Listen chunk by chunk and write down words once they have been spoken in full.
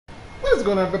What's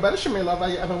going on, everybody? It's your man,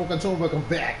 welcome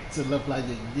back to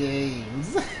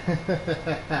LoveLierGames.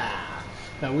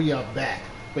 Now we are back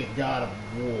with God of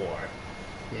War.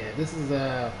 Yeah, this is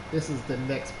the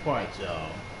next part, y'all.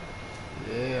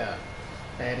 Yeah,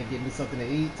 I had to get me something to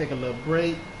eat, take a little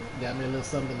break, got me a little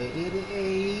something to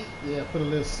eat. Yeah, put a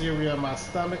little cereal in my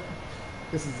stomach.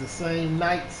 This is the same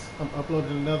night. I'm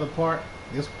uploading another part.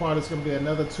 This part is going to be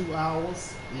another 2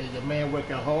 hours. Yeah, your man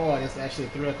working hard. It's actually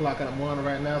 3 o'clock in the morning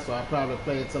right now, so I'll probably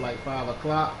play it till like 5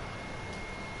 o'clock.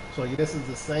 So yeah, this is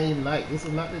the same night. This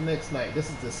is not the next night. This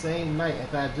is the same night.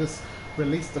 After I just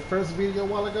released the first video a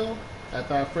while ago,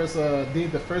 after I first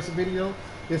did the first video,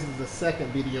 this is the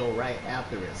second video right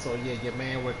after it. So yeah, your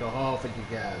man working hard for you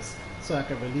guys, so I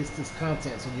can release this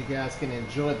content so you guys can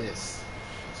enjoy this.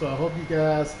 So I hope you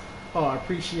guys are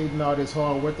appreciating all this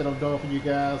hard work that I'm doing for you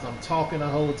guys. I'm talking the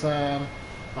whole time.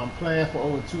 I'm playing for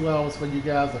over 2 hours for you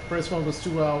guys. The first one was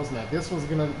 2 hours. Now this one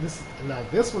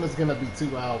is gonna be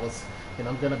 2 hours, and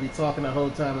I'm gonna be talking the whole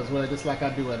time as well, just like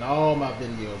I do in all my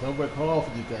videos. I work hard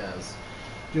for you guys,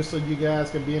 just so you guys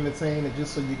can be entertained and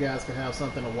just so you guys can have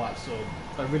something to watch. So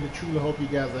I really truly hope you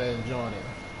guys are enjoying it.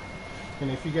 And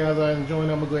if you guys are enjoying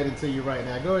it, I'm gonna go ahead and tell you right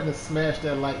now, go ahead and smash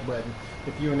that like button.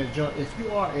 If you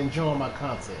are enjoying my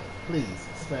content, please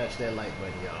smash that like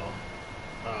button, y'all.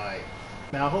 Alright.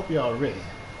 Now I hope y'all ready,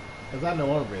 because I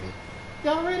know I'm ready.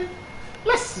 Y'all ready?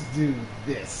 Let's do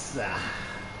this.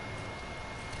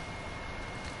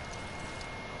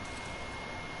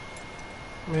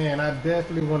 Man, I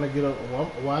definitely want to get up.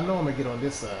 Well, I know I'm gonna get on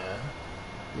this side.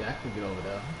 Yeah, I can get over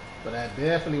there. But I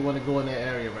definitely want to go in that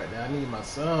area right now. I need my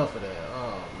son for that.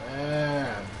 Oh,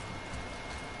 man.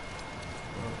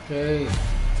 Okay.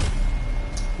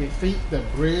 Defeat the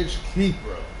bridge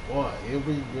keeper. Boy, here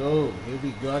we go. Here we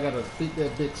go. I got to defeat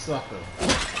that big sucker.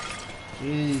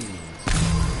 Jeez.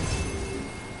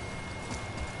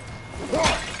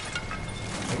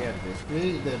 I got to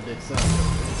defeat that big sucker.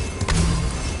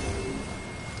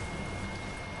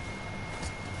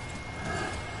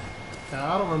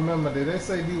 Now, I don't remember, did they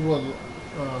say these were,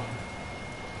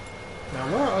 now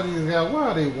where are these guys, where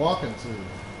are they walking to?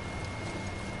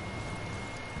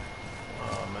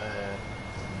 Oh, man.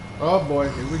 Oh, boy,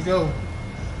 here we go.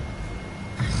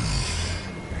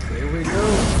 Here we go.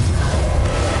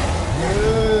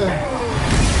 Yeah.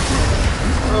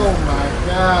 Oh, my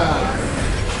God.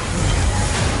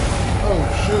 Oh,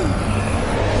 shoot.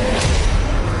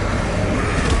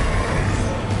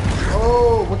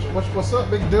 Oh, what's up,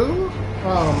 big dude?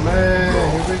 Oh man,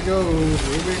 here we go,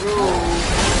 here we go.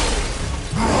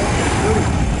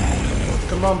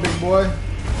 Come on, big boy.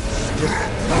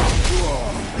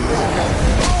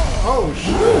 Oh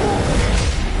shoot!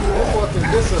 That boy can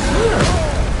disappear.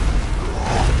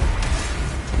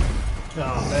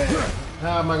 Oh man,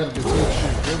 how am I gonna defeat you?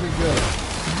 Here we go.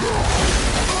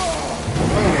 Oh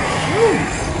shoot!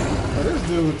 Oh, this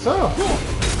dude tough.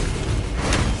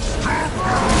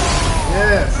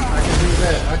 Yes, I can do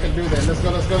that. I can do that. Let's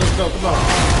go, let's go, let's go. Come on.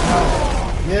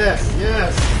 Yes,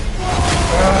 yes.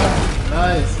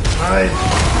 Nice, nice.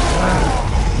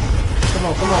 Come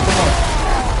on, come on, come on.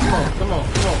 Come on, come on,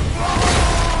 come on.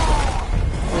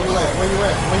 Where you at? Where you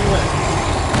at? Where you at?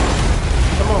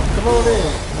 Come on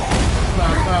in.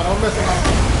 Nah, don't mess me up.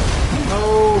 No.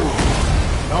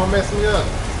 Don't mess me up.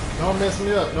 Don't mess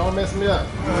me up. Don't mess me up.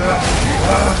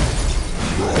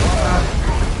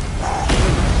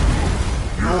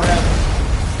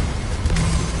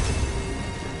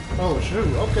 Oh shoot,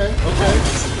 okay, okay.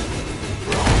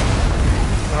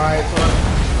 Alright, so I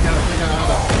gotta figure out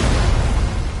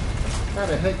how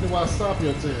the heck do I stop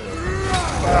your tail?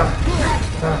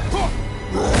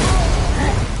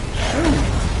 Shoot.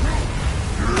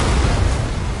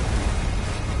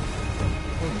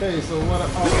 Okay, so what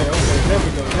okay,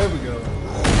 there we go.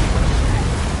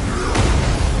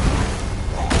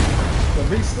 So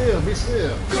be still, be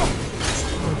still.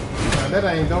 Now that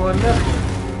ain't doing nothing.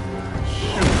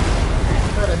 Shoot.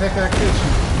 How the heck I catch you?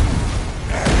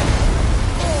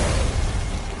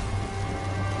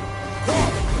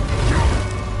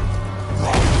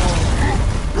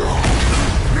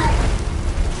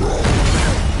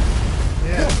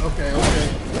 Yeah, okay, okay.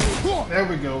 There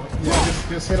we go. Yeah,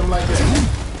 just hit him like that.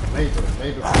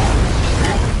 Maybe.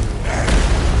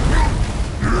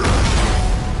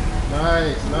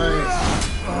 Nice.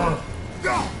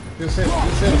 Just hit him.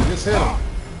 Okay, just hit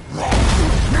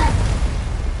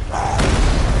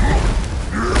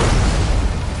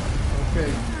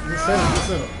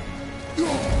him.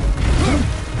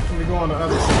 Let me go on the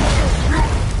other side.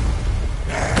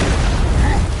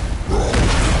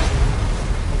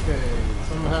 Okay,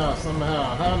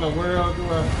 somehow, how in the world do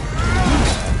I...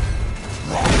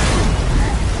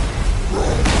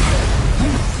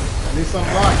 some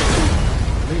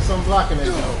blocking. Need some blocking it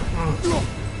though.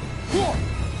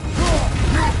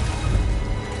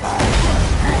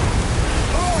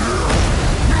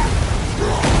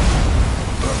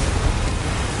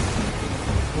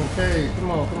 Okay,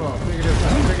 come on, figure this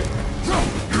out.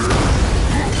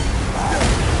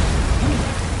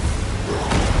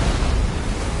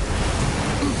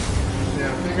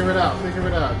 Yeah, figure it out.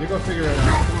 You're gonna figure it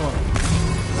out. Come on.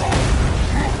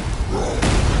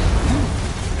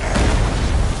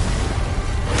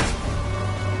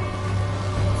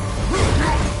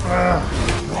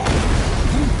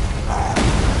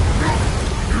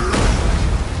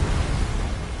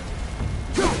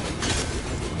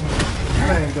 I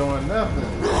ain't doing nothing.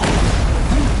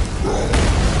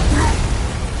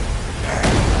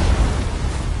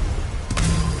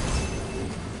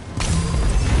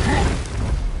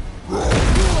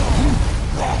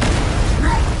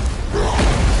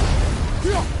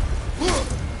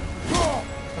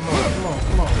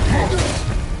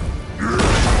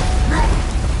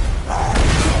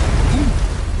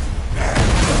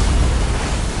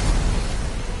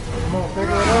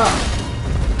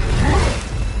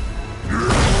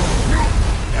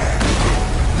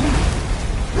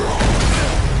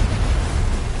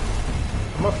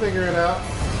 Figure it out.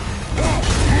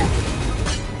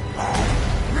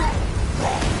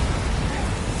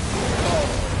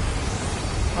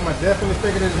 I'm gonna definitely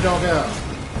figure this junk out.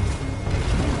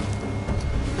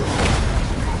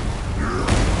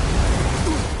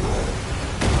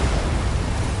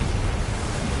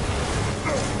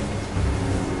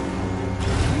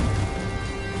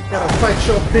 Gotta fight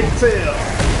your big tail.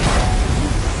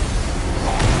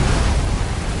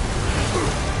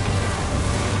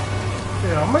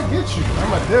 Yeah, I'm gonna get you. I'm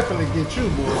gonna definitely get you,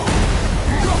 boy.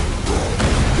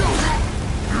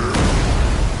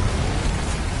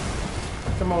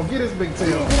 Come on, get his big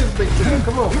tail. Get his big tail.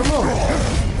 Come on.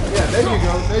 Yeah, there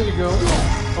you go.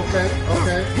 Okay.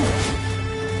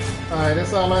 Alright,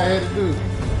 that's all I had to do.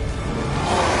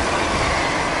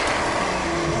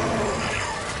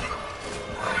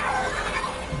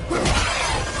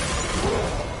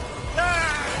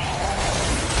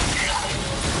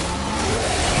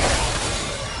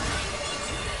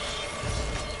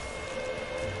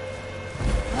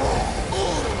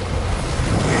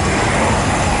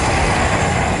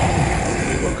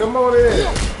 Come on in.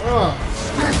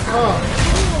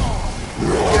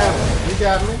 You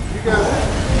got me.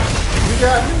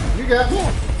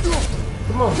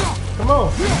 Come on.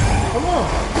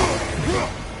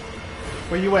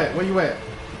 Where you at? What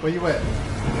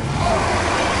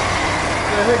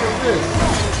the heck is this?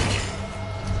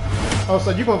 Oh, so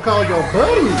you gonna call your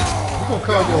buddy?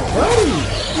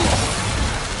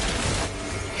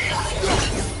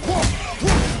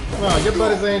 No, your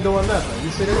buddies ain't doing nothing.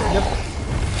 You see that?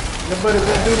 Your buddies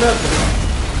ain't do nothing.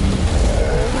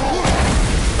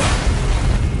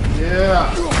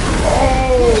 Yeah.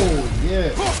 Oh, yeah.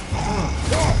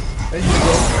 There you go.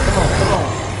 Come on.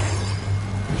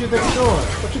 What you think you're doing?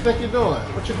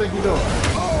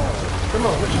 Come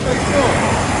on, what you think you're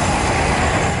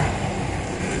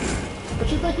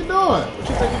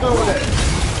doing with that?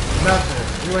 Nothing.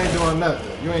 You ain't doing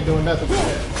nothing with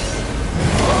that.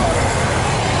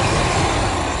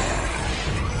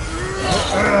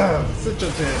 Sit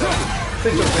your tail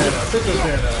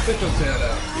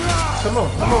down. Come on,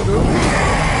 dude.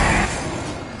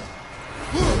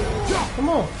 Come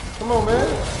on, man.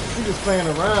 You just playing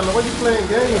around. What you playing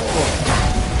games for?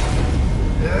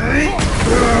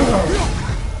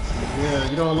 Yeah,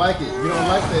 you don't like it. You don't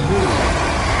like that, do you?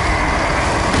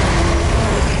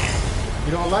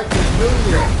 You don't like this, do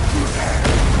you?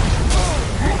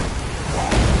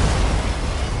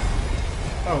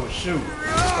 Oh, shoot.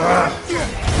 Yeah.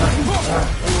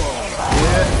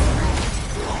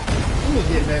 Let me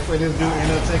get back where this dude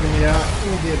ended up taking me out. Let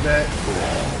me get back.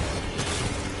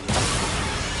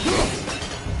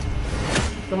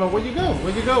 Come on, where you go?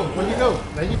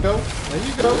 There you go.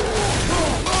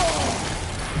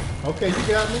 Okay, you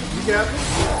got me.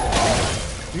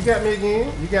 You got me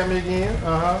again.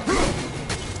 Uh-huh.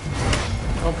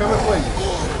 I'm coming for you.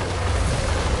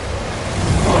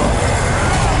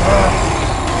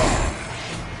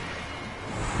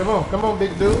 Come on,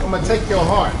 big dude. I'm gonna take your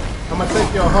heart.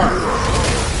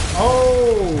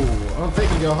 Oh, I'm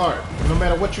taking your heart. No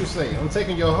matter what you say, I'm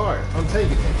taking your heart. I'm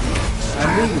taking it.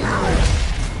 I need it.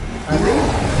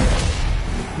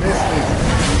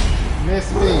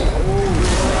 Miss me. Ooh.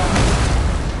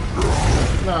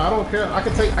 No, I don't care. I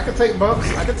can take bumps.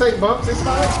 It's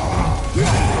fine.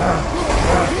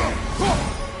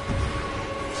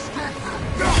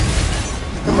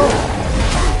 Come on.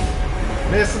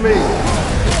 Miss me.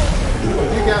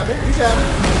 You got me. You got me.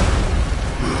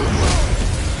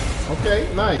 Okay,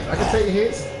 nice. I can take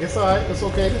hits. It's alright. It's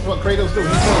okay. This is what Kratos do. He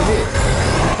take hits.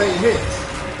 He take hits.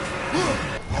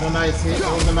 That was a nice hit.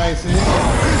 That was a nice hit.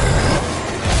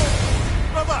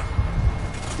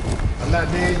 I'm not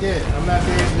dead yet. I'm not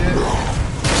dead yet.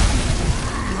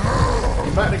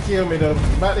 You're about to kill me though.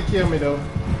 You're about to kill me though.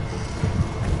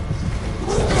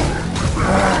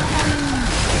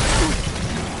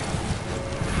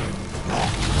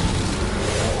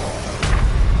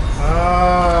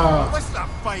 What's that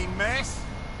fine mess?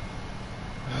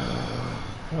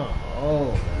 Come on,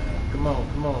 man. Come on,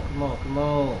 come on, come on, come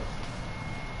on.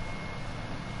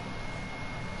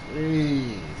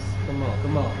 Jeez. Come on,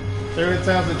 come on. Third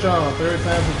time's a charm. Third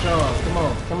time's a charm.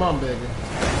 Come on, baby.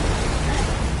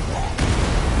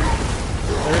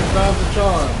 Third time's a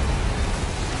charm.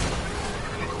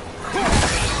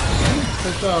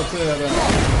 Put y'all tail down.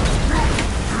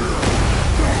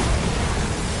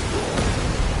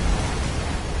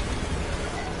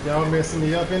 Y'all messing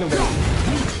me up anyway.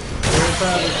 Third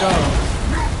time's a charm.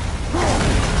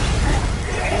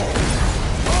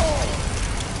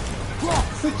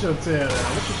 Sit your tail down.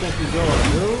 What you think you're doing,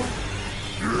 dude?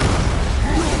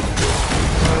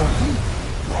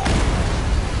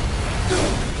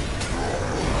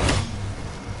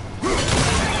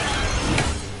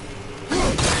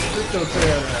 Sit your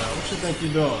tail down. What you think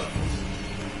you're doing?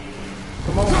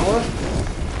 Come on, boy.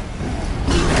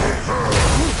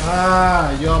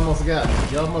 Ah, you almost got me.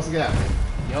 You almost got me.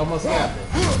 You almost got me.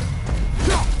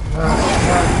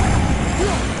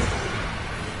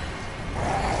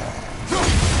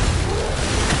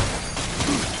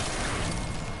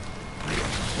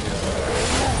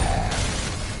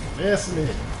 Miss me.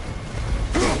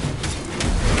 I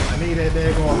need that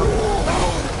daggone.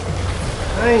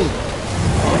 Dang.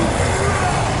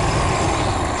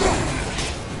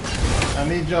 I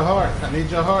need your heart. I need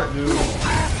your heart, dude.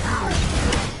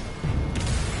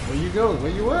 Where you go?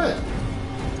 Where you at?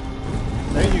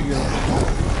 There you go.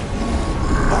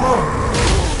 Come on.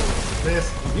 Miss.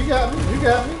 You got me. You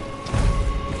got me.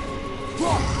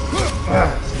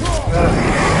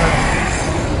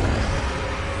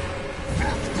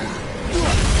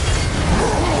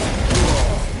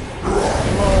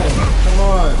 Come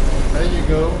on. There you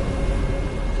go.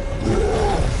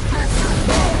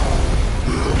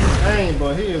 Dang,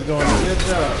 but he is doing a good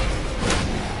job.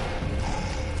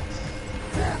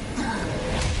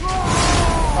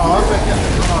 Oh, I think that's a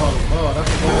good one.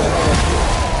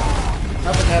 I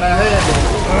forgot I had it.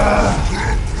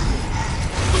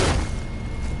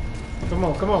 Come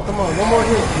on, come on, come on. One more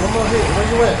hit. One more hit. Where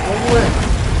you at? Where you at?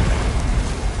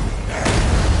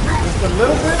 Just a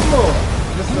little bit more.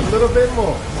 Just a little bit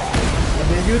more. And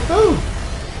then you through.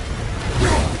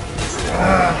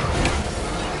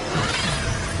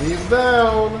 He's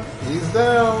down. He's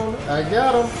down. I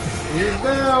got him. He's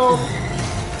down.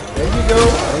 There you go.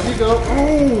 There you go.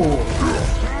 Ooh.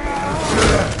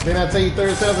 Didn't I tell you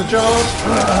third time's a charm?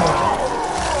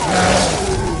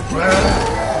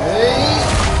 Hey.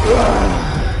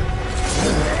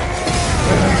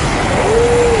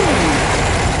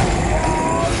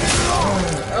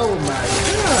 Oh my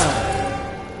God.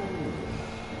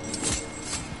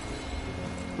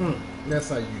 That's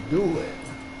how you do it.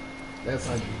 That's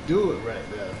how you do it right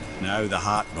there. Now the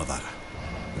heart, brother.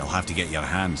 You'll have to get your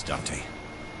hands dirty.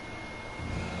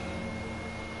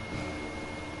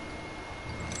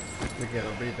 Look at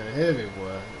him breathing heavy,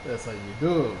 boy. That's how you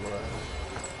do it, boy.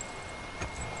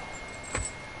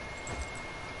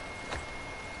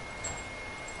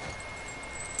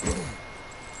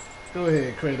 Go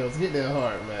ahead, Kratos. Get that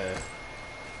heart, man.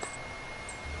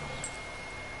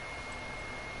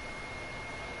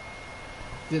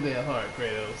 Get that heart,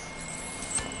 Kratos.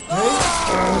 Hey.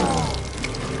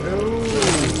 Ooh.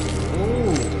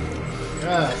 Ooh.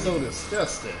 God, so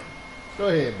disgusting. Go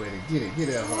ahead, buddy. Get it. Get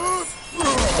that heart.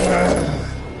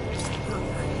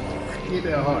 Get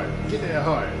that heart. Get that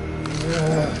heart.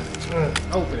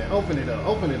 Open it. Open it up.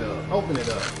 Open it up. Open it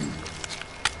up.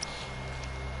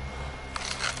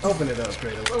 Open it up,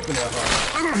 Kratos. Open that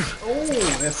heart. Oh,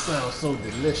 that sounds so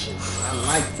delicious. I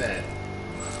like that.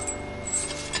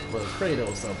 But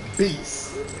Kratos a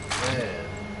beast. Man.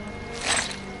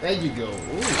 There you go.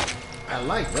 Ooh, I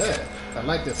like that. I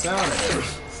like the sound of it.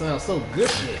 Sounds so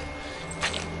gushy.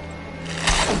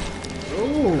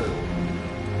 Ooh.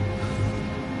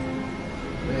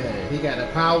 Man, he got the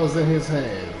powers in his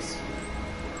hands.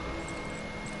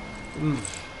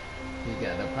 He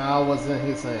got the powers in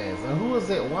his hands. And who is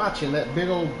that watching? That big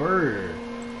old bird.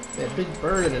 That big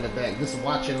bird in the back just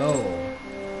watching on.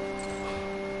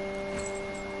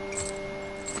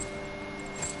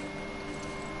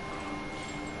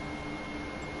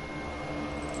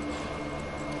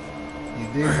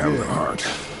 did I have good. the heart.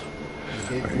 You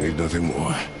did I good. need nothing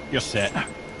more. You're set.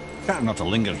 Can't not to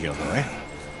linger here, though, eh?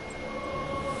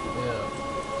 Yeah.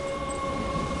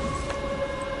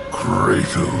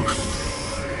 Kratos.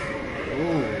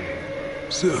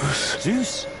 Ooh. Zeus.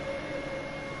 Zeus?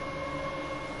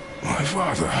 My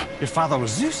father. Your father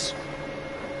was Zeus?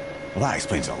 Well, that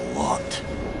explains a lot.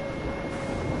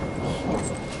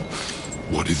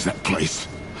 What is that place?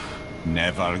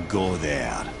 Never go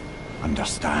there.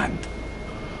 Understand?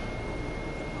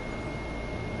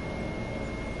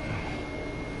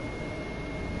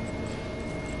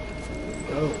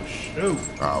 Oh, shoot.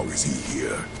 How is he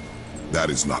here? That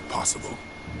is not possible.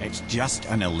 It's just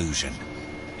an illusion.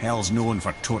 Hell's known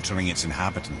for torturing its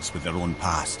inhabitants with their own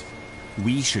past.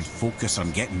 We should focus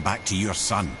on getting back to your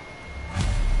son.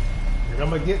 And I'm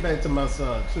gonna get back to my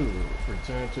son too.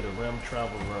 Return to the realm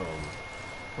travel room.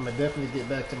 I'm gonna definitely get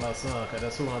back to my son because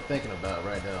that's who I'm thinking about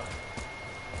right now.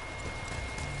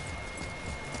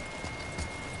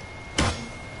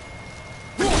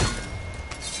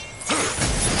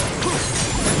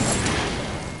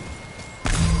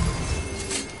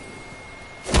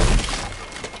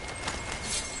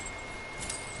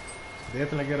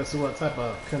 Definitely gotta see what type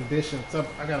of condition.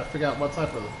 I gotta figure out what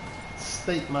type of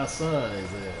state my son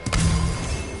is in.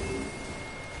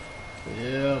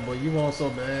 Yeah, but you want so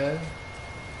bad.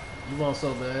 You want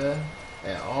so bad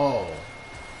at all.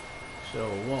 Sure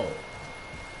won't.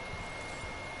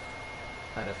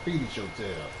 I defeated your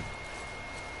tail.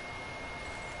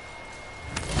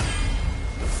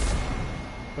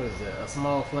 What is that? A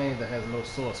small flame that has no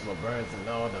source but burns in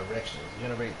all directions.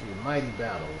 Generate through mighty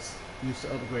battles. Used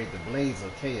to upgrade the Blades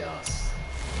of Chaos.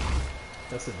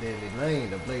 That's a deadly name,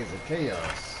 the Blades of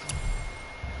Chaos.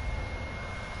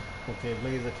 Okay,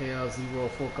 Blades of Chaos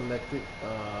 04 collected.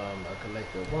 I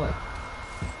collected 1.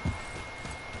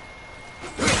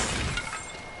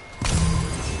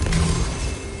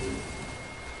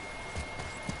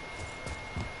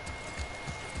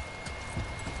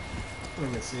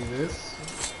 Let me see this.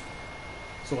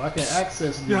 So I can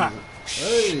access these. Yeah.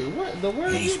 Hey, what the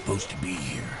word? He's supposed to be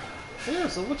here. Yeah,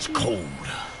 so what you Cold.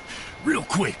 Real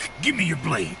quick, give me your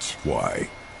blades. Why?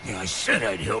 Yeah, I said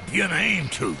I'd help you, and I aim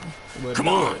to. But Come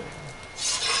do on. it.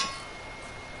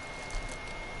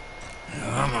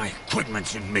 My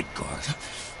equipment's in Midgard.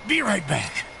 Be right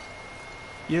back.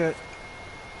 You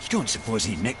don't suppose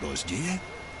he nicked those, do you?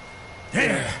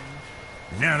 There.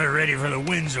 Now they're ready for the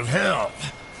winds of hell.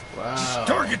 Wow.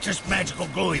 Target this magical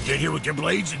glowy bit here with your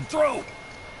blades and throw.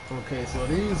 Okay, so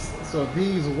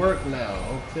these work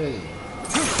now. Okay.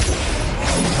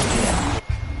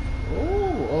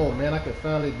 Oh man, I can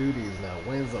finally do these now.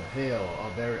 Winds of hell are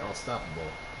very unstoppable.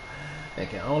 And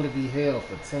can only be held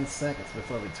for 10 seconds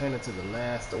before returning to the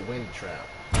last wind trap.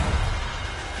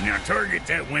 Now target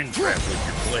that wind trap with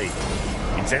your blade.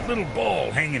 It's that little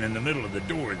ball hanging in the middle of the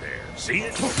door there. See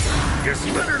it? Just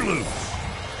let her loose.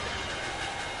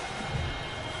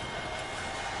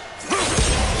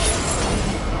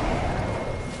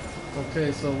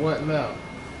 Okay, so what now?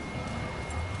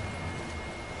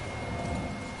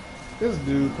 This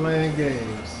dude playing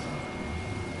games.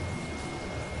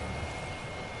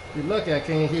 You lucky I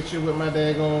can't hit you with my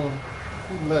daggone.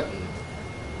 You lucky.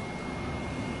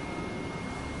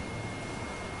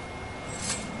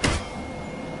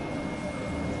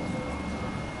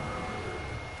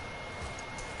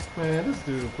 Man, this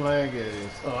dude playing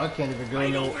games. Oh, I can't even go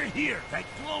Right no. over here, that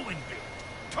glowing bit.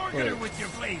 Target her with your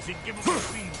blades and give him a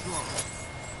speed throw.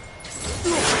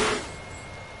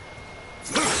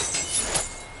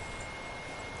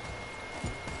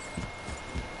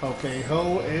 Okay,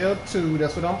 hold L2,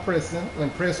 that's what I'm pressing,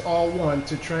 and press R1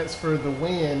 to transfer the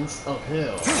winds of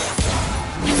hell.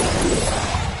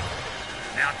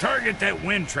 Now target that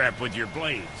wind trap with your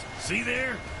blades. See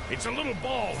there? It's a little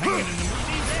ball hanging in the middle.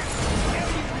 See there? Now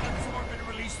you can absorb and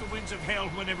release the winds of hell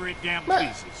whenever it damn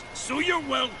pleases. So you're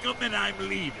welcome and I'm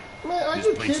leaving. Man, are This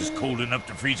you place kidding is me? cold enough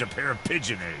to freeze a pair of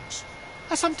pigeon eggs.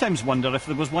 I sometimes wonder if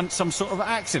there was once some sort of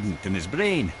accident in his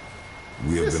brain.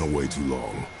 We have been away too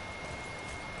long.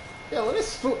 Yo,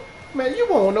 man, you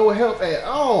want no help at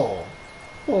all.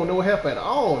 You want no help at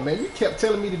all, man. You kept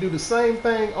telling me to do the same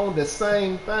thing on the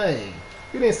same thing.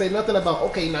 You didn't say nothing about,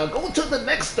 okay, now go to the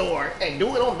next door and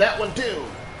do it on that one too.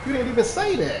 You didn't even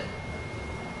say that.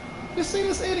 You see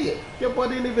this idiot? Your boy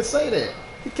didn't even say that.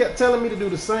 He kept telling me to do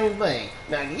the same thing.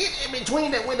 Now get in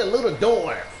between that with the little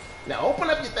door. Now open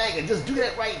up your thing and just do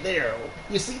that right there.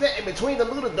 You see that in between the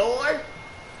little door?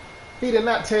 He did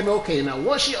not tell me, okay, now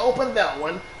once you open that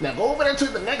one, now go over there to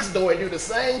the next door and do the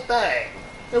same thing.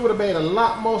 It would have made a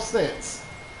lot more sense.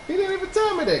 He didn't even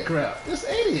tell me that crap. This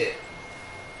idiot.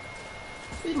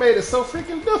 He made it so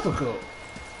freaking difficult.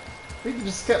 He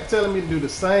just kept telling me to do the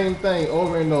same thing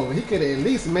over and over. He could at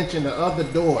least mention the other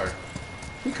door.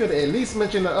 He could at least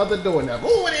mention the other door. Now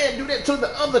go over there and do that to the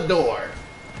other door.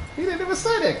 He didn't even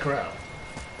say that crap.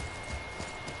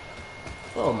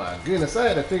 Oh my goodness, I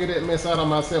had to figure that mess out on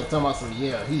myself, talking about some,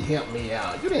 yeah, he helped me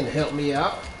out. You didn't help me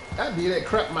out. I did that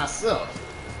crap myself.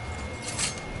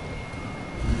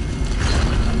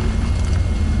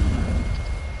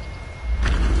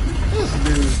 This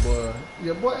dude, boy,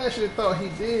 your boy actually thought he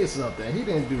did something. He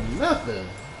didn't do nothing.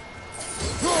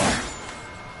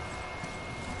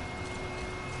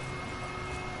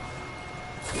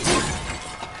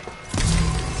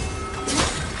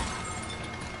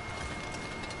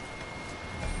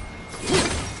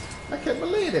 I can't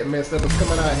believe that mess that was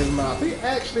coming out of his mouth. He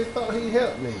actually thought he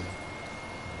helped me.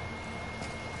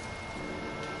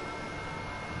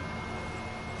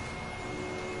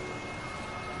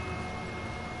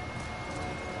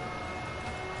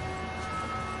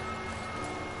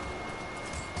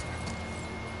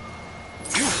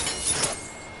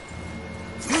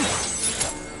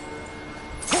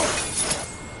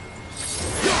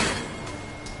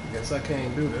 Guess I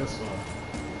can't do this one.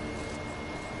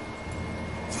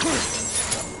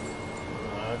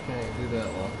 I can't do that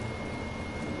one.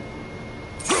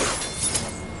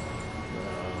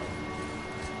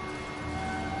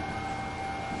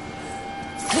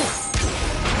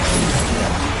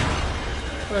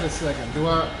 Wait a second. Do I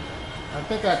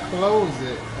think I close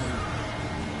it.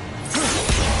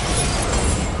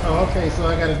 Oh, okay. So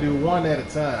I got to do one at a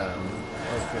time.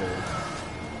 Okay.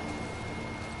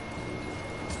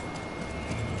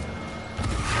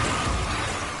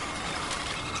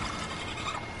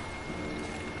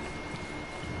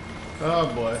 Oh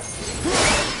boy.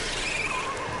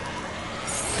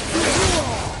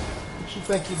 What you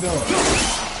think you're doing?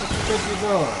 What you think you're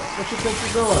doing? What you think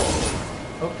you're doing?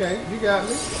 Okay, you got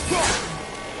me.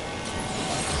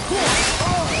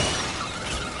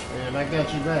 And I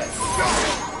got you back.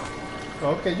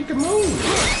 Okay, you can move.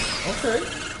 Okay.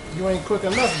 You ain't quick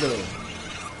enough though.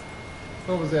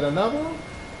 What was that, another one?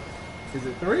 Is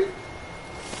it 3?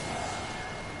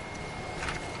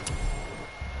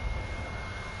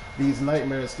 These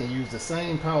nightmares can use the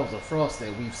same powers of frost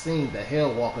that we've seen the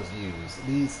Hellwalkers use.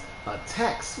 These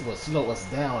attacks will slow us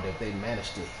down if they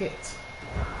manage to hit.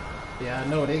 Yeah, I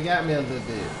know, they got me a little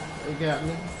bit. They got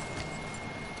me.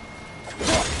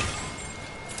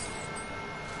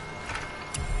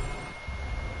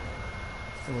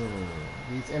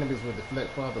 These enemies will deflect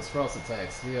Father's frost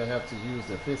attacks. He'll have to use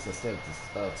their fists instead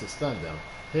to stun them.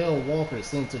 Hellwalkers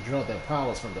seem to draw their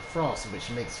powers from the frost,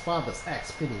 which makes Father's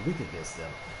axe pretty weak against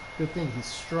them. Good thing he's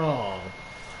strong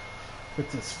with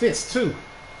his fist too.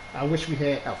 I wish we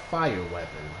had a fire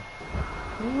weapon.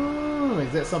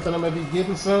 Is that something I'm gonna be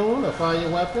getting soon? A fire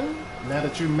weapon? Now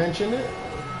that you mention it.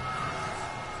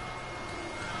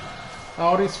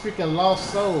 All these freaking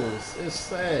lost souls. It's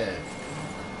sad.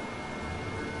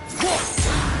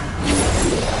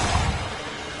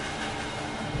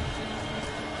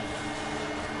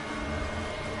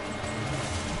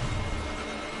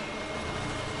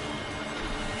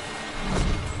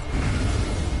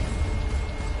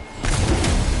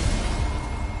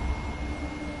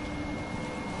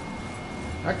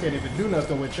 I can't even do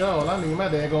nothing with y'all. I need my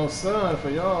daggone son for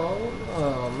y'all.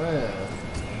 Oh man.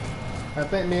 I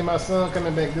think me and my son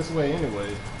coming back this way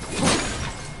anyway.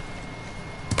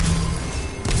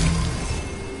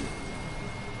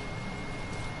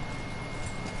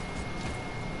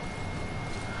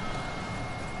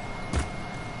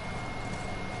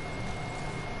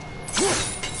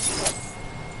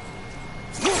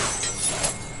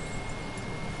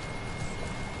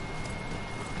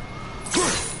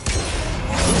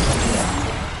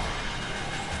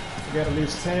 You got at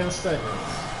least 10 seconds.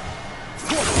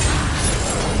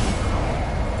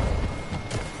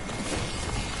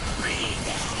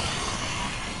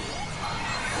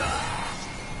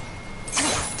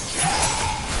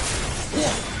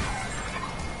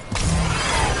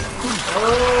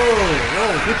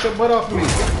 Oh, get your butt off me.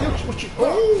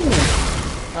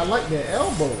 Oh, I like that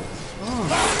elbow.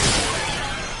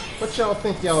 What y'all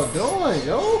think y'all doing,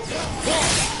 yo?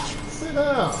 Sit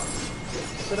down.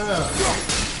 Sit down.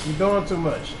 You're doing too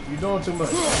much. You're doing too much.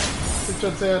 Sit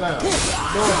your tail down.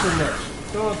 Doing too much.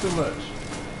 Doing too much.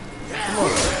 Come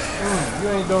on. You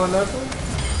ain't doing nothing.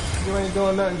 You ain't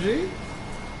doing nothing, G.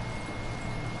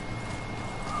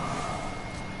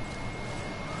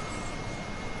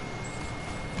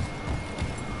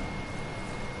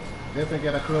 Definitely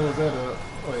gotta close that up.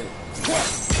 Wait.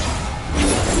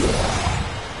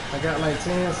 I got like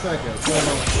 10 seconds. Hold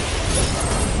on.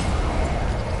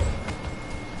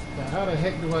 How the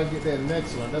heck do I get that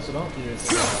next one? That's what I'm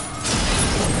curious about.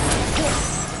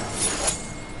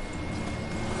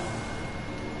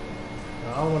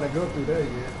 I don't want to go through that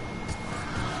yet.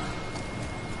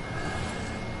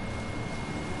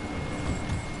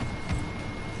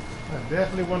 I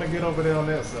definitely want to get over there on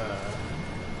that side.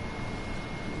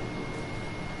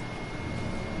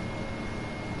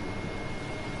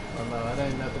 Oh no, it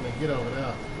ain't nothing to get over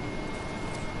there.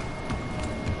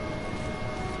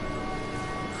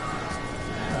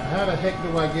 How the heck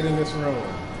do I get in this room?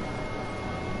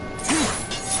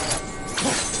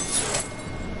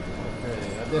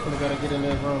 Okay, I definitely gotta get in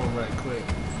that room right quick.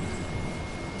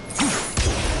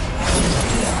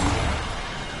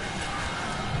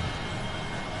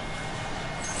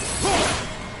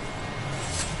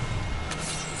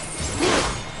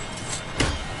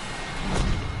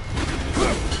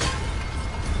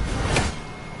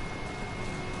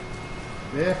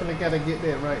 Definitely gotta get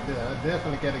that right there. I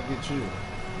definitely gotta get you.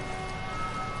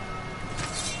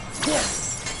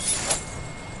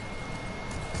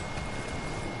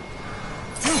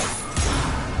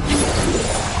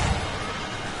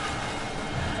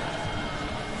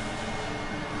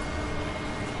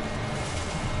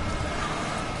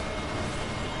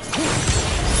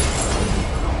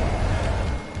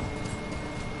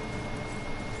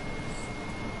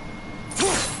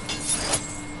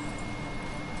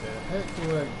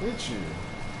 Get you.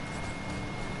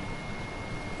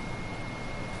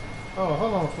 Oh,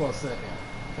 hold on for a second.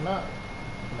 Can I?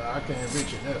 No, I can't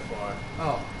reach it that far.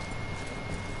 Oh.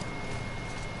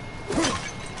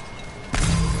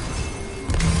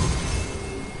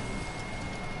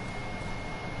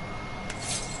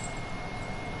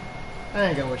 I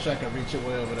ain't gonna wish I could reach it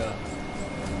way over there.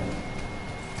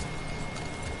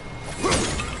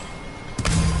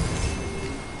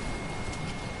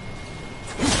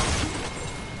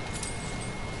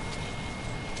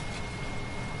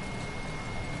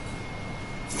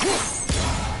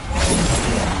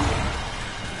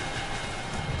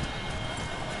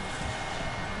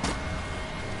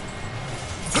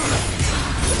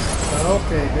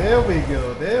 Okay, there we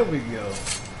go, there we go.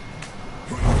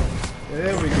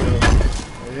 There we go.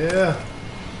 Yeah.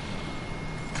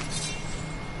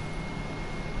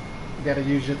 You gotta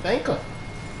use your thinker.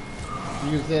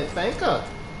 Use that thinker.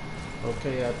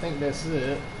 Okay, I think that's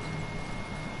it.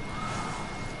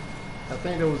 I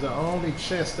think that was the only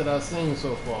chest that I've seen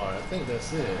so far. I think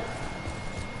that's it.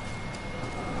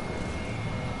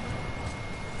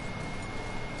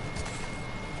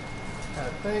 I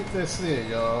think that's it,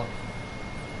 y'all.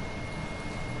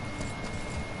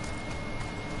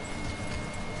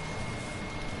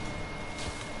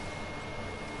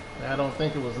 I don't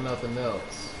think it was nothing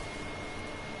else.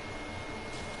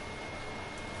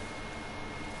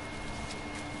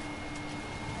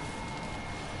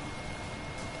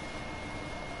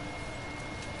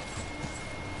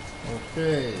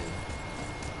 Okay.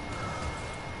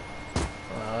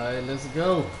 Alright, let's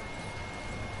go.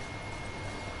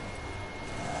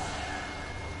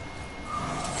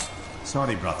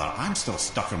 Sorry, brother, I'm still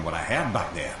stuck on what I heard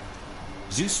back there.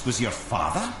 Zeus was your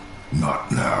father?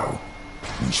 Not now.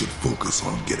 We should focus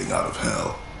on getting out of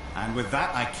hell. And with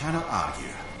that, I cannot argue.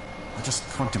 I'll just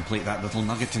contemplate that little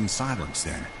nugget in silence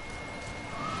then.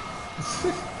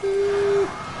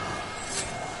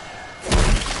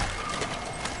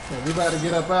 Yeah, we about to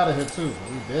get up out of here too.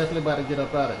 We definitely about to get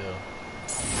up out of here.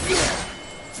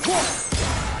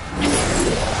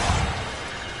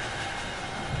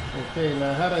 Okay,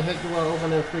 now how the heck do I open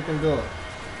that freaking door?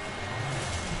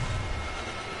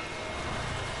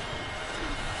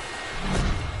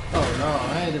 Oh no,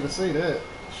 I ain't even see that.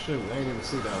 Shoot, I ain't even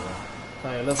see that one.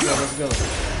 Alright, let's go, let's go.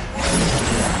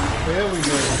 There we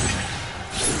go.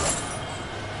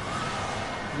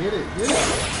 Get it, get it.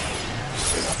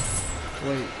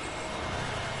 Wait.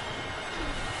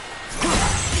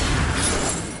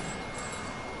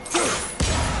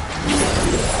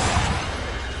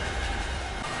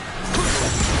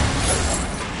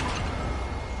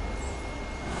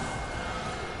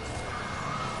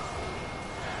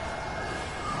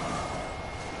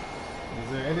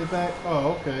 Anything?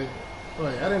 Oh, okay.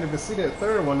 Wait, I didn't even see that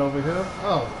third one over here.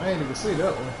 Oh, I didn't even see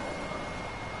that one.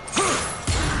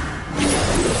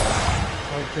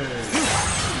 Okay.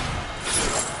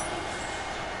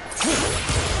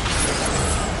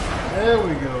 There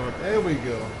we go. There we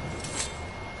go.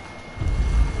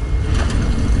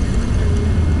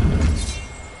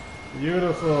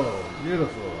 Beautiful.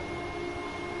 Beautiful.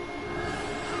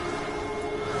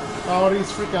 All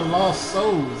these freaking lost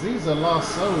souls. These are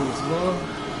lost souls, bro.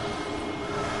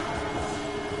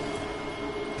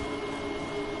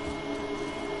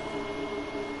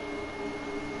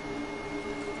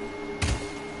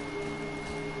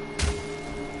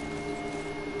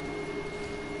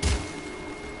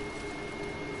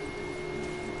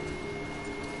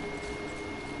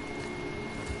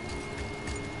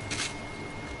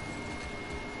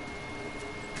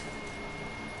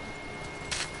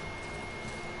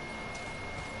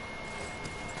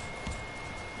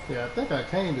 Yeah, I think I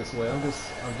came this way. I'm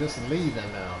just leaving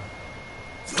now.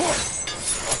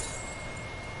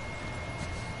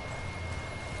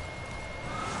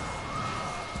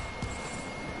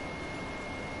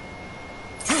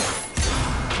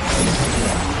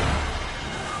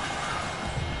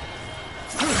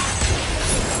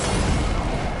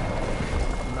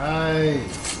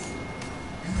 Nice.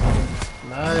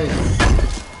 Nice.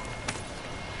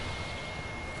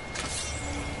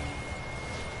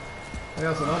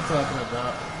 That's what I'm talking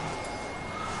about.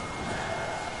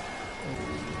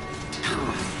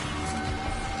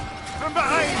 From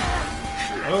behind!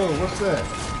 Oh, what's that?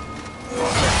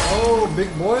 Oh, big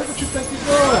boy, what you think you're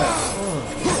doing?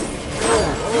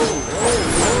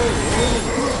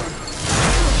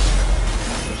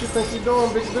 What you think you're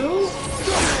doing, big dude?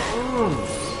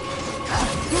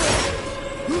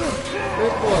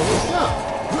 Big boy, what's up?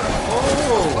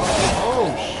 Oh,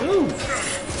 shoot.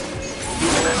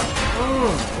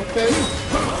 Okay.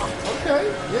 Okay.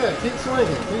 Yeah, keep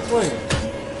swinging. Keep swinging.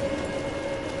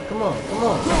 Come on. Come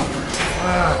on.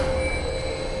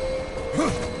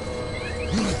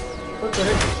 What the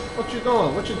heck? What you doing?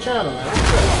 What you channeling? What's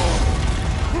that?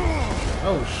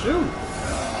 Oh, shoot.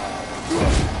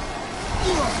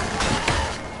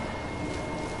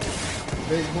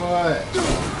 Big boy.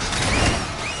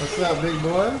 What's up, big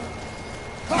boy?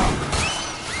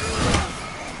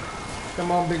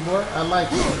 Come on, big boy. I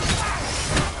like you.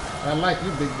 I like you,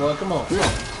 big boy. Come on. Come on.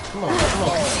 Come on. Come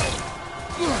on.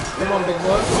 Come on, big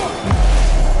boy.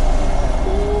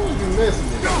 Ooh, you missed me.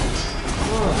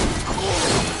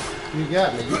 You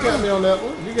got me. You got me on that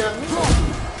one. You got me.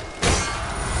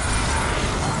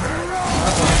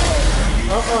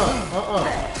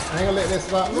 I ain't gonna let that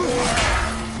stop me.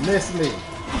 Miss me.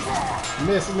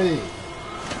 Miss me.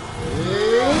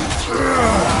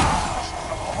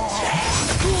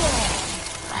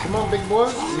 Come on, big boy.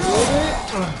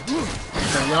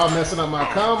 Man, y'all messing up my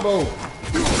combo.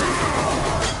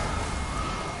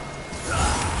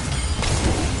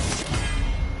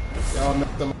 Y'all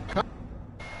messing up my combo.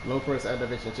 Low first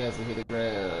activation chance to hit the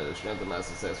ground. Strength of my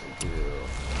successful kill.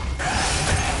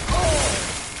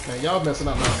 Man, y'all messing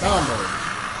up my combo.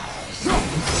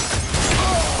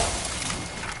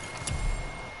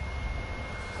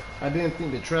 I didn't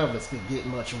think the travelers could get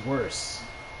much worse,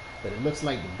 but it looks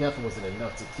like the death wasn't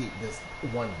enough to keep this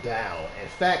one down. In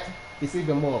fact, it's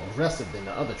even more aggressive than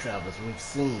the other travelers we've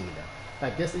seen. I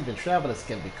guess even travelers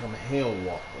can become hell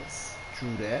walkers.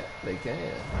 True that, they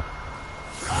can.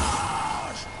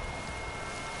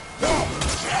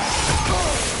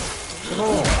 Come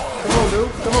on,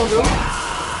 dude. Come on, dude.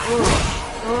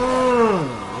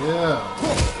 Yeah.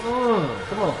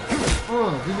 Come on.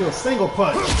 Give you a single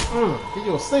punch. Give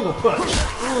you a single punch.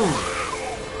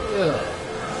 Yeah.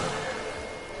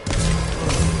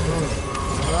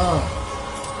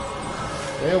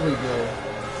 There we go.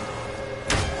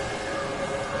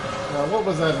 Now, what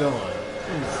was I doing? Let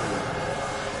me see.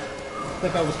 I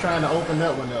think I was trying to open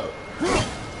that one up.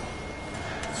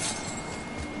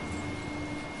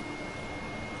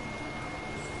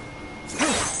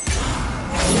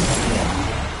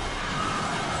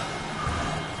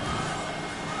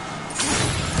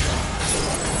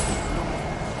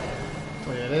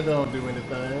 That don't do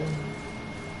anything.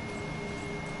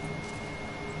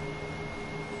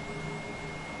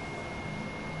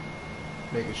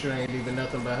 Making sure I ain't leaving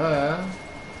nothing behind.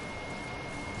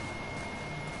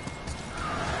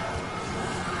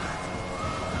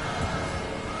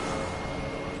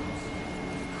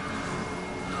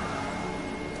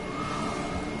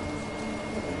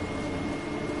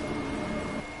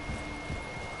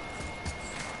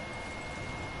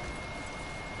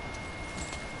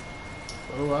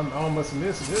 Oh, I almost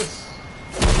missed this.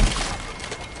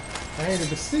 I ain't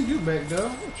even see you back there.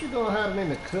 What you doing hiding in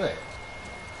the cut?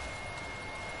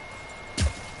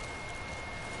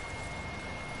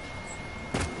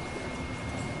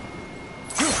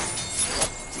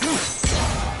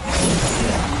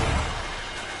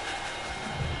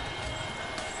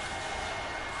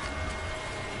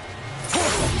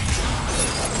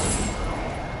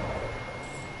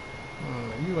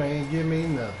 You ain't give me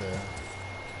nothing.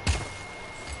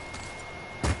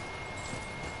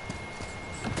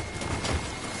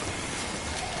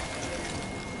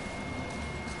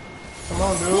 Come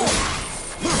on, dude.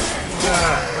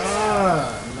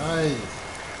 Nice.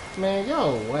 Man,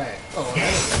 y'all whack. Oh,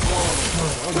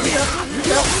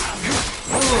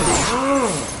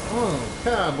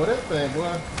 God, boy, that thing,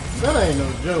 boy. That ain't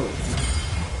no joke.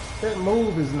 That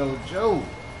move is no joke.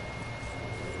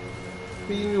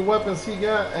 These new weapons he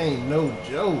got ain't no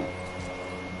joke.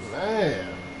 Man.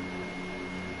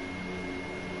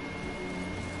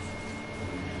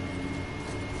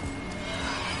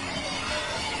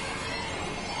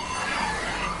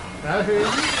 I hear you.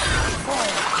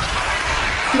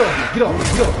 Get off me, get off me,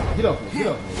 get off me, get off me, get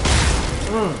off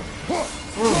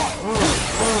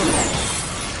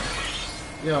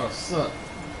me. Y'all suck.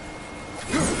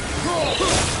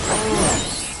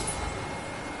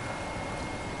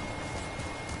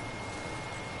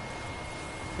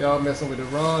 Y'all messing with the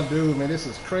wrong dude, man. This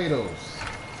is Kratos.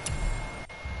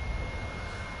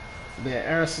 Their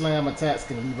air slam attacks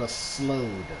can leave us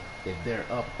slowed if they're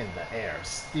up in the air.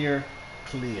 Steer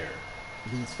clear.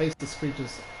 These faceless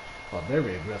creatures are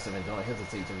very aggressive and don't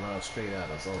hesitate to run straight at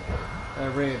us. Okay, I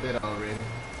read that already.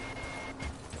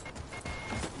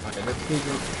 Okay, let's keep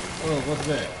it. Oh, what's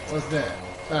that? What's that?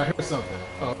 I heard something.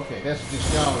 Oh, okay, that's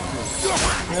just y'all too.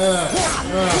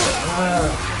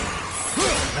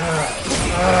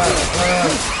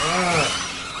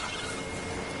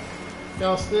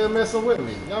 Y'all still messing with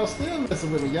me. Y'all still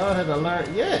messing with me. Y'all haven't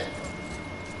learned yet.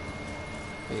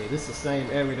 Yeah, this is the same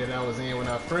area that I was in when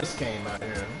I first came out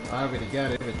here. I already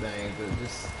got everything, but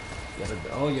just gotta.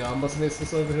 Oh yeah, I must miss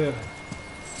this over here.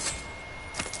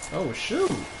 Oh shoot,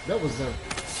 that was a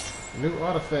new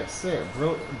artifact set.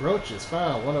 Brooches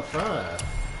found, 1 of 5.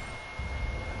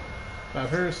 I've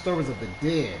heard stories of the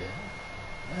dead.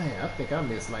 Man, I think I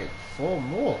missed like 4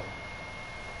 more.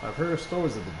 I've heard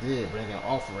stories of the dead bringing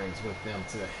offerings with them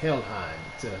to Helheim.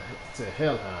 To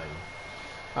Helheim.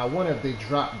 I wonder if they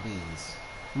dropped these.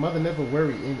 Mother never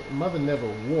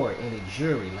wore any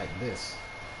jewelry like this,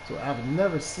 so I've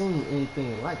never seen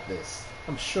anything like this.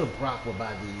 I'm sure Brock will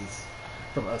buy these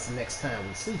from us next time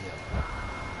we see him.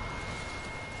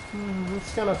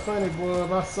 It's kind of funny, boy.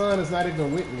 My son is not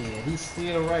even with me, and he's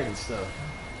still writing stuff.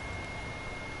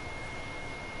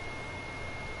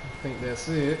 I think that's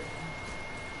it.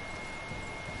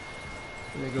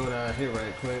 Let me go down here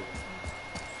right quick.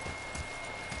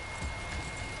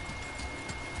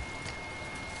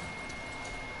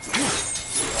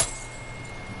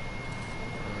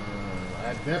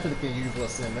 I definitely can use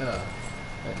what's in there.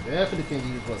 I definitely can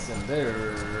use what's in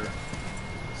there.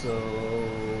 So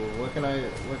what can I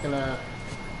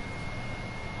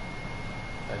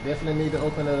definitely need to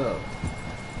open it up.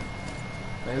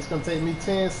 And it's gonna take me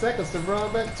 10 seconds to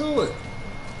run back to it.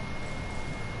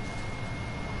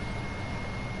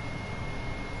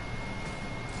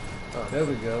 Oh, there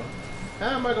we go.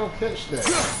 How am I gonna catch that?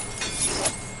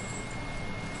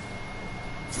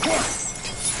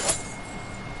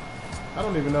 I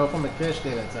don't even know if I'm gonna catch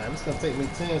that in time. It's gonna take me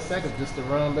 10 seconds just to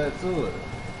run back to it.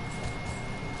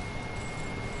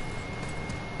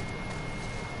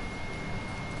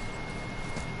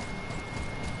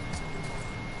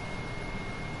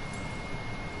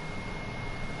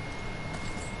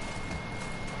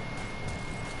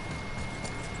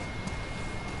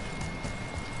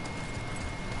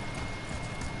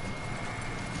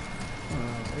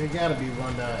 It gotta be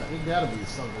one down. It gotta be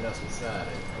something else beside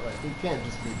it. Like, it can't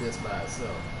just be this by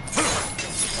itself.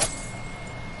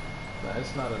 Nah,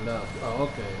 it's not enough. Oh,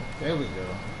 okay. There we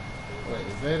go. Wait,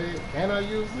 is that it? Can I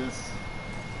use this?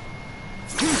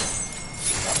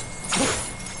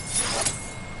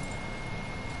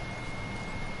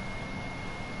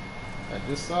 I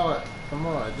just saw it. Come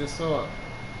on, I just saw it.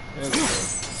 There we go.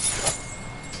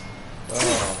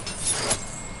 Oh.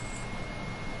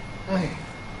 Dang.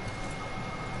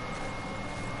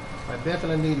 I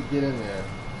definitely need to get in there.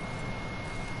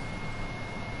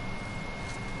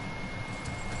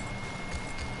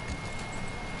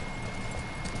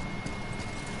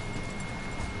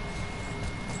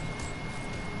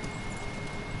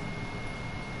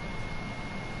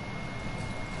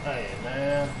 Hey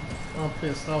man, I'm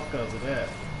pissed off because of that.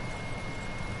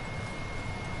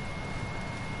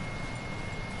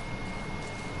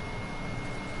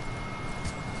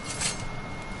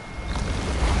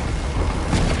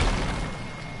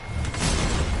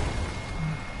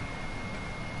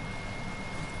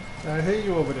 I hear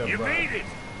you over there, you bro. You made it.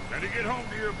 Better get home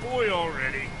to your boy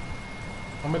already.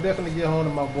 I'm gonna definitely get home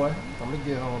to my boy. I'm gonna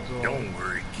get home to him. Don't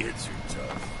worry, kids are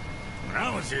tough. When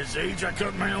I was his age, I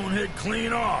cut my own head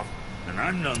clean off, and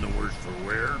I'm none the worse for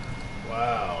wear.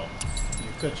 Wow. You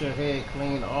cut your head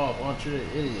clean off, aren't you an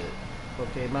idiot?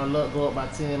 Okay, my luck go up by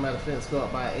 10, my defense go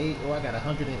up by 8. Oh, I got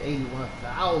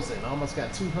 181,000. Almost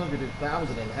got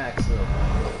 200,000 in hacks up.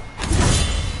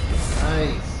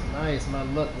 Nice. Nice, my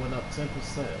luck went up 10%.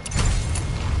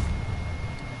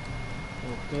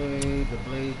 Okay, the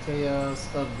blade chaos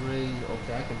upgrade.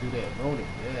 Okay, I can do that. Rolling,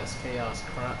 yes, chaos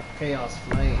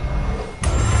flame.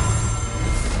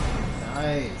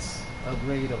 Nice.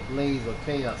 Upgrade of blades of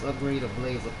chaos. Upgrade of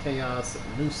blades of chaos.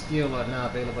 New skill are now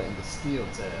available in the skill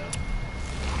tab.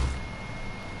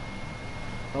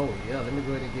 Oh yeah, let me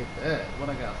go ahead and get that. What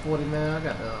I got? 49. I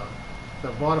got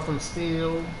the water from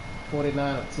steel.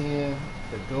 49 of 10.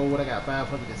 The gold, I got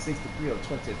 563 of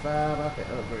 25. I can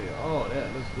upgrade all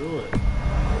that. Let's do it.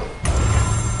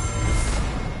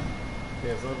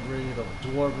 There's upgrade of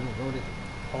Dwarven Runic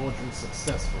Pauldron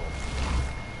successful.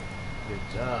 Good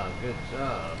job, good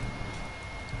job.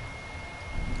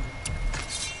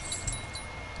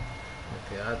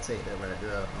 Okay, I'll take that right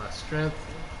there. My strength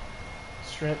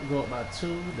go up by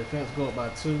 2, defense go up by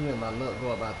 2, and my luck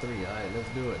go up by 3. Alright, let's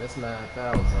do it. That's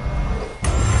 9,000.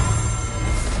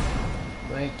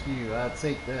 Thank you. I'll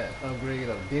take that. Upgrade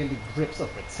of Deadly Grips of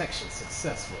Protection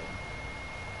successful.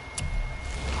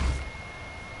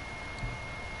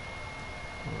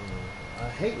 I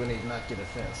hate when they knock your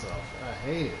defense off. I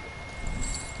hate it.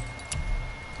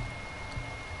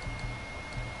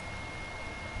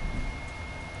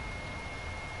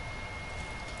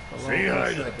 Say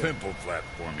hi to the pimple flap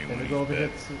for me when go over he's here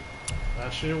dead. I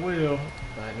sure will.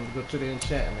 Alright, let me go to the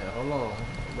enchantment. Hold on.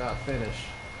 I'm about finished.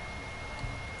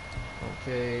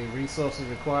 Okay, resources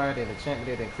required and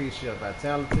enchantment that increase your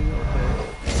vitality. Okay.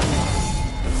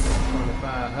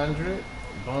 2,500.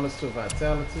 Bonus to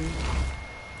vitality.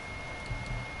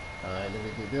 Alright, let me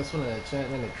get this one. An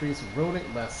enchantment increase runic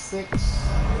by 6.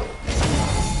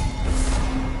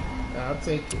 I'll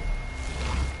take it.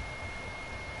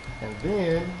 And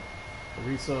then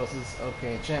resources,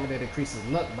 okay, enchantment that increases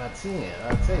luck by 10.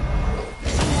 I'll take it.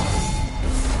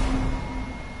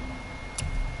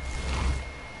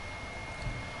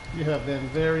 You have been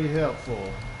very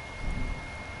helpful.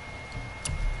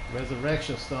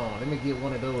 Resurrection stone. Let me get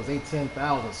one of those. They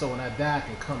 10,000. So when I die, I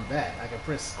can come back. I can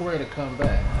press square to come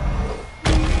back.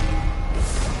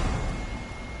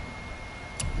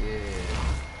 Yeah.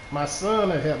 My son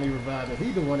will help me revive me.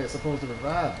 He's the one that's supposed to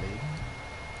revive me.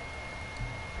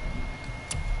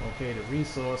 Okay, the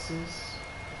resources,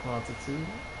 quantity.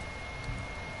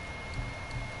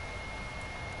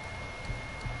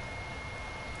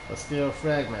 A steel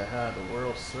fragment, hide the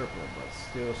world serpent, but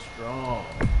still strong.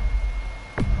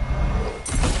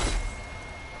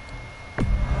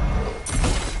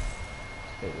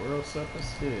 Okay, world serpent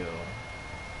still.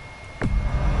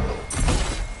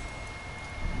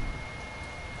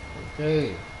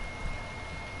 Okay.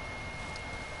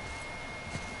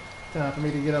 Time for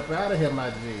me to get up out of here, my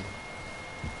G.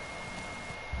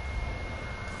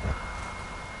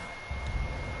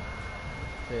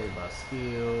 Okay, my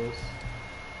skills.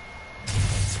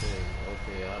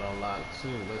 Okay, I unlocked 2.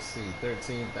 Let's see,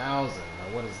 13,000. Now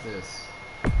what is this?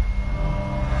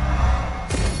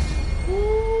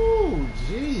 Ooh,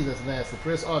 geez, that's nasty.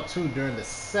 Press R2 during the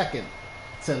second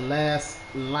to last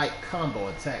light combo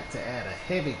attack to add a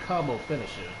heavy combo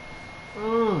finisher.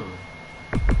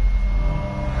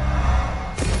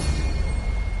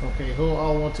 Okay, hold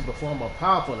R1 to perform a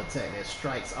powerful attack that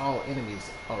strikes all enemies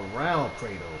around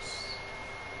Kratos.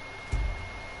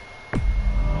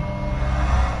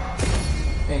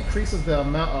 Increases the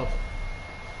amount of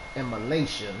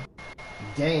immolation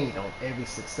gained on every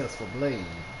successful blade.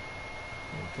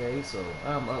 Okay, so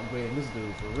I'm upgrading this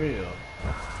dude for real.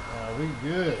 We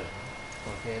good.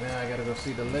 Okay, now I gotta go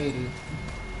see the lady.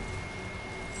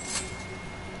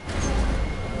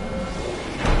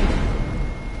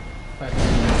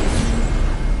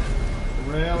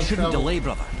 We shouldn't delay,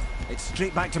 brother. It's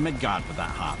straight back to Midgard with that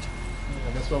heart.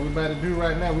 Yeah, that's what we better do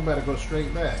right now. We better go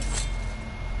straight back.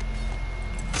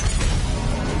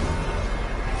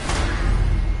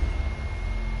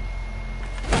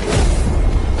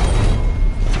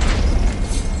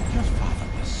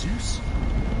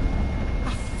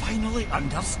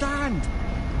 Understand?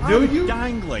 Do I'm you?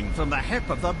 Dangling from the hip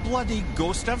of the bloody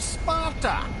ghost of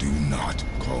Sparta. Do not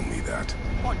call me that.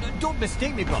 Oh, don't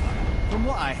mistake me, brother. From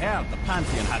what I heard, the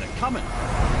Pantheon had it coming.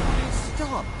 It's still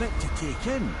a bit to take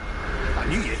in. I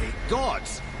knew you hate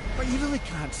gods, but you really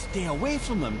can't stay away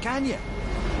from them, can you?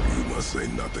 You must say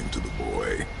nothing to the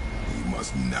boy. He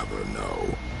must never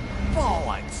know.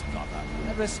 Bollocks, brother.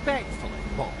 Respectfully,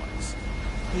 bollocks.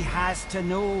 He has to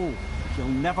know. He'll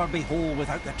never be whole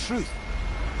without the truth.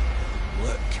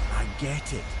 Look, I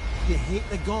get it. You hate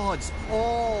the gods.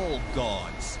 All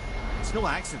gods. It's no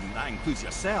accident that includes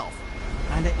yourself.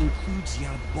 And it includes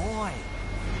your boy.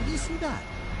 You see that?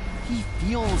 He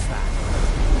feels that.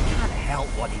 He can't help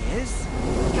what he is.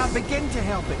 He can't begin to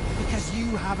help it because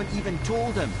you haven't even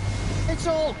told him. It's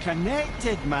all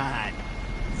connected, man.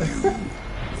 You will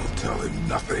tell him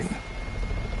nothing.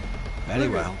 Very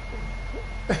well.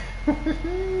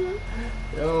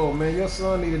 Yo, man, your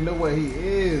son need to know what he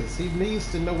is. He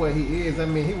needs to know what he is. I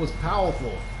mean, he was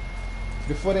powerful.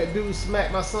 Before that dude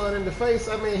smacked my son in the face,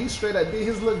 I mean, he straight up did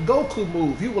his little Goku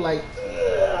move. He was like,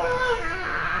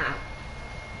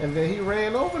 and then he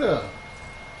ran over there.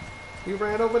 He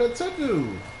ran over there to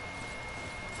dude.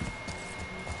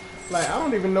 Like, I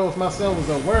don't even know if my son was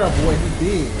aware of what he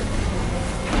did.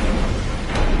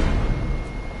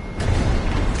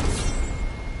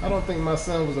 I don't think my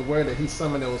son was aware that he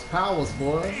summoned those powers,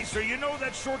 boy. Hey, so you know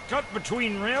that shortcut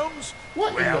between realms?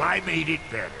 What? Well, I made it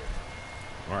better.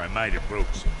 Or I might have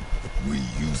broke some. We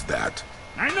use that.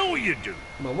 I know you do.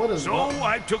 But what is So wrong?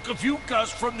 I took a few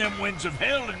gusts from them winds of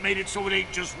hell and made it so it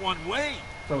ain't just one way.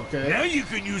 Okay. Now you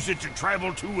can use it to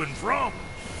travel to and from.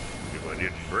 If I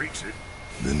didn't break it.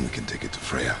 Then we can take it to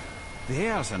Freya.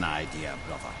 There's an idea,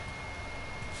 brother.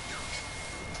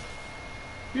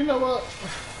 You know what?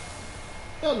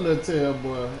 That little tail,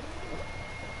 boy.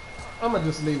 I'm gonna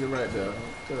just leave it right there.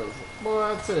 Cause, boy,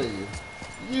 I tell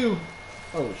you.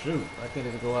 Oh, shoot. I can't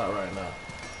even go out right now.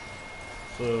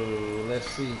 So, let's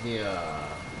see here.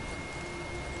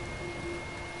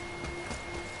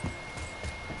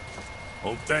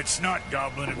 Hope that snot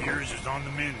goblin of yours is on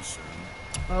the mend soon.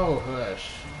 Oh, hush.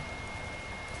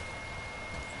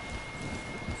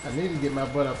 I need to get my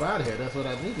butt up out of here. That's what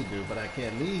I need to do, but I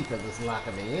can't leave because it's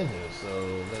locking me in here.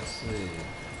 So, let's see.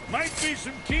 Might be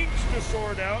some kinks to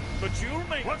sort out, but you'll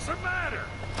make... What's the matter?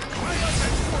 Try out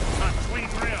that shortcut between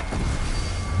realms.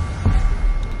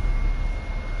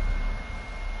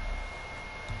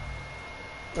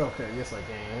 Okay, yes I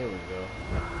can. Here we go.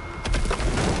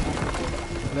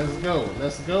 Let's go.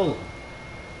 Let's go.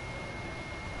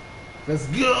 Let's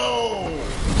go!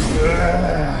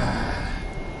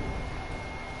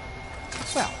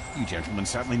 Well, you gentlemen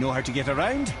certainly know how to get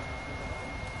around.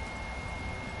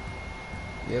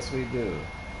 Yes, we do.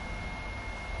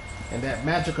 And that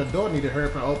magical door needed to hurry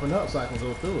up and open up so I can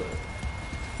go through it.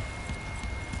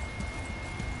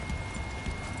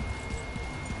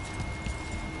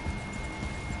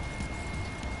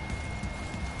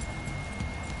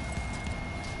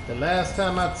 The last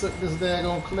time I took this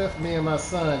daggone cliff, me and my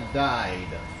son died.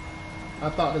 I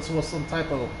thought this was some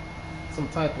type of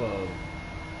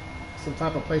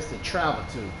place to travel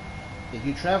to. If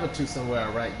you travel to somewhere,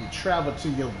 right, you travel to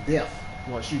your death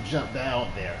once you jump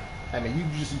down there. I mean, you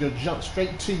just go jump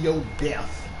straight to your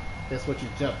death. That's what you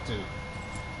jump to.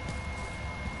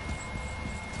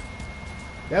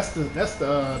 That's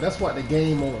what the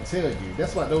game won't tell you.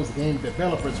 That's what those game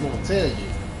developers won't tell you.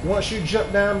 Once you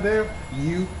jump down there,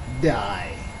 you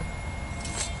die.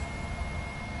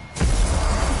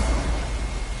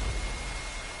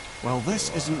 Well,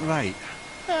 this isn't right.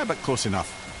 But close enough.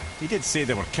 He did say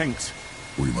there were kinks.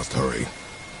 We must hurry.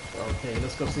 Okay,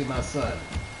 let's go see my son.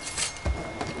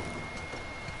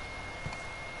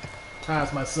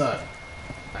 How's my son?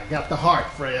 I got the heart,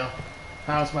 Freya.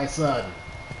 How's my son?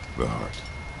 The heart.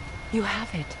 You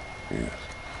have it. Yes.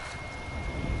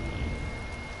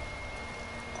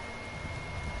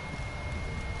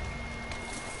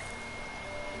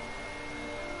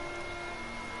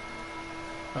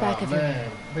 Back Oh of your man,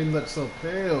 head. they look so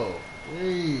pale.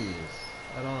 Jeez,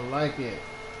 I don't like it.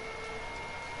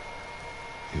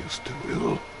 He is still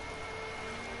ill.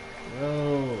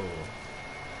 No,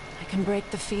 I can break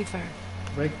the fever,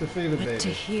 break the fever, but to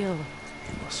baby. heal,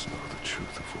 He must know the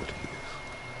truth of what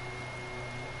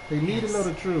he They need to Yes. know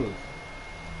the truth.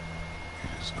 is.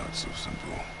 It is not so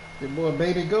simple. Your boy,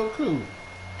 baby Goku,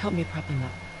 help me prop him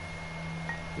up.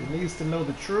 he needs to know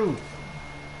the truth.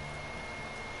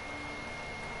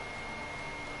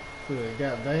 He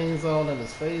got veins all in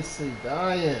his face. He's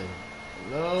dying.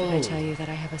 No. Did I tell you that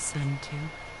I have a son too?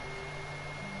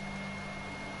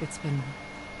 It's been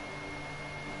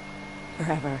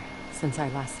forever since I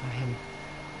last saw him.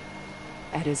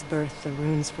 At his birth, the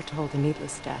runes foretold a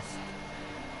needless death.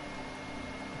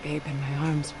 The babe in my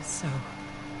arms was so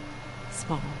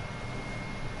small,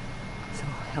 so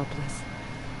helpless.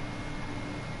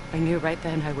 I knew right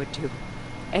then I would do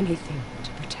anything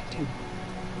to protect him,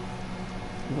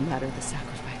 no matter the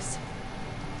sacrifice.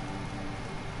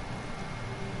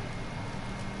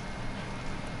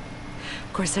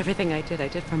 Of course, everything I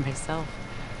did for myself.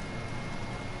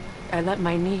 I let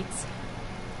my needs,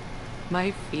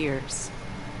 my fears,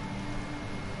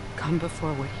 come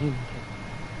before what he needed.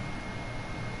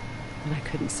 And I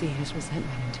couldn't see his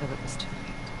resentment until it was too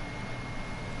late.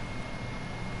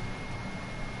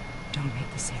 Don't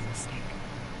make the same mistake.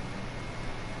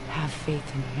 Have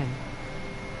faith in him.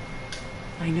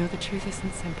 I know the truth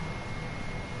isn't simple,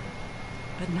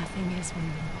 but nothing is when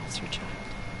it involves your child.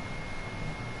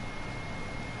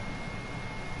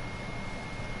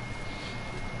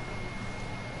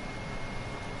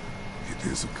 It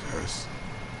is a curse.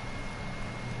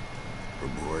 The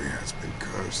boy has been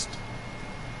cursed.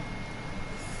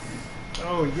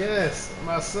 Oh yes,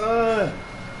 my son.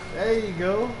 There you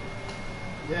go.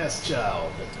 Yes,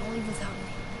 child. Don't leave without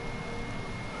me.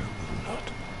 I will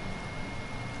not.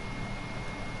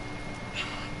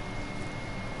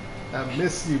 I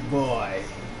miss you, boy.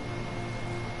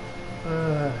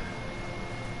 I'm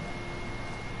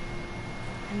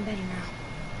better now.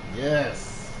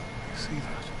 Yes. You see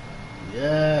that?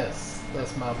 Yes.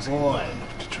 That's my Was he boy. well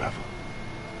enough to travel?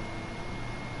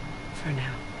 For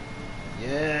now.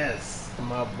 Yes.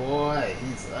 My boy.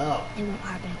 He's up. It won't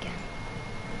happen again.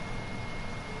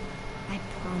 I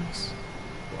promise.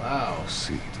 Wow. I'll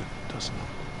see that it doesn't.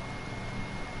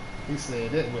 He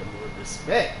said that with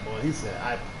respect, boy. He said,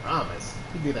 I promise.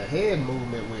 He did a head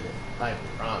movement with it. I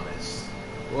promise.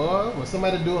 Boy, when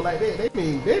somebody do it like that, they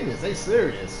mean business. They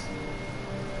serious.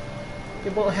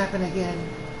 It won't happen again.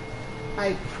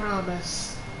 I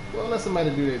promise. Well, let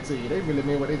somebody do that to you. They really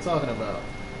mean what they talking about.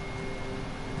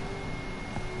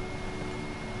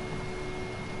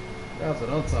 That's what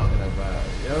I'm talking about.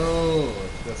 Yo,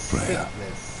 the Freya,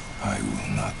 sickness. I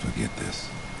will not forget this.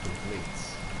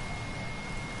 Completes.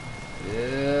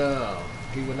 Yeah,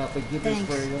 he will not forget this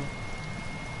Thanks. for you.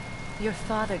 Your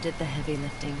father did the heavy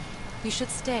lifting. You should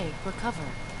stay, recover.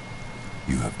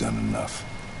 You have done enough.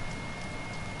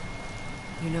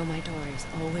 You know my door is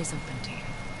always open to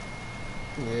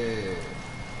you. Yeah,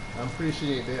 I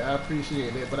appreciate that. I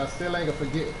appreciate that, but I still ain't gonna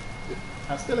forget.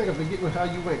 I still ain't gonna forget how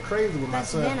you went crazy with my That's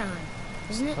son. Venom,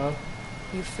 isn't it? Huh?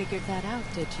 You figured that out,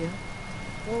 did you?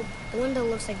 Well, the window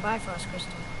looks like Bifrost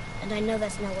crystal, and I know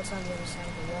that's not what's on the other side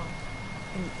of the wall.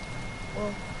 And,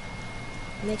 well,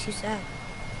 it makes you sad.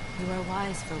 You are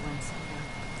wise for once, Sarah.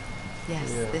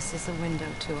 Yes, Yeah. this is a window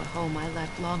to a home I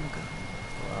left long ago.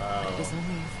 Wow. But it is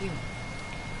only a few.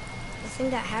 The thing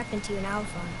that happened to you in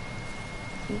Alphon,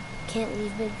 you can't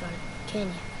leave Midgard, can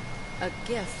you? A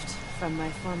gift from my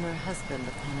former husband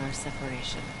upon our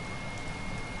separation.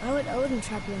 Why would Odin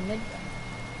trap you in Midgard?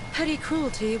 Petty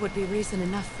cruelty would be reason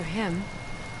enough for him.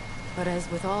 But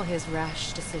as with all his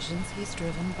rash decisions, he's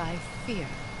driven by fear.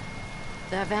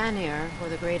 The Vanir were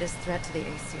the greatest threat to the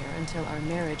Aesir until our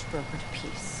marriage brokered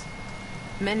peace.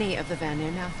 Many of the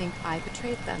Vanir now think I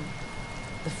betrayed them.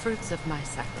 The fruits of my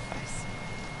sacrifice.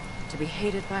 To be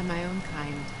hated by my own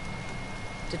kind.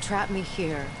 To trap me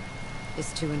here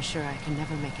is to ensure I can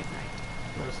never make it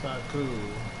right. That's not cool.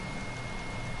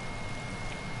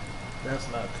 That's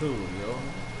not cool, yo.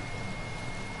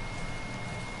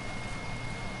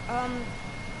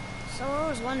 So I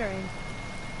was wondering,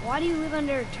 why do you live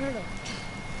under a turtle?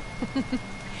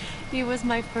 He was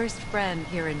my first friend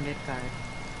here in Midgard.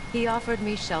 He offered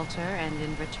me shelter, and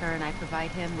in return I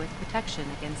provide him with protection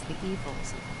against the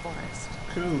evils of the forest.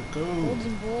 Cool, cool.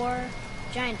 Golden boar,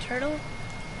 giant turtle?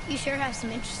 You sure have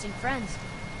some interesting friends.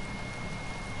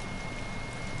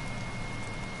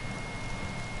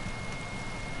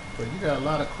 But you got a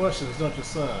lot of questions, don't you,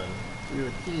 son? You're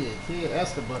a kid. Kid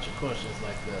ask a bunch of questions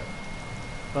like that.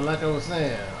 But like I was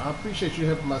saying, I appreciate you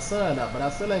helping my son out, but I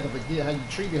still ain't gonna forget how you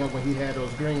treated him when he had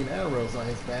those green arrows on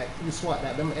his back. You swapped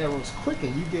out them arrows quick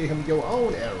and you gave him your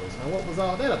own arrows. Now what was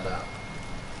all that about?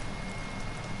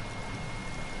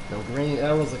 Them green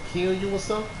arrows will kill you or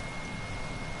something?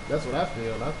 That's what I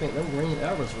feel. I think them green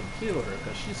arrows would kill her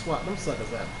because she swapped them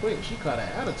suckers out quick. She caught an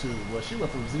attitude. Well, she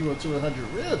went from 0 to 100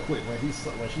 real quick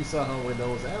when she saw him with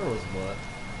those arrows, boy.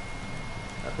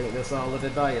 I think that's all of the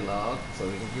dialogue, so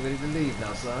we can get ready to leave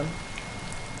now, son.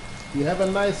 You have a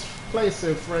nice place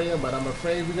here, Freya, but I'm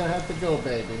afraid we're gonna have to go,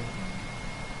 baby.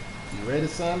 You ready,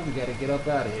 son? We gotta get up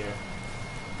out of here.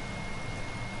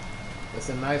 It's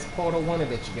a nice portal one that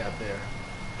you got there.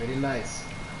 Pretty nice.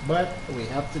 But we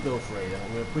have to go, Freya.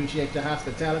 We appreciate your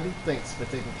hospitality. Thanks for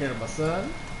taking care of my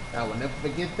son. I will never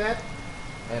forget that.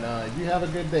 And you have a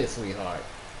good day, sweetheart.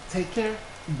 Take care.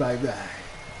 Bye-bye.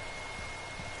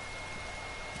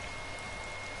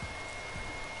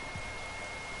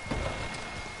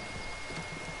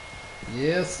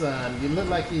 Yes, son. You look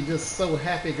like you're just so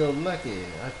happy-go-lucky.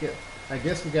 I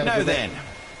guess we gotta Now go back. then,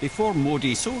 before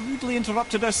Modi so rudely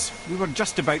interrupted us, we were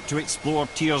just about to explore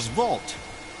Tyr's vault.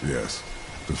 Yes,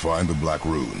 to find the Black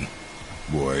Rune.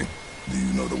 Boy, do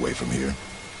you know the way from here?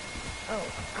 Oh,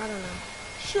 I don't know.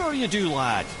 Sure you do,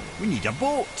 lad. We need a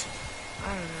boat. I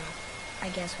don't know. I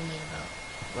guess we need a boat.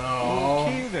 Oh,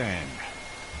 Okay then.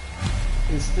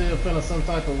 he's still feeling some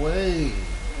type of way.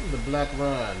 The Black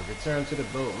Run. Return to the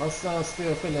boat. My son's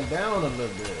still feeling down a little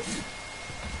bit.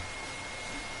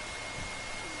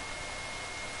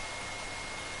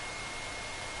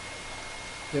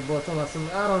 That boy talking about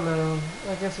something. I don't know.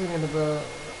 I guess we need to go.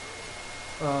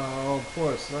 Oh,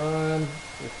 poor son.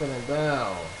 You're feeling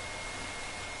down.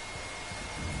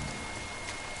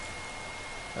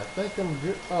 I think I'm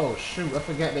good. Oh, shoot. I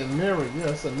forgot that mirror. Yeah,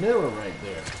 it's a mirror right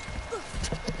there.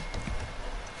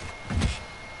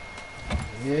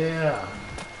 Yeah.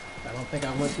 I don't think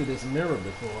I went through this mirror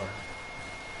before.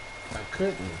 I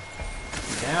couldn't.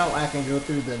 Now I can go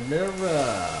through the mirror.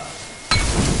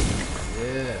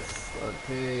 Yes.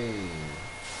 Okay.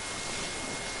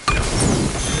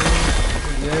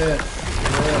 Yes.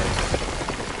 Yes.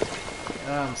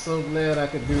 I'm so glad I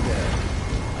could do that.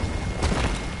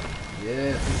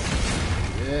 Yes.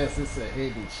 Yes, it's a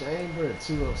hidden chamber,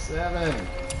 207.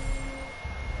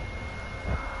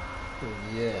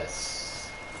 Yes.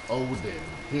 Odin.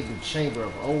 Hidden chamber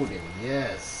of Odin.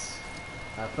 Yes.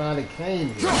 I finally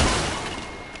came here.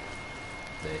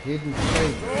 The hidden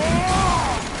chamber.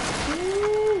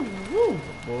 Woo, woo.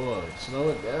 Boy, slow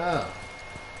it down.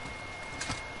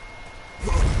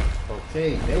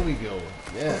 Okay, there we go.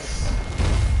 Yes.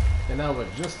 And I was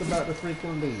just about to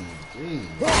freaking leave. Jeez.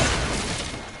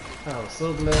 I'm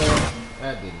so glad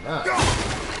I did not.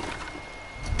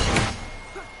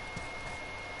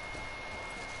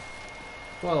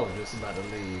 Well, I was just about to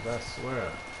leave, I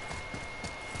swear.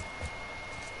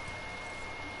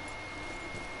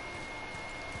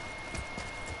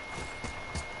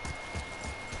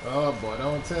 Oh boy,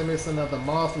 don't tell me it's another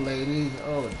moth lady.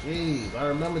 Oh jeez, I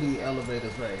remember these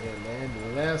elevators right here, man.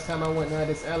 The last time I went down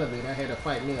this elevator, I had to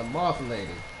fight me a moth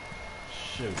lady.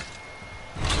 Shoot.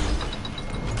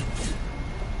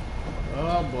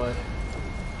 Oh boy.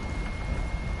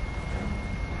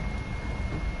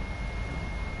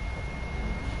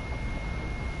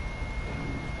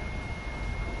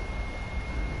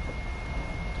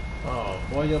 Oh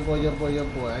boy, oh boy, oh boy, oh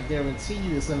boy. I guarantee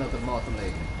you it's another moth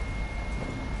lady.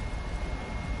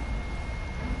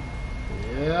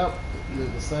 Yep,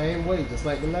 look the same way, just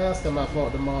like the last time I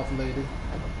fought the moth lady.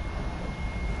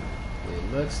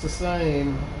 It looks the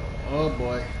same. Oh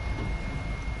boy.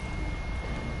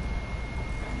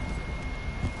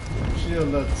 She'll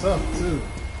look tough too.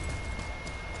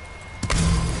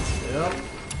 Yep.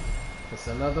 It's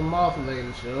another moth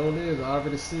lady, sure is. I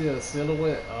already see her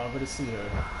silhouette. I already see her.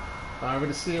 I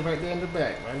already see her right there in the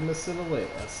back, right in the silhouette.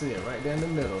 I see her right there in the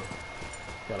middle.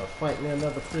 Gotta fight me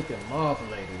another freaking moth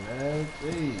lady, man.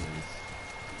 Jeez.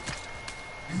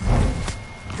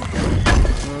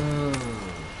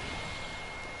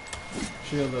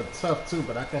 She'll look tough too,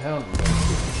 but I can handle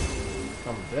her.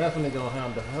 I'm definitely gonna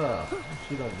handle her.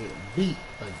 She gonna get beat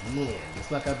again,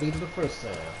 just like I beat her the first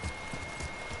time.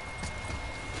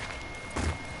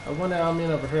 I wonder how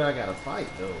many over here I gotta fight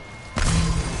though.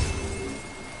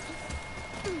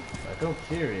 Like, I'm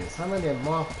curious, how many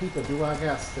moth people do I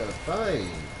got to fight?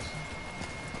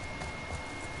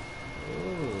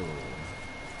 Ooh.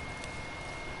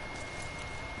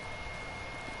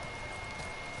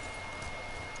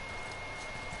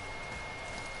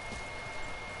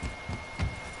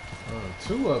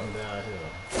 Two of them down here.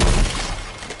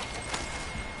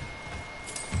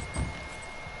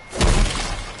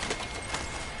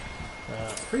 I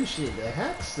appreciate the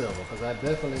hack silver because I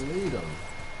definitely need them.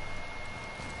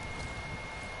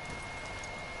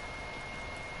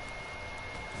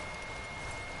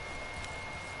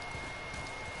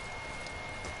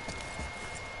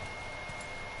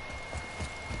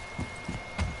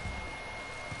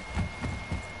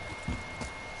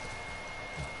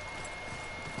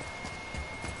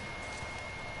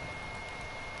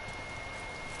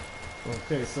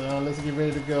 Okay, so let's get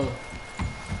ready to go.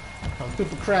 I'm too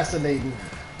procrastinating.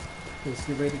 Let's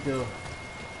get ready to go.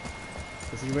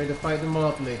 Let's get ready to fight the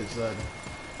moth lady, son.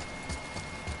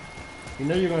 You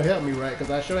know you're gonna help me, right? Because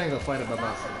I sure ain't gonna fight her by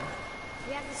myself.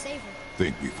 We have to save her.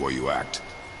 Think before you act.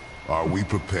 Are we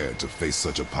prepared to face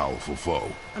such a powerful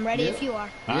foe? I'm ready if you are.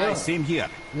 Aye, same here.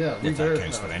 Yeah, we If very that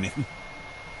counts for powerful. anything.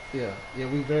 Yeah,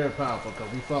 we very powerful because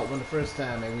we fought one the first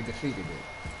time and we defeated it.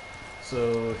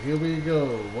 So here we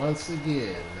go once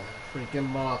again. Freaking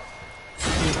moth.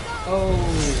 Oh,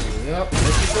 yep, there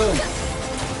she goes.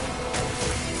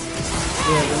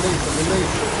 Yeah, release it,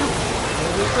 release it.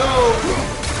 There we go.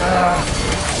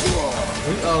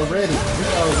 We all ready.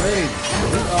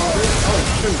 Oh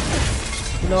shoot.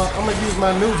 You know, I'm gonna use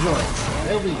my new joint.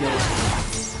 There we go.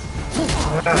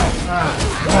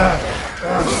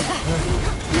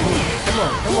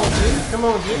 Come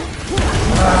on, G.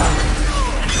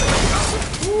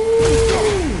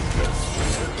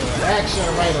 Action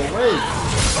right away.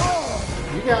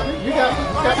 You got me.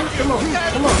 Come on.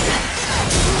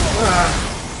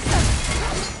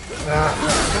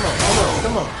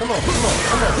 Come on.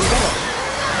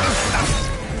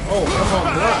 Oh, come on,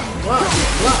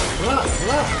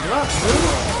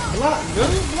 block,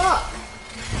 dude.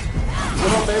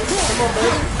 Come on, baby.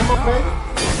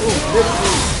 Ooh, this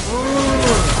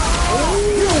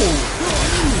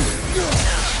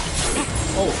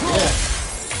oh, yeah.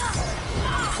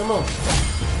 Come on.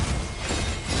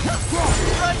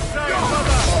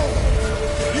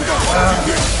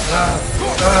 Nice.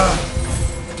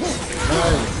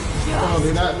 Come on,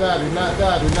 do not die, do not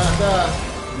die, do not die.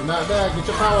 Do not die. Get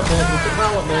your power back, get your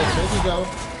power back. There you go.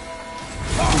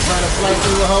 She's trying to slice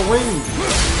through with her wings.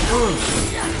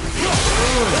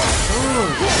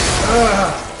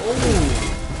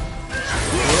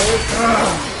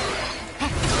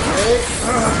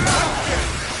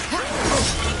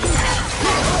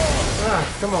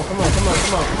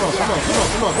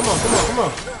 Come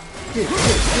on. Get it.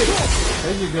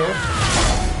 There you go.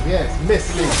 Yes, miss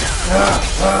me.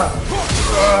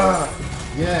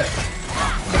 Yes.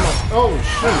 Come on. Oh,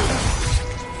 shoot.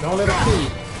 Don't let it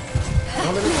feed.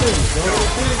 Don't let it feed.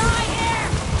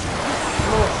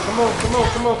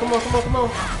 Come on.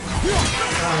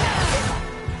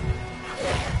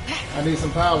 I need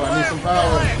some power.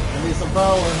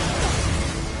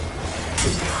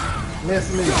 Miss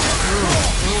me.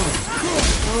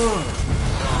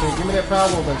 Okay, give me that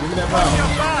power, but give me that power.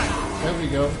 There we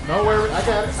go. Don't worry, I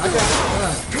got it.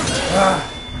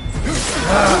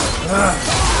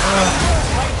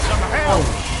 Oh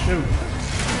shoot.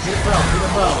 Get the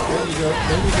power. There you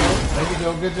go.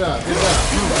 Good job.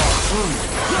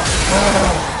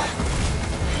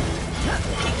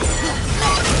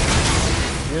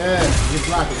 Yeah, you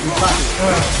block it.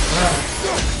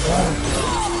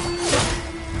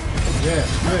 Yeah,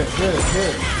 good.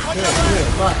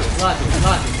 Block it.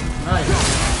 Nice.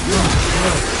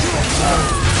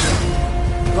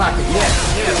 Block it, yes.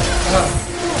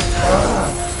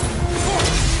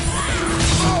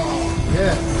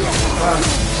 Yes.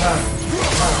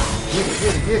 Get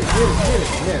it.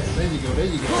 Yes, there you go.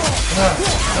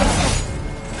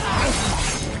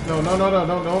 No, don't let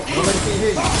it keep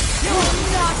hitting. You will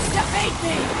not defeat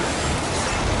me!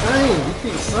 Dang, you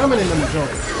keep summoning them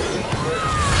joints.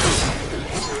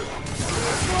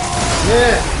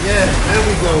 Yeah, there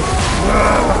we go.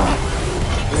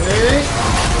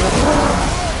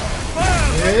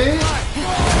 Hey.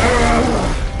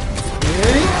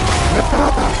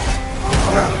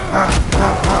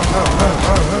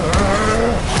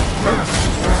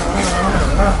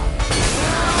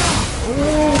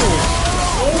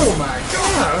 Oh my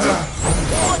God.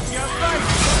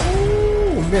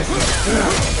 Ooh, missed it.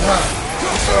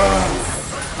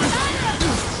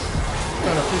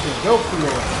 Trying to freaking go through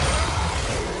it.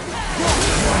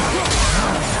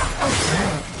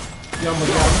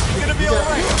 It's gonna be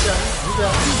alright.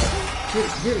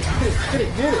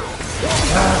 Get it.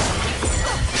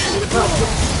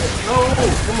 Oh,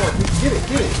 come on. Get it.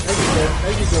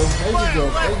 There you go. Get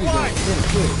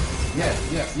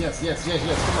it.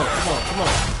 Yes.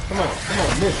 Come on.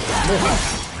 Miss it.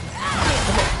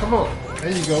 Come on.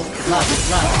 There you go. Lock it.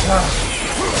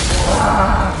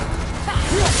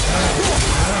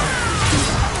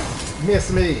 Miss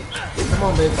me. Come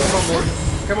on, baby. Come on.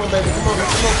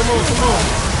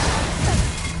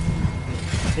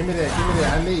 Give me that.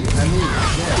 I need it.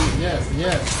 Yes.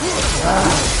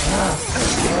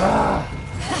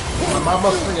 I'm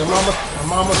almost free. I'm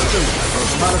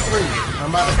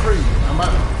out of three.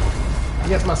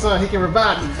 Yes, my son, he can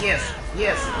revive me. Yes.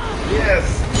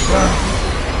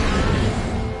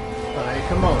 All right,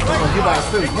 come on. You about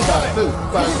to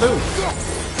do.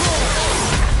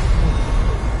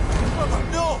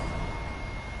 No!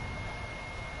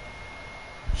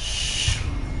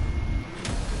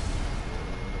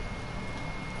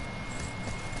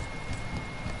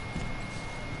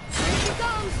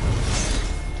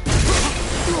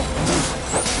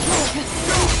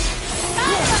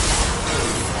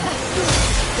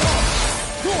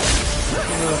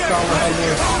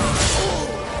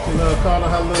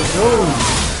 Calling her little goon.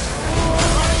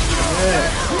 Yeah.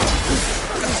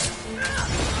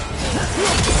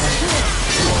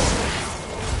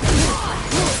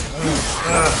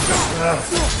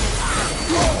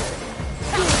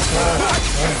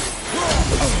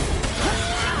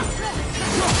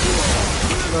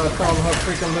 Calling her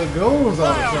freaking little goons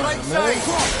all the time, man.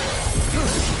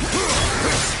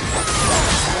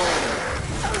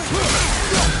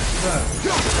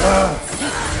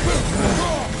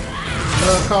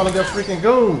 Calling your freaking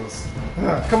goons.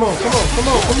 Come on.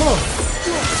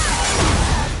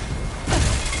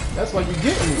 That's why you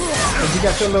get me. Cause you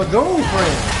got your little goon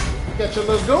friend.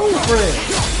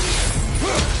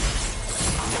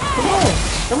 Come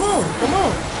on.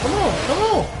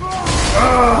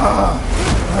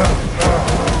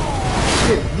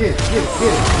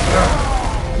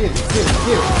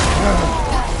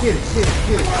 Get it.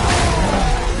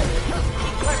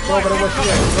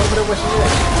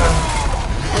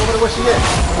 Go over there where she at.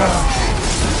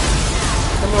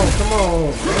 Come on, man. Come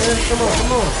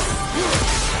on.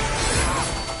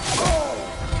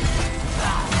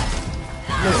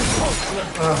 Listen.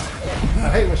 I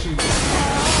hate when she.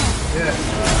 Yeah.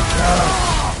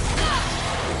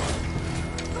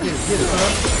 Get it,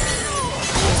 son.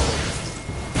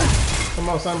 Come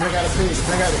on, son. Bring out a pig.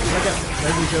 Bring out it.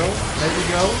 There we go. There we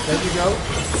go. There we go.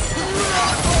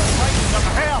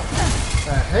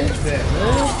 I hate that,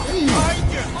 man. Hey.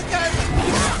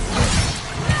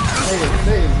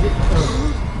 Hey,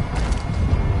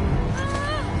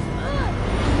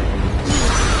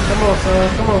 come on, son.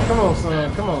 Come on,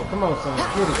 son. Come on, son.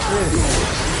 Get it.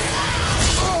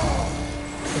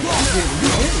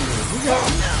 You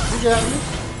got me.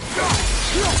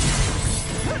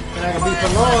 It ain't gonna be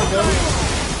for long, though.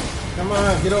 Come on,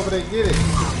 get over there, get it.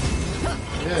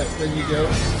 Yes, there you go.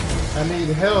 I need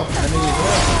help.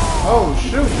 Oh,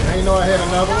 shoot. I didn't know I had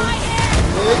another one.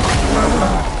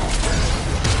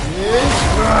 Yeah.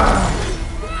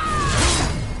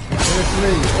 It's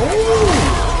me. Oh,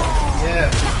 yeah.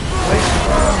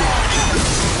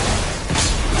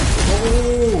 Oh,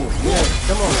 yeah.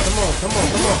 Come on.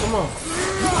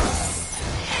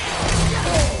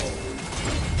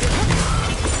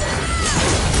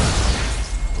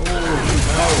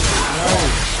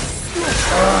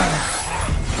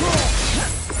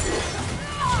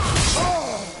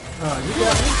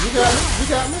 You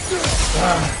got me.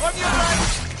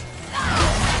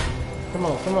 Come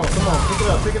on.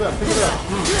 Pick it up. You will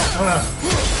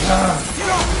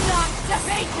not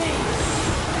defeat me!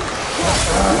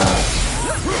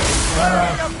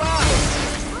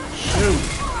 Shoot.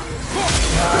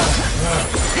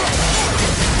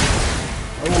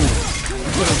 Oh, you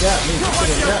could have got me.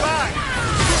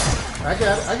 I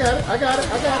got it.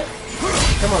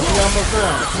 Come on,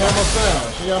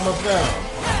 she almost down.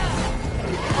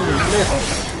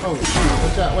 Oh, shoot.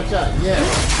 Watch out. Yes.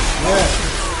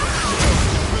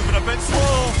 Moving a bit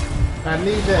slow. I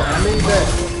need that.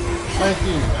 Thank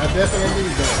you. I definitely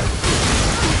need that.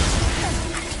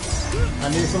 I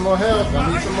need some more help.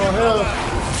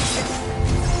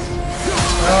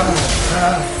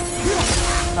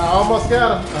 I almost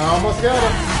got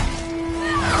him.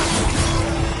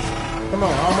 Come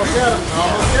on, I almost got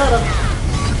him.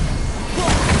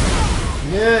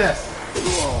 Yes.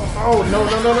 Oh, no.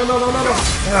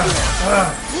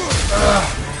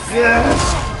 Yes.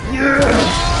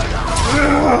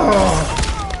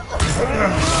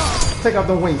 Take out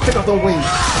the wing.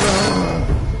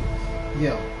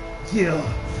 Yeah.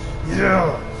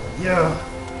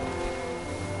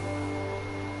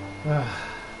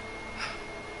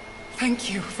 Thank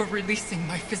you for releasing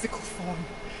my physical form.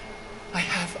 I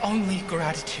have only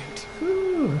gratitude.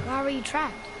 Why were you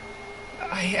trapped?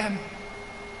 I am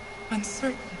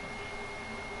uncertain.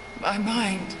 My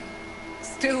mind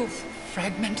still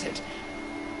fragmented.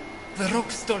 The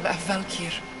Rokstol of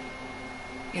Valkyr.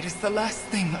 It is the last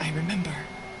thing I remember.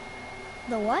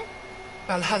 The what?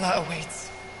 Valhalla awaits.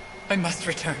 I must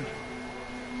return.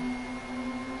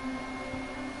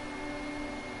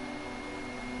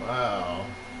 Wow.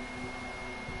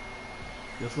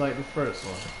 Just like the first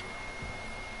one.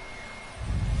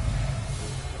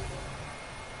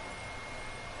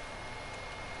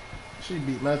 She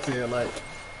beat my tail like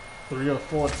 3 or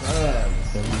 4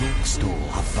 times. The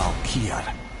Rokstol of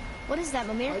Valkyr. What is that,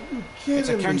 Mimir? Are you kidding It's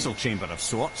a me? council chamber of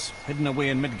sorts, hidden away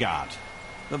in Midgard.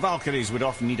 The Valkyries would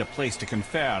often need a place to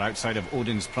confer outside of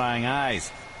Odin's prying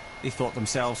eyes. They thought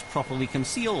themselves properly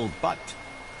concealed, but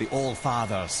the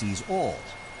All-Father sees all,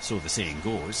 so the saying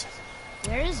goes.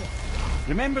 Where is it?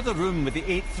 Remember the room with the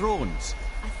 8 thrones?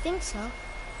 I think so.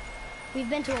 We've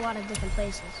been to a lot of different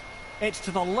places. It's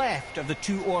to the left of the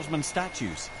 2 oarsman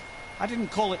statues. I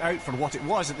didn't call it out for what it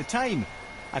was at the time.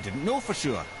 I didn't know for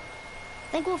sure.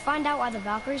 Think we'll find out why the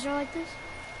Valkyries are like this?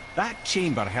 That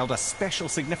chamber held a special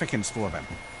significance for them.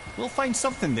 We'll find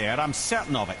something there, I'm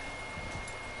certain of it.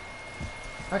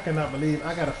 I cannot believe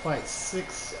I gotta fight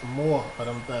 6 more of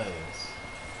them things.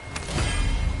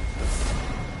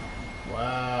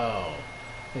 Wow.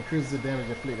 Increases the damage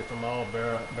inflicted from all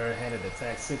bare-handed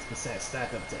attacks 6%,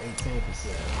 stack up to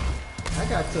 18%. I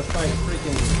got to fight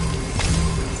freaking...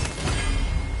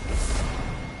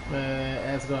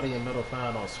 Asgardian metal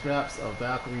found on scraps of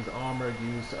Valkyrie's armor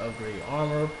used to upgrade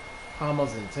armor,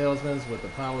 pommels, and talismans with the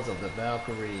powers of the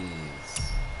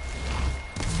Valkyries.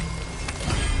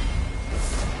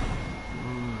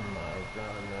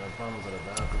 Pommels of the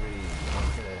Valkyries.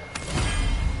 Okay.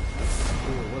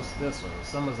 Ooh, what's this one?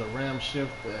 Summons a ram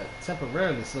shift that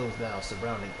temporarily slows down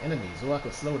surrounding enemies. Or I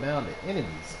could slow down the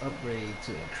enemies. Upgrade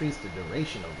to increase the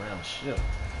duration of ram shift.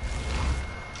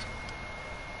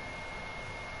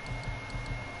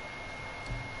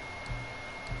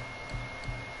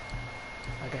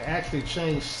 I can actually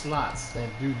change slots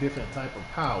and do different type of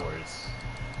powers.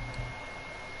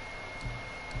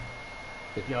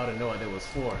 If y'all didn't know what that was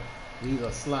for. These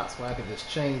are slots where I can just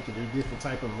change to do different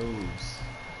type of moves.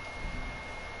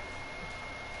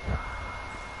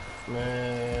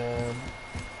 Man,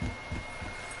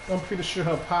 I'm pretty sure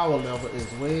her power level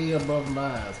is way above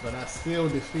mine, but I still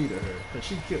defeated her because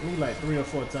she killed me like 3 or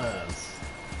 4 times.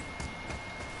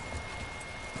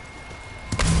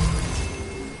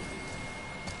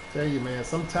 Tell you, man,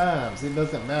 sometimes it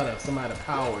doesn't matter if somebody's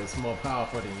power is more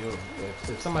powerful than your.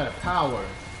 If somebody's power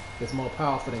is more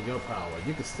powerful than your power,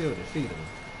 you can still defeat them.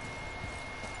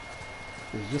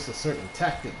 There's just a certain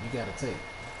tactic you gotta take.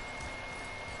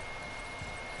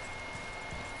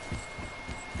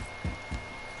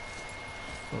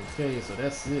 Okay, so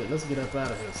that's it. Let's get up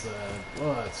out of here, son.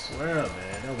 Boy, I swear,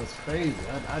 man, that was crazy.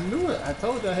 I knew it. I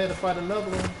told you I had to fight another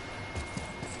one.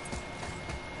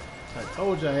 I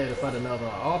told you I had to fight another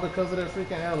one, all because of that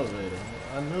freaking elevator.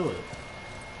 I knew it.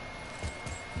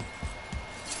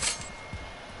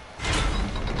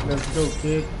 Let's go,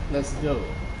 kid. Let's go.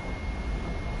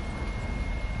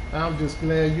 I'm just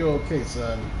glad you're okay,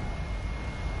 son.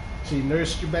 She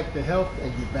nursed you back to health,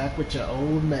 and you're back with your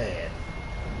old man.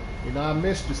 You know, I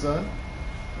missed you, son.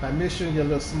 I miss you and your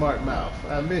little smart mouth.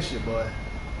 I miss you, boy.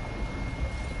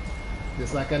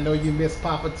 Just like I know you miss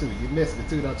Papa, too. You miss me,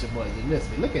 too, don't you, boy? You miss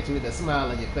me. Look at you with that smile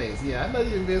on your face. Yeah, I know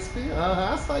you miss me.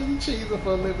 I saw you cheesing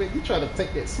for a little bit. You tried to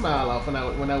take that smile off when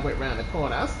I went around the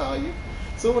corner. I saw you.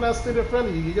 So when I stood in front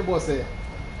of you, your boy said,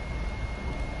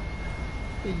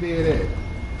 he did it.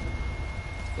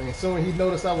 And so when he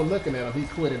noticed I was looking at him, he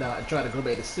quit it out and tried to go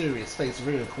back to serious face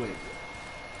real quick.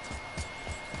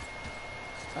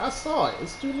 I saw it.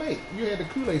 It's too late. You had the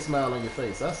Kool-Aid smile on your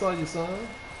face. I saw you, son.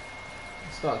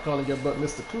 Start calling your butt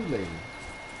Mr. Kool-Aid.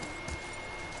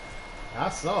 I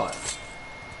saw it.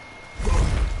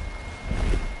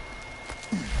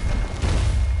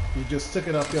 You just took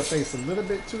it off your face a little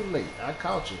bit too late. I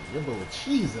caught you. Your boy was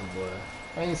cheesing, boy.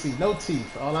 I ain't see no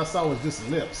teeth. All I saw was just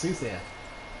lips. He said,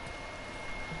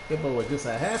 your boy was just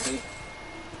a happy.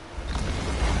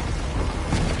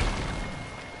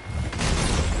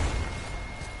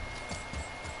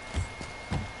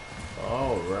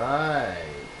 All right.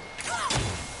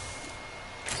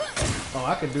 Oh,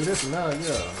 I can do this now,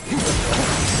 yeah.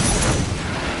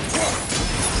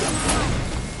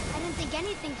 I didn't think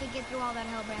anything could get through all that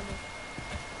hell, Bramble.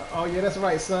 Oh yeah, that's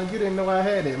right, son. You didn't know I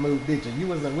had that move, did you? You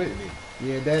wasn't with me.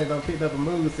 Yeah, Daddy done picked up a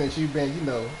move since you've been, you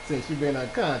know, since you've been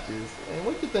unconscious. And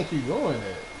what you think you going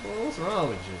at? Boy, what's wrong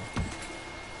with you?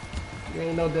 You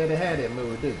ain't know Daddy had that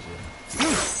move, did you?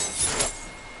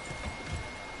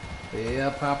 Yeah,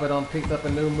 Papa done picked up a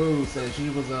new move since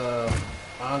you was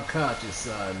unconscious,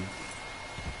 son.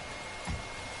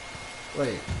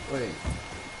 Wait.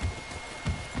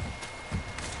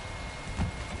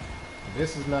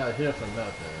 This is not here for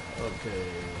nothing. Okay,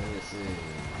 let me see.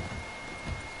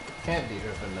 Can't be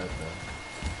here for nothing.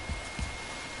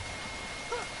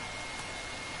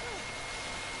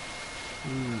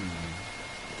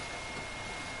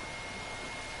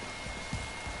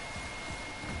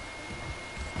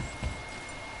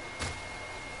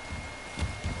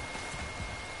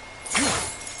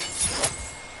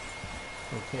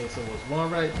 Okay, so there's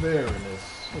one right there and there's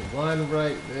one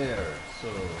right there. So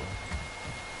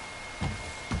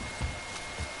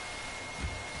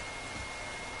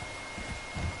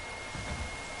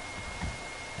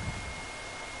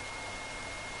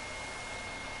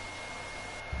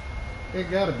there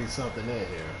gotta be something in here.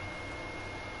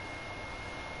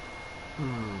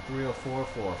 3 or 4,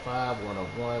 4 or 5, 1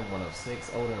 of 1, 1 of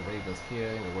 6. Odin Raven's Kill.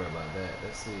 Ain't gonna worry about that.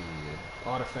 Let's see.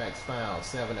 Artifacts found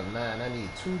 7 of 9. I need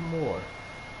 2 more.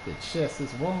 The chest.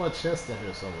 There's one more chest in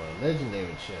here somewhere.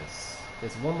 Legendary chest.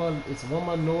 It's one more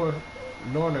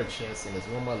Norner chest and it's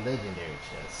one more legendary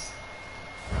chest.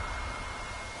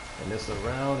 And it's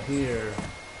around here.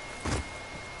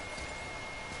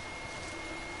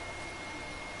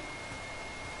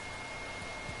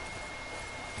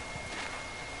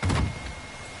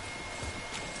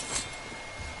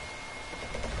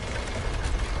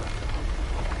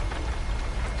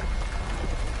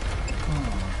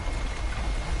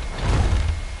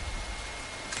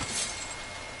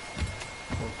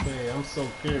 I'm so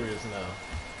curious now.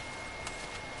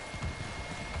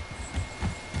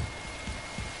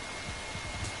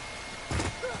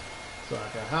 So I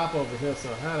can hop over here,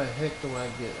 so how the heck do I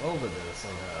get over there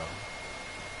somehow?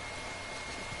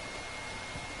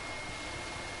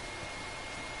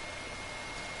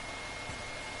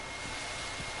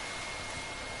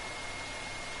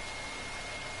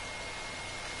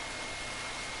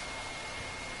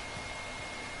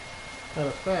 Matter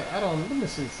of fact, let me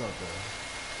see something.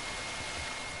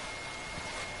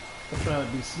 I'm trying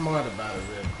to be smart about it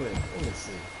real quick. Let me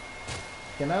see.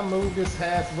 Can I move this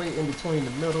halfway in between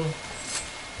the middle?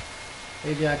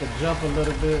 Maybe I could jump a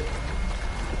little bit.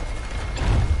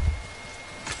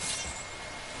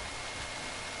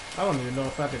 I don't even know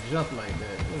if I could jump like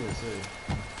that. Let me see.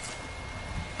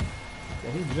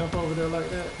 Can he jump over there like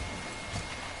that?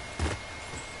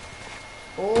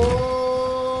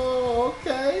 Oh,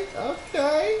 okay,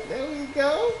 okay. There we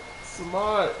go.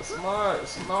 Smart, smart,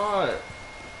 smart.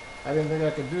 I didn't think I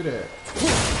could do that.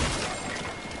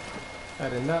 I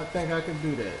did not think I could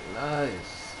do that.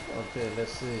 Nice. Okay,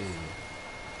 let's see.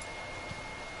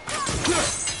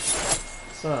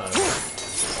 Son.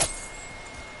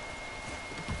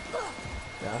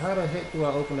 Now, how the heck do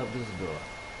I open up this door?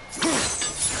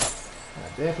 I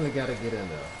definitely gotta get in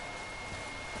there.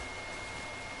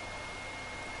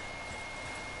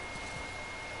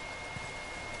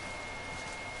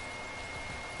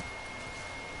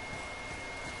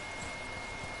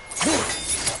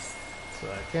 So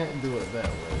I can't do it that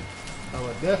way. I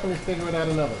will definitely figure it out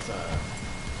another time.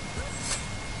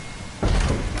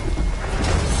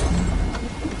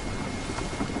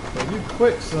 But you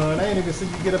quick, son. I ain't even see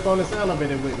you get up on this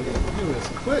elevator with me. You is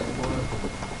quick, boy.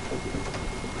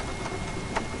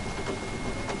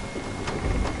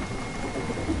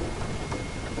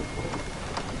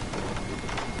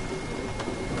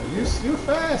 You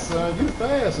fast, son. You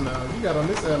fast now. You got on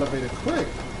this elevator quick.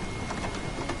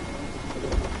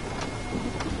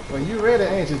 Well, you ready,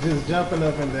 ain't you? Just jumping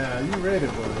up and down. You ready,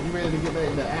 boy. You ready to get back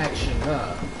into action,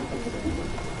 huh?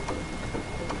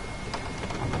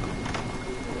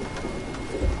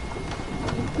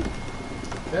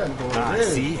 That boy ready.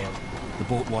 See? The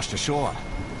boat washed ashore.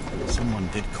 Someone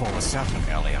did call a surfing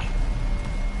earlier.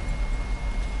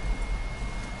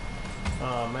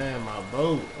 Oh man, my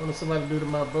boat. What did somebody do to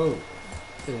my boat?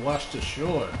 They washed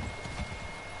ashore.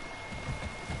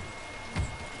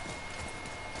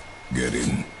 Get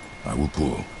in. I will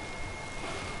pull.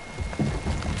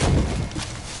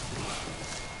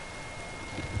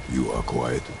 You are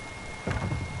quiet.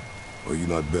 Are you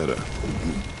not better?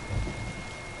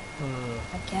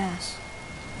 I guess.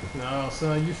 No,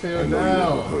 son, you fell I know down.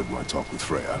 you never heard my talk with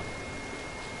Freya.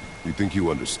 You think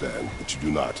you understand, but you do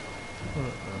not.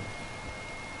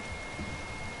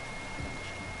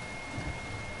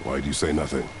 Why do you say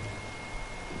nothing?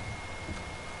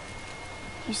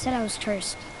 You said I was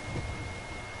cursed.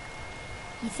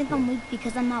 You think I'm weak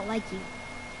because I'm not like you.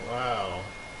 Wow.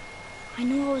 I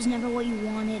know I was never what you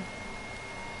wanted.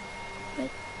 But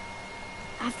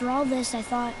after all this, I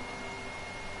thought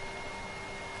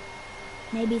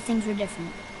maybe things were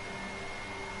different.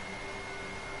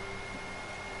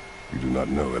 You do not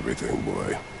know everything,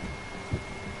 boy.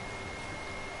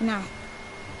 No.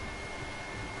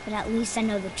 But at least I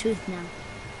know the truth now.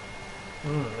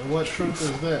 And what truth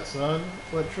is that, son?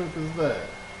 What truth is that?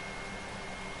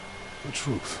 The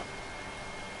truth.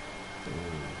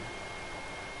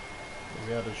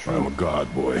 Yeah, the I truth. am a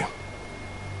god, boy.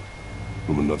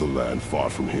 From another land far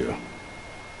from here.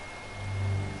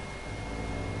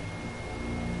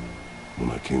 When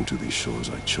I came to these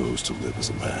shores, I chose to live as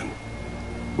a man.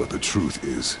 But the truth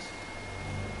is,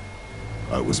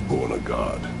 I was born a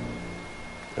god.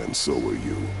 And so were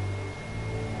you.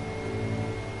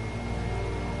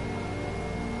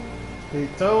 He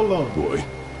told him. Boy,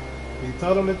 He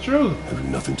told him the truth. have you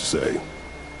nothing to say?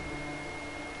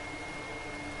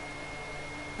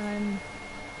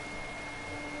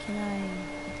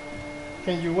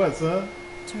 Can you what, son?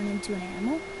 Turn into an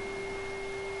animal?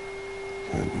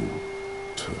 Can you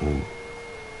turn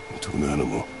into an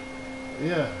animal?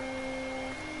 Yeah.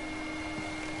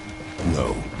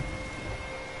 No.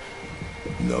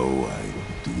 No, I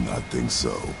do not think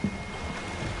so.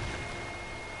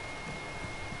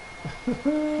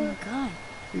 Oh my god.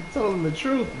 He told him the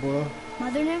truth, boy.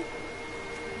 Mother knew?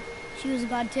 She was a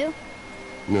god too?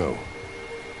 No.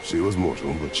 She was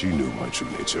mortal, but she knew my true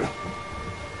nature.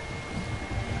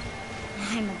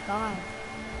 I'm a god.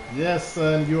 Yes,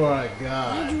 son, you are a Why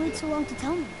god. did you wait so long to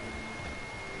tell me?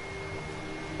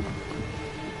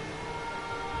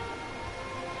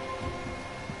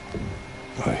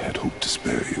 I had hoped to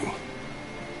spare you.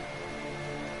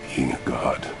 Being a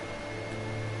god,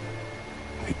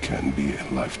 it can be a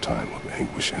lifetime of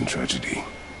anguish and tragedy.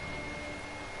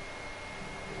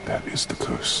 That is the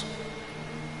curse.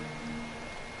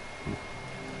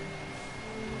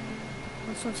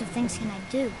 What sorts of things can I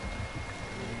do?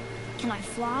 Can I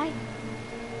fly?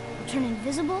 Or turn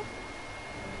invisible?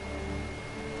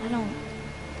 I don't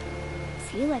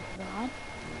feel like a god.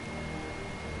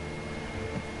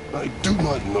 I do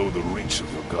not know the reach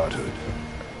of your godhood.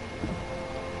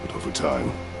 But over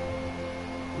time,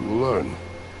 you will learn.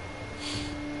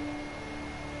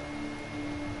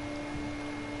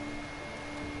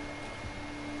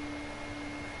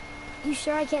 You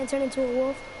sure I can't turn into a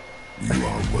wolf? You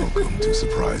are welcome to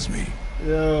surprise me.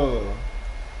 Yo.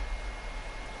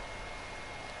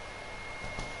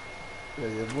 Yeah,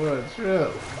 your boy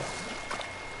Trip.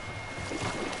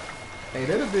 Hey,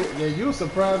 that'd be, yeah, you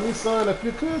surprise me, son, if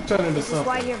you could turn into Is this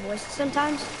why I something. hear voices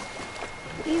sometimes?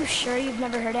 Are you sure you've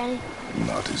never heard any?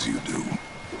 Not as you do.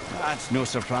 That's no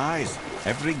surprise.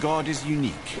 Every god is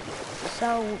unique.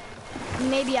 So,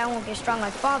 maybe I won't get strong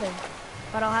like Father,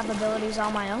 but I'll have abilities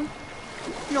all my own?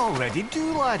 You already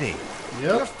do, laddie. Yep.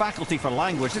 Your faculty for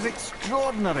language is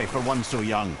extraordinary for one so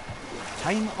young.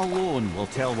 Time alone will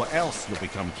tell what else you'll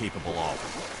become capable of.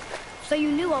 So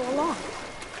you knew all along?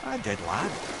 I did,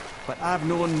 lad. But I've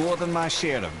known more than my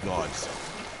share of gods.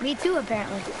 Me too,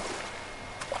 apparently.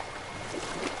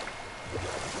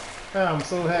 I'm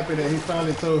so happy that he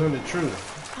finally told him the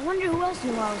truth. I wonder who else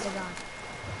knew I was a god.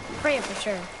 Freya for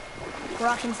sure.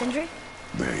 Brock and Sindri?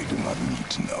 They do not need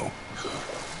to know.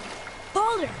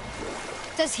 Baldur!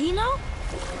 Does he know?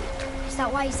 Is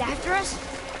that why he's after us?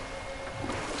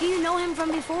 Do you know him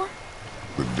from before?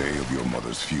 The day of your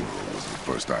mother's funeral was the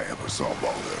first I ever saw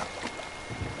Baldur.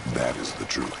 That is the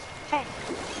truth. Hey,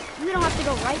 we don't have to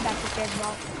go right back to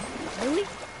Cairdswell, do we?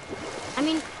 I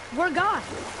mean, we're God.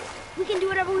 We can do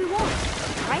whatever we want,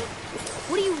 right?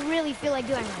 What do you really feel like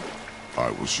doing right now?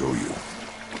 I will show you.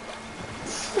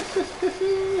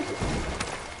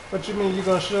 What you mean you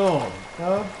gonna show him,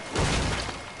 huh?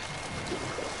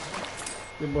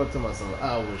 Your boy talking about something.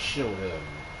 I will show him.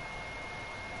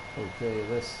 Okay,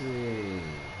 let's see.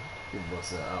 Your boy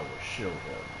said, I will show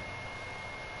him.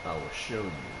 I will show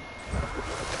you.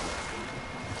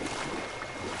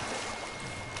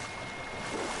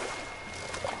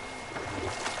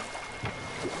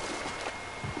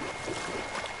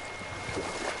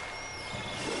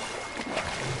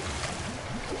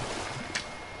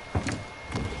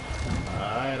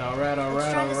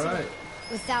 Let's try this again,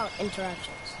 without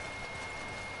interruptions.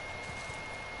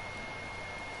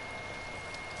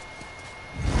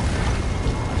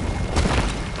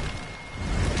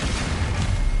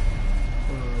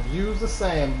 Use the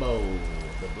sand bowl,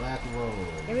 the black room.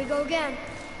 Here we go again.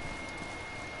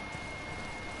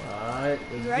 Alright,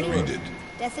 You ready? Read it.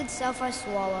 Death itself I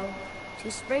swallow,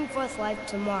 to spring forth life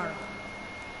tomorrow.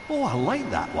 Oh, I like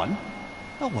that one.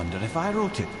 I wonder if I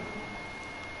wrote it.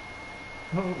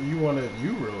 You wrote it.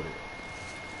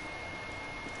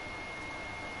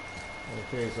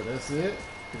 Okay, so that's it.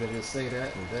 You can just say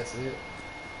that and that's it.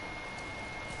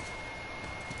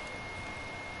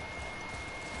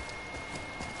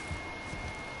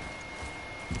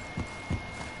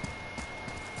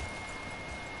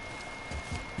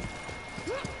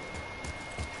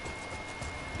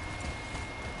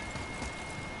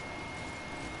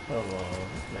 Hold on,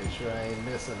 make sure I ain't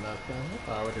missing nothing.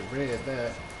 I already read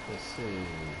that. Let's see.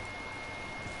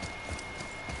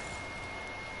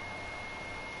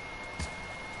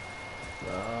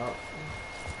 No.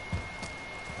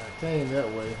 I came that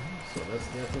way, so let's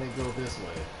definitely go this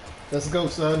way. Let's go,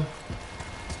 son.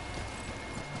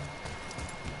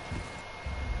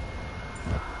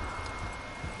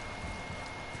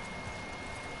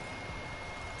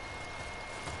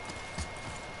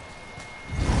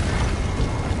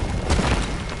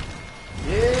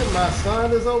 My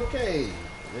son is okay.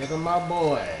 Look at my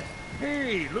boy.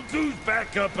 Hey, look who's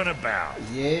back up and about.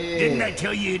 Yeah. Didn't I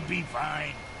tell you he'd be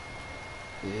fine?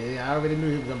 Yeah, I already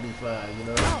knew he was gonna be fine, you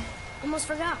know. Oh, almost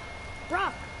forgot.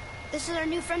 Brock, this is our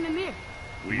new friend Mimir.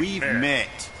 We've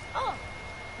met. Oh,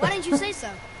 why didn't you say so?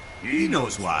 He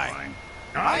knows why.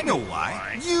 I know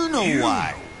why. You know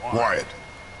why. Quiet.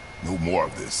 No more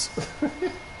of this.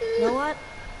 You know what?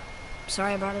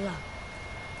 Sorry I brought it up.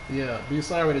 Yeah, be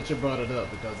sorry that you brought it up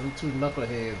because them two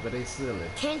knuckleheads, but they silly.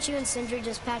 Can't you and Sindri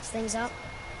just patch things up?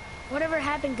 Whatever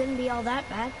happened couldn't be all that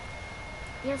bad.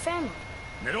 You're family.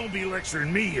 Now don't be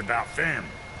lecturing me about family.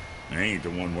 I ain't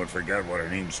the one what forgot what our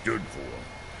name stood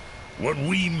for. What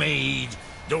we made,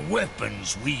 the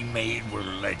weapons we made were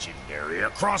legendary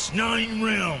across 9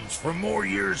 realms for more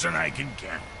years than I can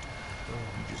count.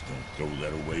 You just don't throw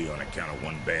that away on account of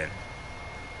one bad...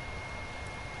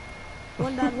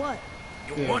 One bad what?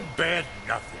 Yeah. One bad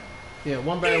nothing. Yeah,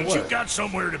 one bad Ain't what? you got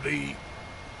somewhere to be?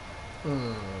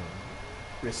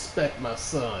 Respect my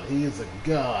son. He is a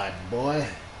god, boy.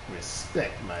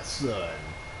 Respect my son.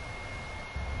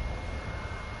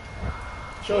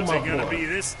 Show What's my it gonna boy. be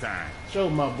this time? Show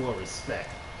my boy respect.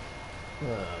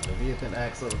 Leviathan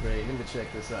axe upgrade. Let me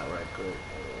check this out right quick.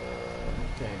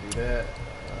 Can't do that.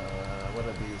 What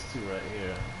are these two right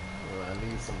here? Well, I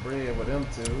need some bread with them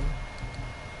two.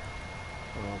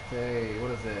 Okay,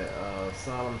 what is that?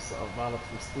 Solemn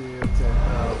volatile steel,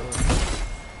 10,000.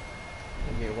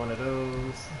 You get one of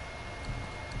those.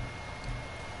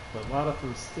 But a lot of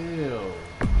them still.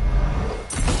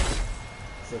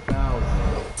 It's 1,000.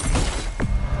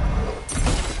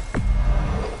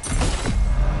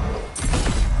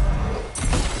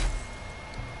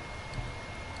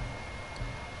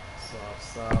 Soft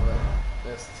solid.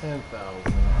 That's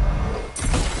 10,000.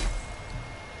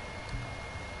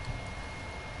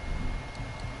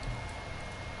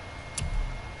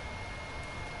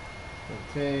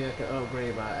 Okay, I can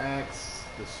upgrade my axe,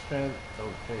 the strength.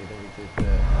 Okay, then we did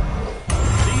that.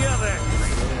 See ya then.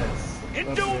 Yes.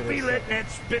 And don't be letting that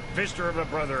spit fister of a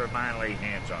brother of mine lay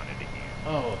hands on it again.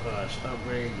 Oh gosh,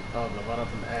 upgrade of Nevada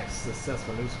from axe.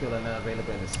 Successful new skill are now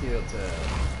available in the skill tab.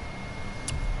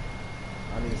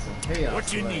 I need some chaos.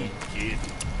 What you need, kid?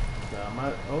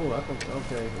 I can,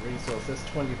 okay, resource, that's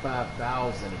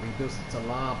 25,000. Reduce it to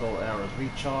longbow arrows,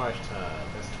 recharge time,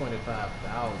 that's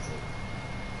 25,000.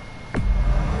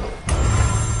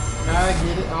 I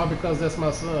get it, all because that's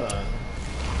my son. Okay.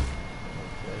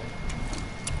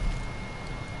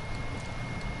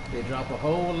 They drop a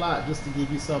whole lot just to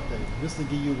give you something, just to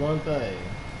give you one thing.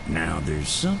 Now there's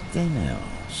something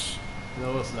else.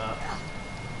 No, it's not.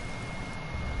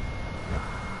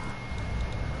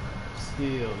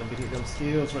 Skills. Let me get them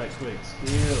skills right quick.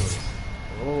 Skills.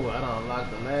 Oh, I done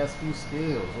unlocked the last few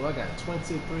skills. Well, I got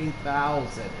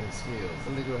 23,000 in skills.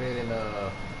 Let me go ahead and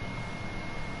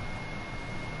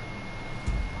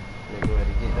let me go ahead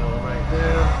and get that one right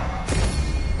there.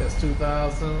 That's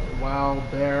 2,000.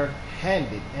 Wild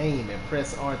bare-handed aim and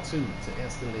press R2 to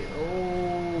instantly.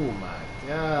 Oh my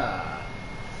God.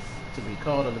 To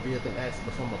recall the Leviathan axe to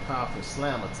perform a powerful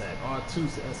slam attack. R2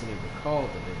 to instantly recall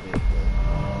the Leviathan.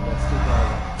 That's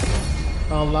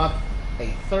 2,000. Unlock a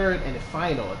third and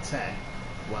final attack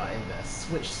while in the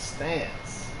switch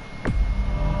stance.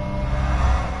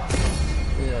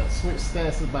 Yeah, switch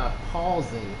stance is by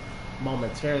pausing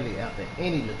momentarily after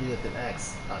any Leviathan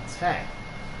axe attack.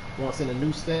 Once in a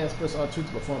new stance, press R2 to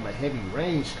perform a heavy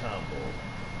range combo.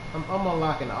 I'm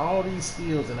unlocking all these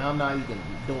skills and I'm not even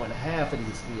doing half of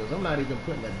these skills. I'm not even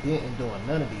putting a dent in doing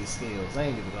none of these skills. I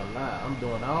ain't even gonna lie. I'm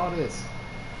doing all this.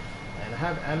 And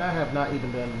I have not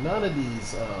even done none of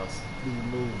these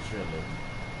moves really.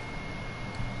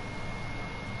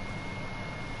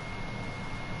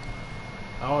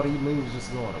 All these moves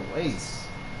just going to waste.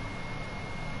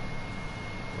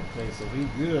 Okay, so we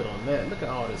good on that. Look at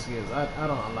all the skills. I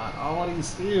don't unlock all these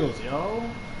skills, y'all.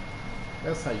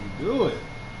 That's how you do it.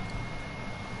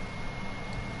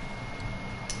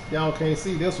 Y'all can't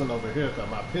see this one over here because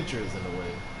my picture is in the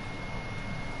way.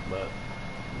 But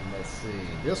let's see.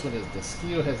 This one is the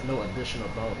skill has no additional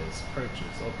bonus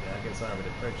purchase. Okay, I guess I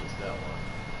already purchased that one.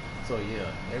 So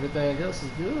yeah, everything else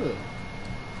is good.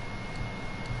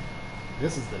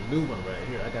 This is the new one right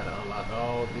here. I gotta unlock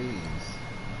all these.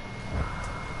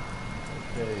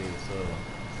 Okay, so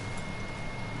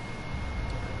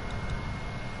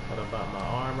what about my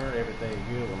armor? Everything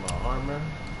good with my armor?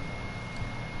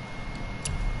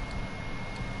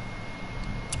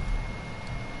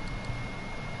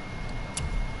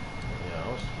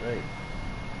 Straight.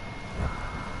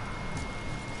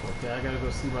 Okay, I gotta go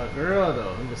see my girl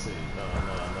though. Let me see. No.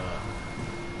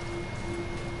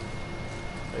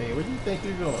 Hey, where do you think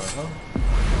you're going, huh?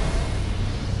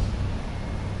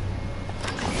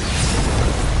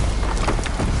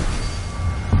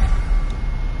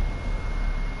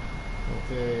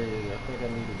 Okay, I think I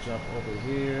need to jump over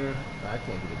here. I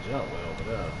can't do the jump way over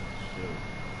there. Shoot.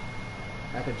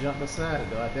 I could jump beside it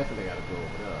though. I definitely gotta go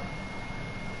over there.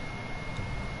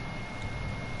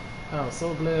 I'm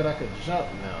so glad I could jump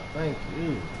now. Thank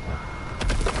you.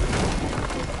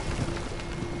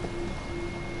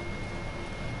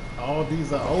 All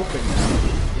these are open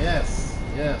now.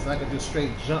 Yes, I could just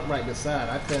straight jump right beside.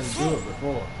 I couldn't do it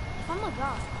before. If I'm a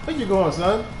god, Where you going,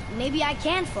 son? maybe I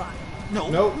can fly. No,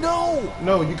 Nope.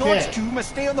 No, you God's can't. two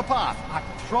must stay on the path. I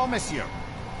promise you.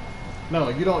 No,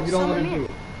 you don't Son, want to I'm do here.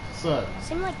 it. Son.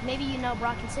 Seem like maybe you know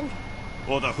Brock and Sindri.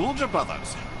 Or the Hulger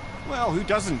brothers. Well, who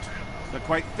doesn't? They're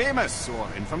quite famous, or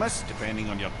infamous, depending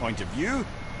on your point of view.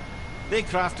 They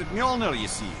crafted Mjolnir, you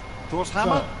see. Thor's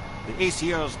hammer, the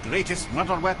Aesir's greatest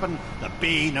murder weapon, the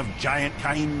bane of giant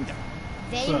kind.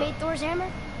 They Sir. made Thor's hammer?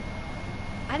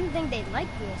 I didn't think they'd like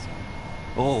the Aesir.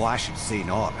 Oh, I should say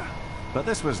not. But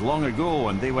this was long ago,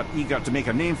 and they were eager to make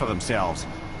a name for themselves.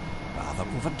 Rather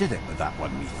overdid it with that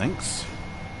one, methinks.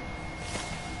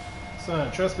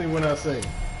 Son, trust me when I say.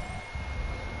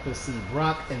 Let's see,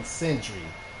 Brock and Sindri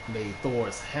made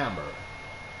Thor's hammer.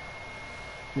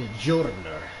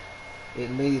 Mjolnir. It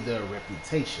made their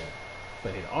reputation,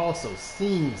 but it also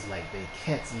seems like they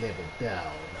can't live it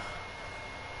down.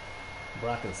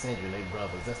 Brock and Sindri, they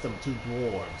brothers. That's them two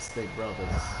dwarves. They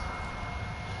brothers.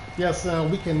 Yes,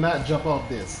 we cannot jump off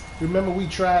this. Remember, we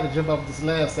tried to jump off this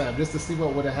last time just to see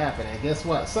what would have happened. And guess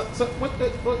what?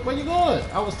 Where you going?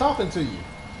 I was talking to you.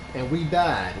 And we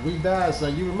died. We died,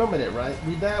 son. You remember that, right?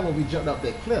 We died when we jumped up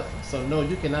that cliff. So, no,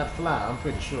 you cannot fly. I'm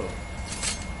pretty sure.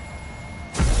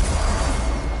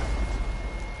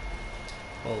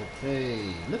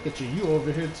 Okay. Look at you. You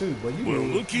over here, too. But you Well,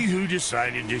 move. looky who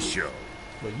decided to show.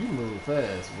 But you move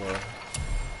fast, boy.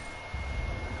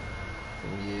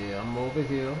 Yeah, I'm over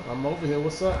here. I'm over here.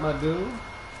 What's up, my dude?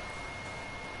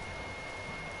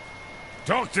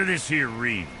 Talk to this here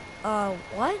ring.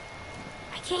 What?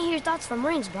 I can't hear your thoughts from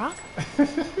rings, Brock.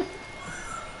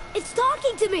 It's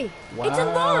talking to me! Wow, It's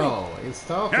Anvari! it's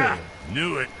talking. Ha!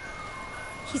 Knew it.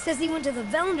 He says he went to the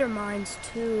Velander mines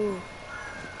to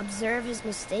observe his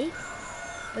mistake,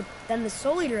 but then the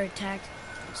Soul Eater attacked.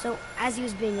 So, as he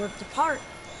was being ripped apart,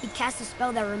 he cast a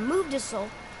spell that removed his soul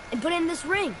and put it in this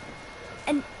ring.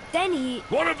 And then he...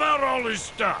 What about all his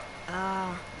stuff?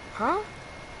 Huh?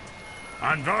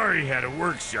 Anvari had a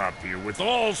workshop here with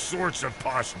all sorts of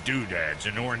posh doodads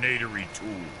and ornatory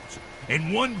tools,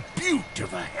 and one beaut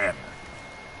of a hammer.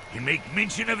 You make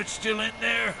mention of it still in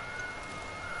there?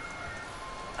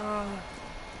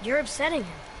 You're upsetting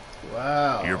him.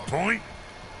 Wow. Your point?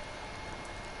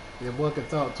 Your boy can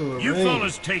talk to a You ring.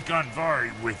 fellas take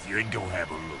Anvari with you and go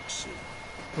have a look-see.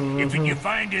 If you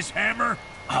find his hammer,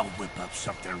 I'll whip up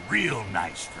something real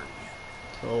nice for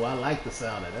you. Oh, I like the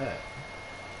sound of that.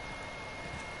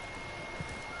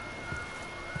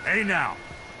 Hey now,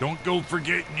 don't go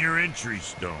forgetting your entry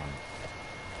stone.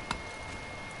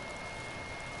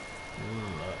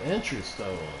 An entry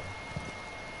stone.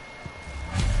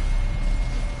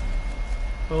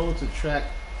 Hold to track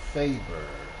favor.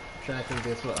 Tracking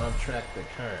this will untrack the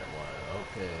current one.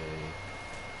 Okay.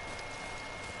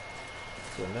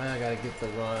 So now I gotta get the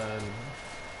one.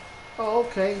 Oh,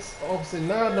 okay. Oh, so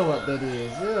now I know what that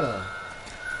is. Yeah.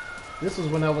 This was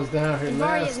when I was down here Anvari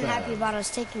last isn't time. happy about us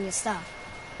taking his stuff.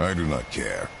 I do not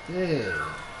care. Yeah,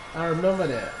 I remember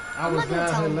that. I I'm was not gonna down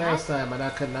tell here him last that. time and I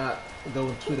could not go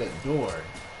through that door.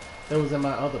 That was in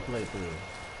my other playthrough.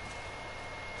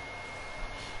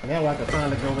 Now I can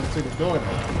finally go into the door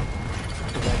now.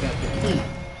 Because I got the key.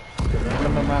 And I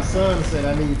remember my son said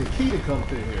I needed the key to come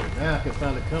through here. Now I can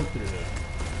finally come through here.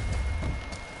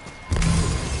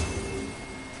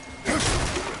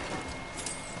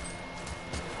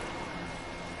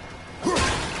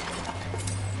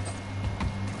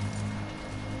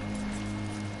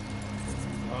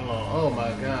 Oh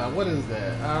my god, what is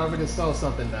that? I already saw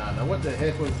something down there. What the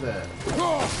heck was that?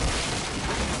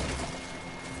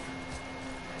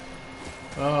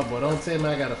 Oh, but don't tell me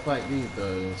I gotta fight these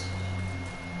things.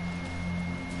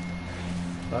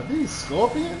 Are these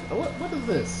scorpion? What is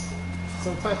this?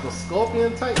 Some type of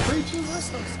scorpion type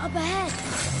creatures? Looks up ahead.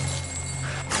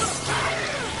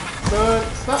 Son,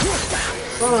 stop!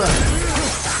 Son!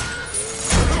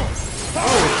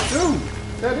 Oh shoot!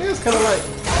 That is kinda like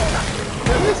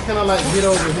get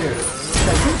over here.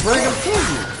 Like we bring them to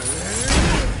you.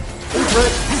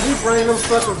 We bring them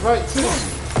suckers right to you.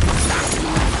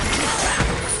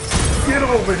 Get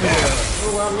over here.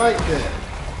 Oh, I like that.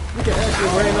 We can actually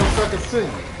bring them suckers to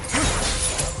you.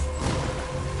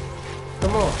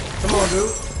 Come on,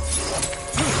 dude.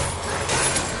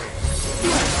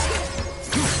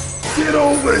 Get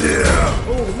over here!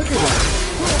 Oh, look at that.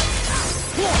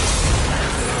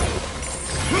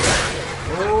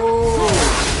 Oh.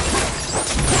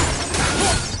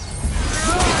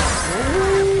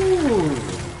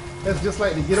 Ooh. That's just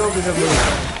like the get over here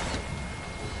move.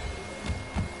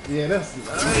 Yeah, that's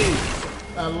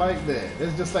nice. I like that.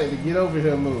 That's just like the get over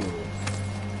here move.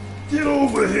 Get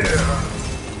over here!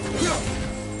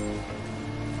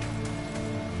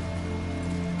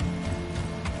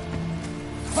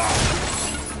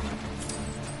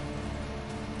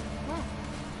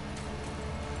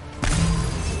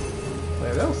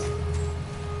 What else?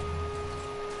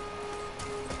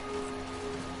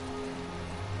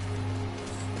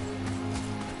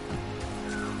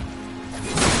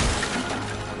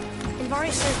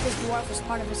 Anvari says this dwarf was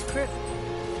part of his crew.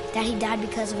 That he died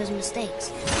because of his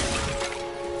mistakes.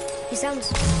 He sounds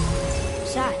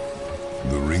sad.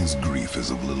 The ring's grief is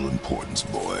of little importance,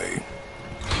 boy.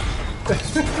 That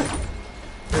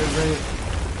ring.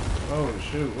 Oh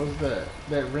shoot, what's that?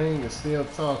 That ring is still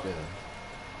talking.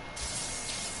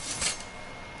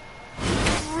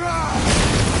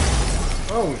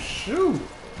 Oh shoot!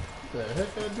 The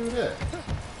heck did I do that?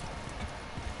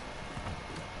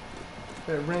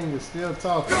 That ring is still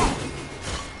talking.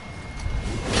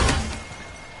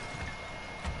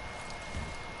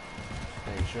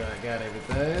 Make sure I got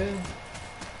everything.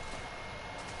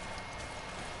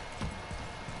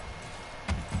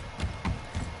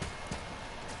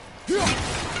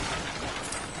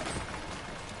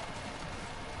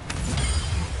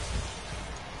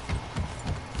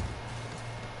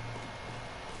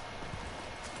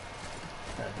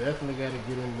 definitely got to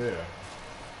get in there.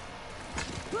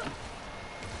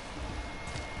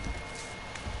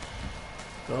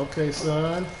 Okay,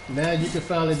 son. Now you can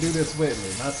finally do this with me.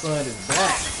 My son is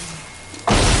back.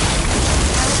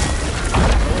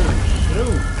 Oh,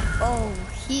 shoot. Oh,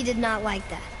 he did not like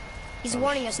that. He's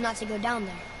warning us not to go down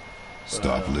there.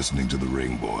 Stop listening to the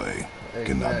ring, boy.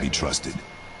 Cannot be trusted.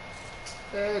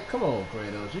 Hey, come on,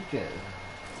 Kratos. You can't.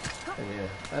 Yeah,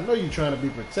 I know you're trying to be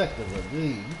protective, but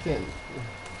gee,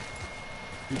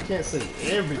 you can't say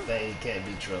everything can't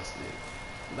be trusted.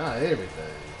 Not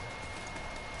everything.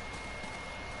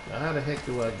 Now, how the heck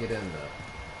do I get in there?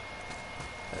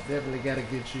 I definitely gotta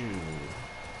get you.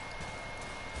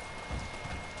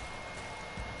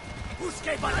 Oh,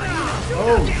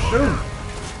 shoot!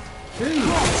 Jeez!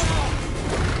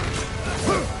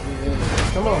 Yeah.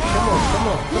 Come on, come on, come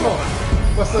on, come on!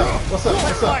 What's up? What's up?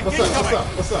 What's up? What's up? What's up?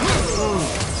 What's up?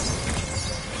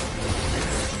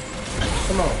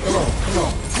 Come on, come on, come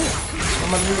on!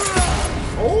 I'm gonna need.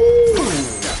 Oh!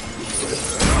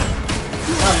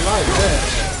 I like that.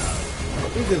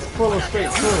 He just pull him straight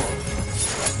to him.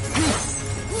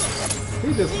 He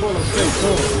just pull him straight to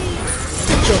him.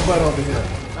 Get your butt over here.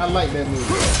 I like that move.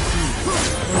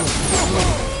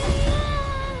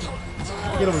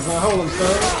 Get him, son. Hold him,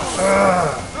 son.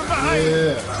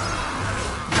 Yeah.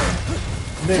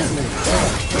 Next me.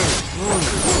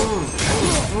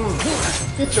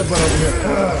 Get your butt over here.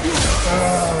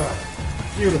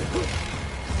 Beautiful.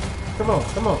 Come on,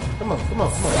 come on, come on, come on,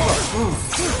 come on, come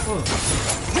on.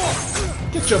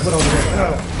 Get your butt over here.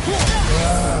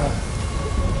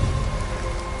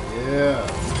 Yeah.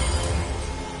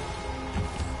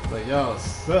 But y'all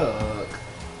suck.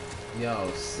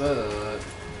 Y'all suck.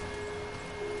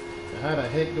 Now how the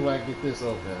heck do I get this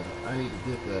open? I need to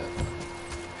get that.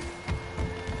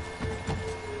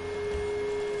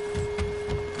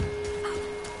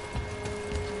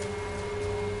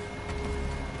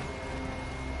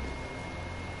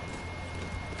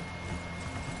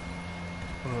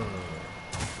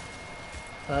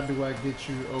 How do I get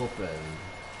you open?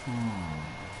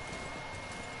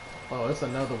 Oh, it's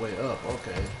another way up.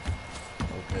 Okay.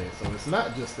 Okay, so it's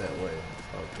not just that way.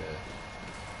 Okay.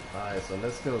 Alright, so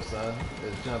let's go, son.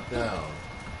 Let's jump down.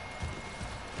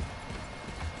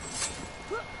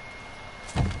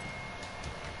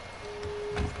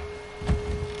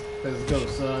 Let's go,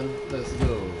 son. Let's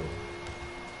go.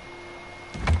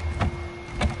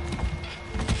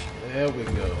 There we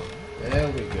go. There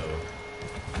we go.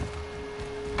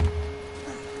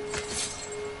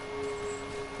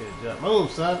 Good job.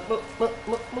 Move, son.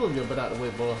 Move your butt out the way,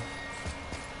 boy.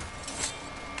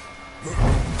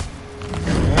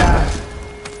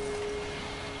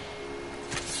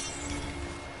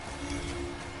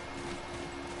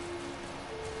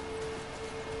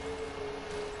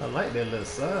 I like that little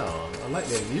sound. I like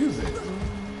that music.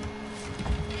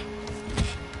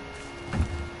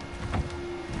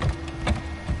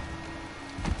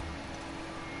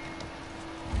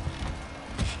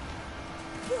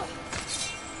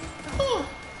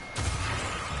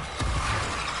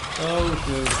 Oh,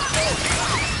 shit.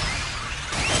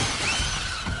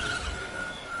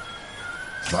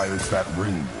 Silence that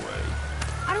ring, boy.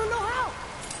 I don't know how.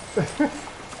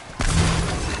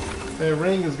 That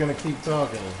ring is gonna keep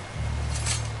talking.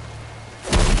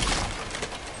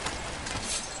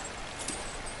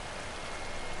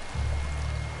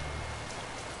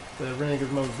 That ring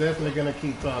is most definitely gonna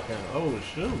keep talking. Oh,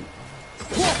 shoot.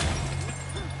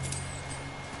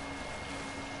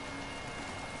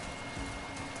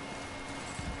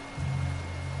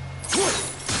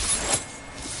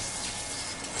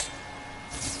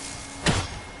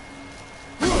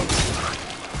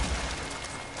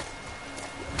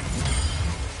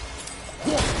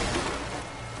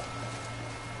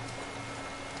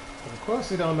 Of course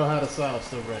he don't know how to silence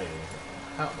the ring.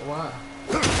 How, why?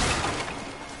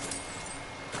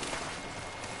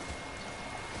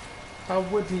 How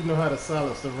would he know how to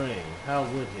silence the ring? How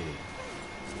would he?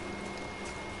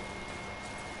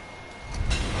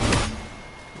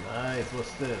 Nice,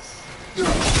 what's this?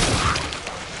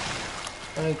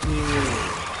 Thank you.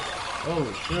 Oh,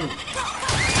 shoot.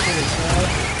 Okay, son.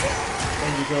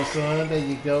 There you go, son. There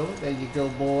you go. There you go,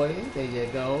 boy. There you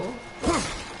go.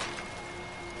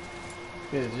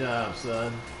 Good job,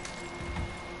 son.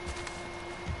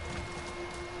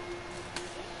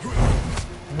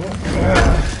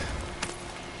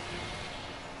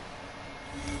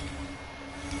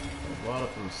 Water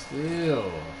from steel.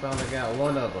 I finally got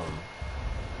one of them.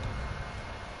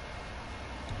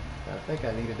 I think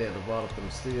I needed that water from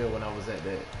steel when I was at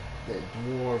that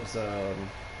dwarves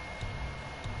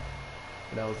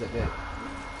when I was at that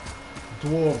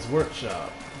dwarves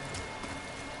workshop.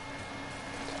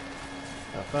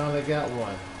 I finally got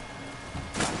one.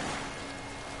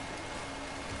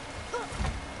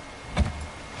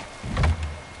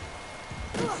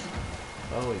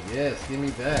 Oh yes, give me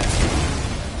that.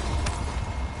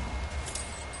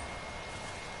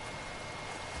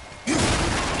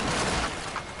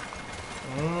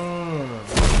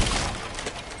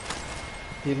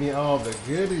 Give me all the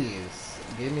goodies.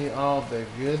 Give me all the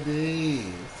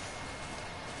goodies.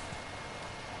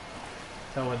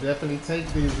 I will definitely take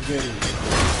these goodies.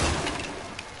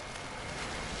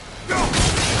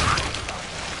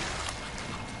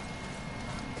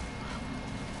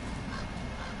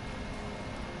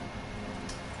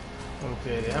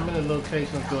 Okay, how many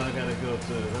locations do I gotta go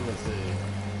to? Let me see.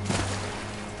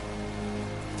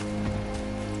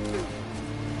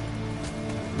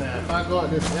 Now, if I go up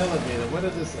this elevator, where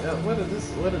did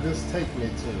this take me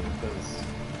to? Because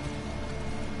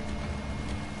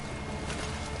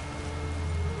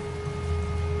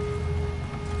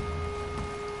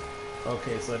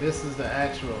okay, so this is the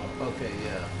actual. Okay,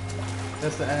 yeah,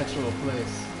 that's the actual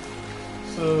place.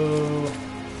 So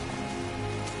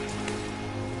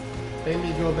let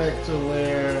me go back to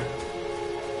where.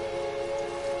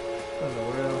 What in the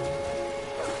world?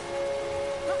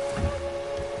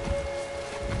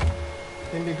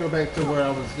 Let me go back to where I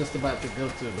was just about to go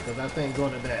to, because I think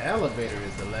going to that elevator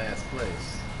is the last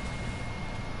place.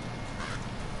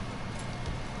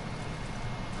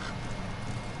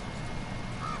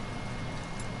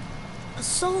 A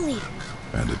soul leader.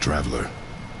 And a traveler.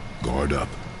 Guard up.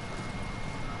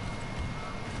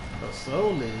 A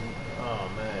soul leader? Oh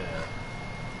man.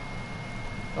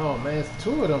 Oh man, it's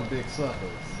two of them big suckers.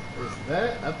 Is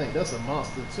that? I think that's a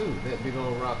monster too. That big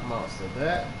old rock monster.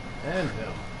 That and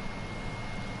him.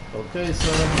 Okay,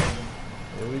 son.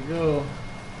 Here we go.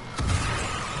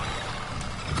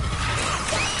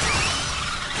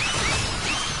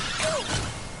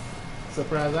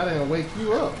 Surprised I didn't wake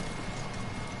you up.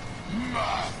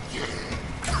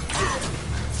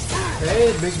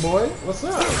 Hey, big boy. What's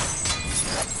up?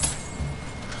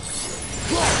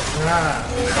 Ah.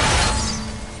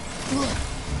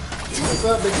 What's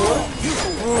up, big boy?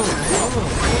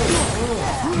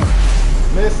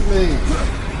 Miss me.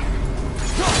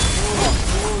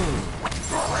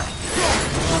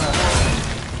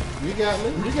 You got me.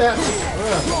 You got me.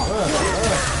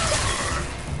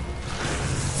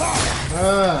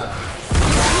 Yeah.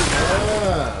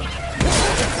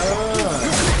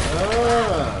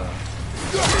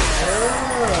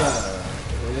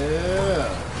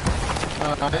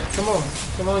 Alright, come on.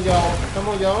 Come on, y'all. Come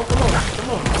on, y'all. Come on. Come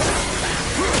on.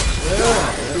 Yeah.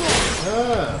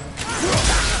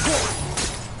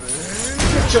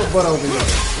 Get your butt over here.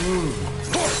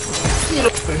 Get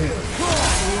over here.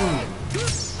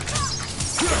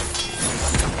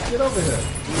 Get over here.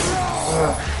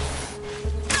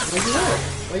 Where you at?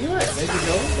 Where you at? There you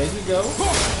go. There you go.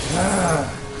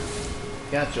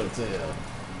 Got your tail.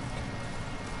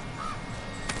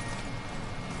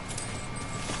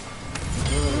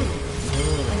 A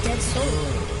dead soul.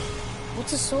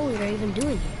 What's a soul leader even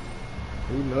doing here?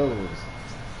 Who knows?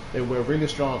 They wear really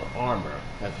strong armor,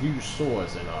 have huge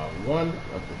swords, and are one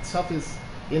of the toughest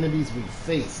enemies we've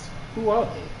faced. Who are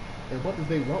they? And what do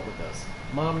they want with us?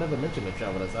 Mom never mentioned the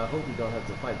travelers. I hope we don't have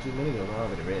to fight too many of them. I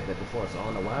already read that before, so I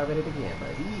don't know why I read it again.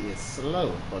 But he is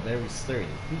slow, but very sturdy.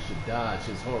 He should dodge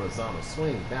his horizontal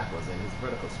swing backwards and his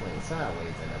vertical swing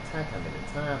sideways and attack him in the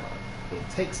time it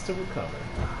takes to recover.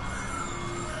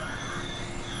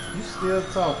 You still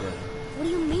talking? What do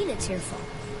you mean it's your fault?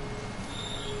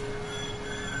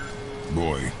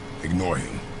 Boy, ignore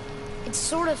him. It's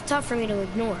sort of tough for me to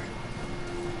ignore.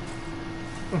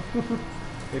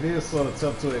 It is sort of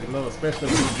tough to ignore, especially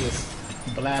when you're just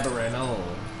blabbering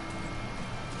on.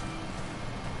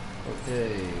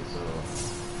 Okay, so...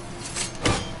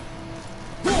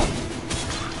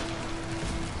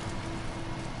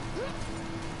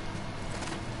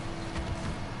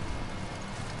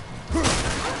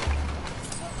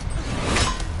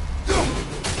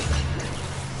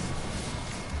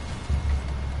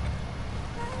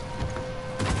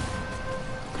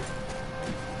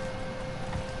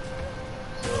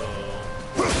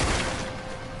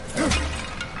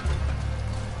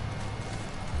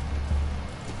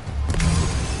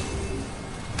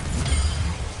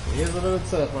 It is a little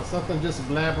tough. When something just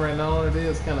blabbering on, it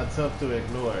is kind of tough to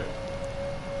ignore it.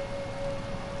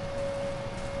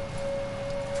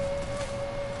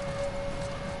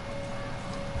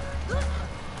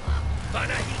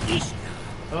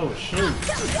 Oh shoot.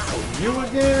 You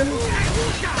again?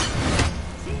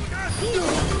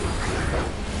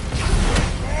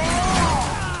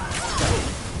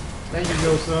 There you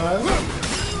go, son.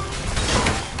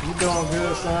 You doing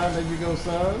good, son. There you go,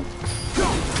 son.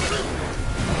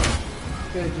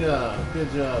 Good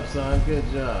job, son. Good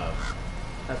job.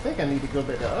 I think I need to go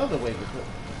back the other way with it.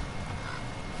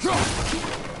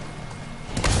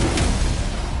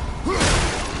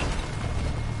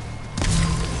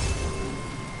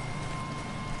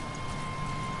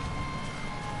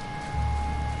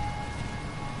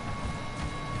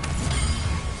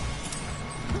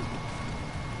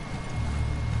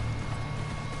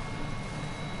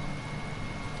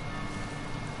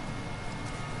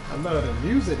 I love the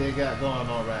music they got going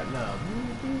on right now.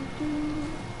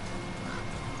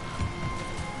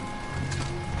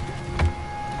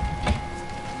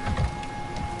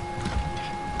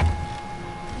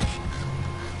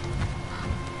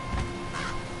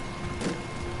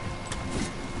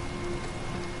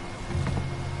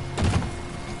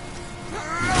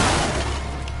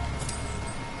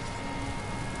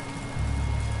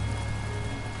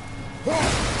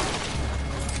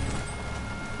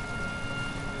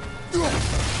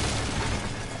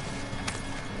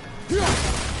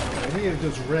 He is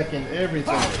just wrecking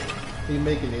everything. He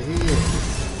making it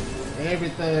his.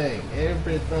 Everything.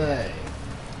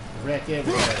 Wreck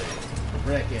everything.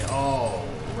 Wreck it all.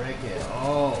 Wreck it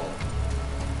all.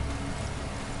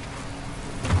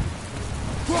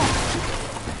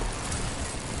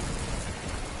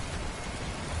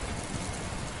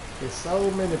 There's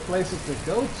so many places to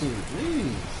go to.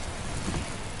 Jeez.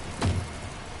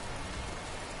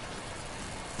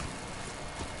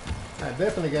 I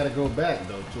definitely got to go back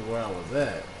though to where I was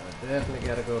at. I definitely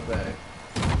got to go back.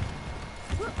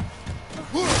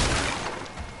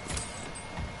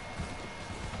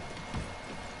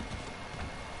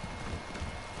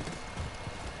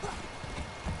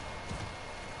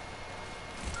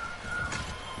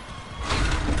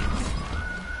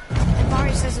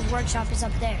 Barry says his workshop is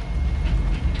up there.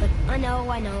 But I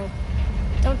know.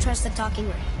 Don't trust the talking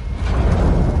ray.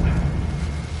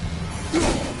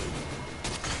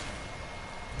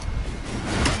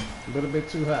 A little bit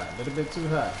too high.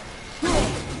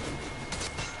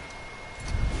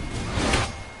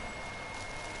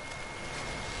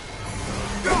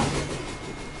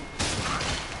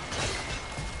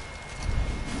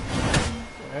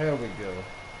 There we go.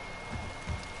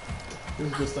 This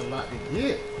is just a lot to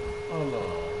get. Hold on.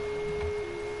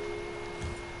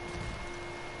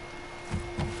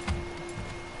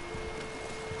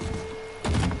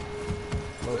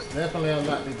 Most definitely a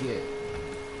lot to get.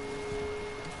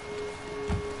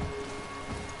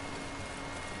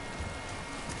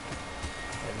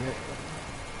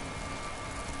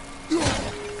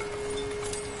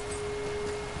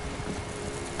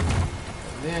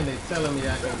 Then they telling me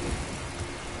I can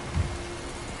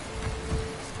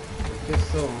get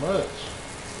so much.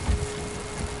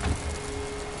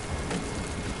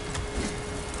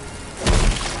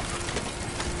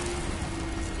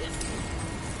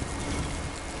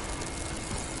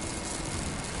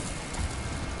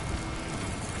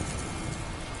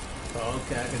 Oh,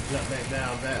 okay, I can jump back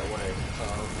down that way. Oh,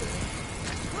 okay.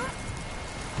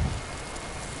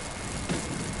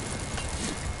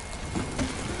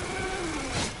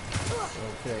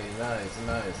 Okay, nice.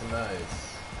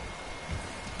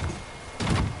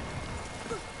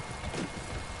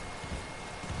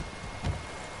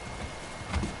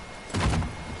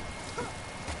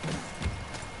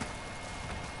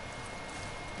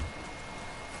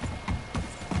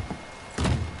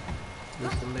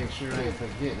 Just to make sure I ain't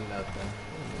forgetting nothing.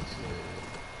 Let me see.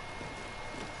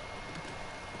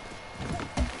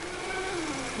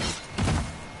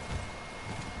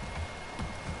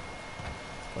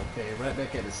 Okay, right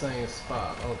back at the same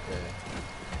spot. Okay.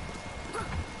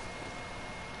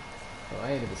 Oh,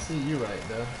 I ain't even see you right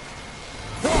there.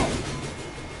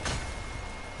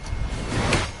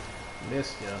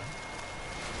 Missed ya.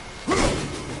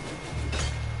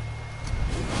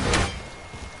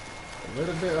 A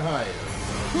little bit higher.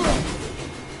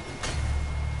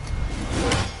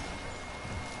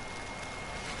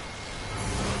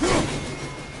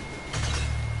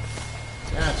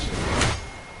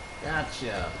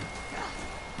 Gotcha.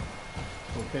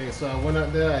 Okay, so I went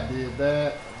up there, I did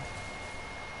that.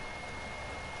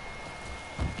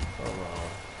 Hold on.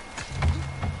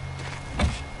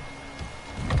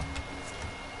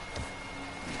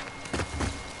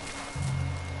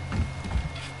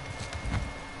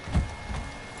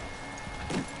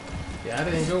 Yeah, I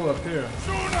didn't go up here.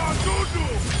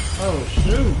 Oh,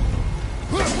 shoot.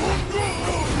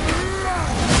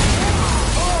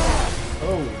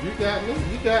 Oh, you got me?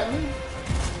 You got me?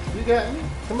 You got me?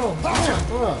 Come on.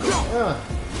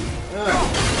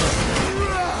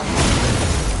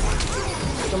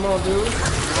 Come on,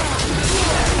 dude.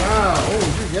 Wow, oh,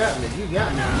 you got me. You got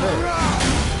me.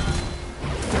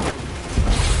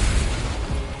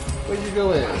 Where you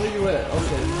go at? Where you at?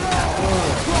 Okay.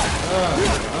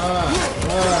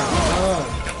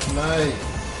 Nice.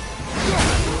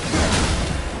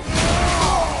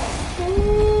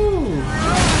 Ooh.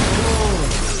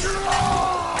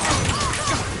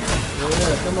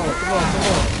 Yeah, come on, come on, come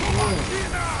on.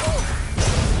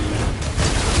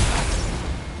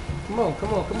 Come on,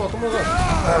 come on, come on, come on.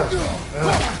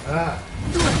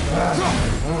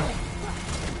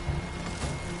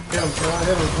 Hit him, son.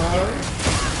 Hit him, son.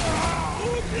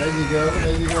 There you go,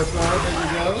 son. There you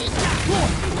go.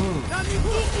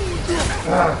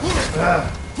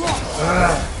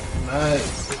 Nice.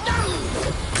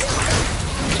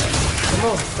 Come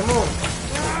on, come on.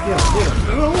 Get him.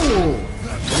 Ooh.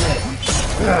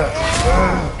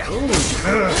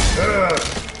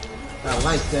 I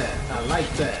like that. I like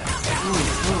that.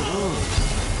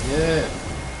 Yeah.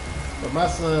 But my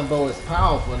son bow is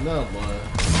powerful enough, boy.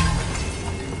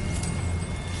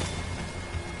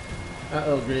 I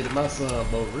upgraded my son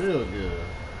bow real good.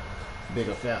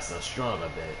 Bigger, faster, stronger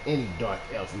than any dark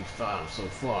elf we've found so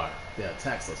far. Their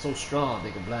attacks are so strong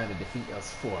they can blindly defeat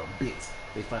us for a bit.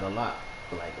 They fight a lot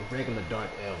like regular dark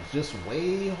elves, just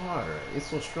way harder. It's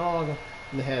so strong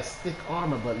and it has thick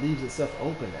armor but leaves itself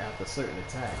open after certain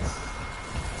attacks.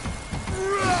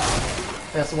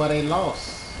 That's why they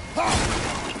lost.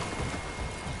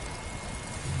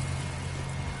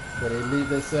 But they leave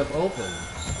themselves open.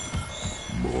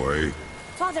 Boy.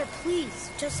 Father, please,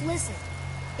 just listen.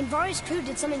 Invari's crew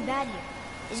did something bad here.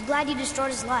 He's glad you destroyed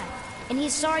his life, and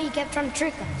he's sorry you kept trying to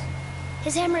trick us.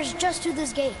 His hammer is just through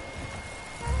this gate.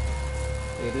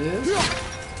 It is?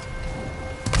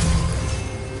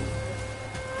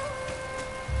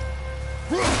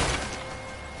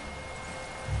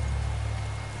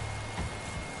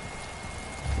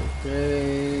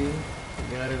 Okay,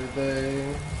 got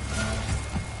everything.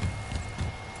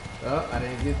 Oh, I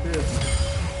didn't get this.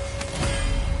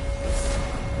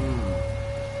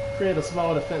 Create a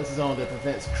small defense zone that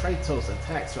prevents Kratos'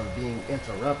 attacks from being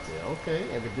interrupted. Okay,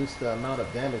 and reduce the amount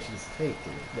of damage he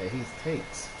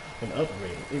takes when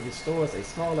upgrading. It restores a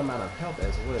small amount of health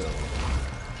as well.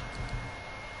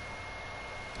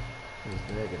 It's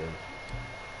negative.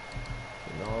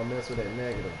 You don't mess with that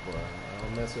negative, boy. I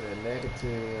don't mess with that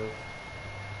negative.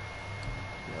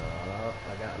 No,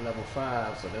 I got level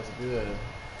 5, so that's good.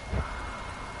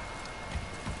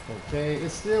 Okay,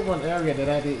 it's still one area that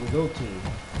I didn't go to.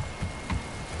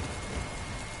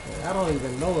 I don't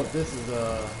even know if this is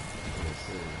let's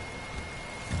see.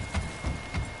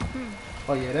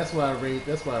 Oh yeah, that's why I raised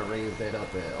that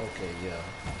up at. Okay, yeah.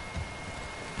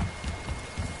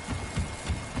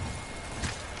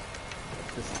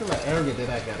 It's still an area that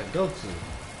I gotta go to.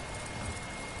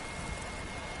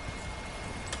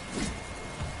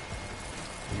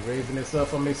 You raising this up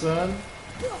for me, son?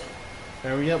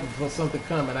 Hurry up before something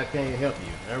comes and I can't help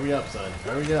you. Hurry up, son.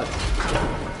 Hurry up.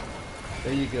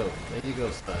 There you go. There you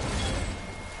go, son.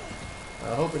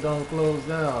 I hope it don't close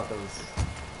down, because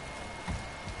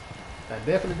I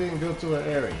definitely didn't go to an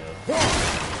area. I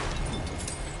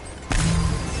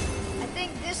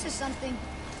think this is something.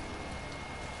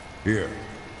 Here.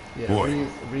 Yeah, Boy.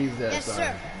 read that, Yes, son.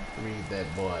 sir. Read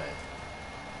that, boy.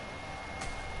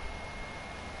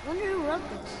 Wonder who wrote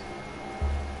this.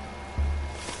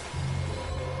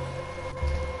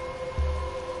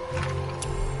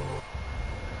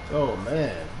 Oh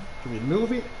man,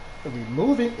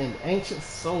 removing an ancient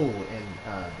soul and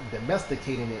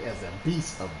domesticating it as a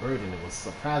beast of burden, it was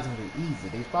surprisingly easy.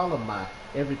 They followed my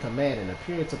every command and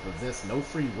appeared to possess no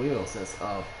free will, sense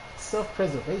of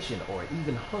self-preservation or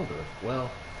even hunger.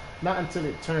 Well, not until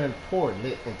it turned poor,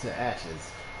 lit into ashes.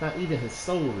 Not even his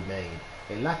soul remained.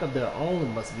 A lack of their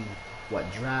own must be what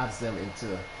drives them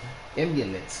into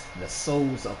emulate the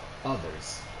souls of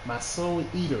others. My soul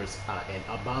eaters are an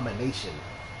abomination.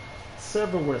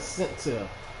 Several were sent to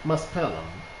Muspelheim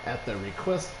at the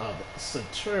request of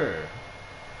Satur.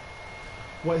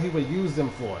 What he would use them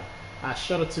for, I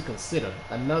shudder to consider.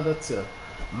 Another to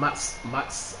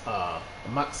Maxagner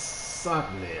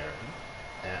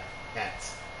at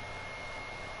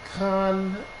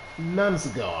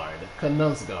Kanundsgard.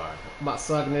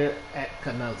 Maxagner at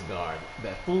Kanundsgard.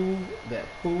 That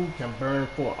fool can burn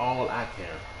for all I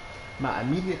care. My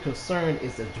immediate concern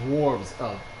is the dwarves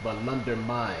of Volunder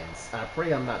Mines. I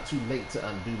pray I'm not too late to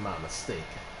undo my mistake.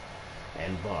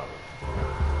 And borrow.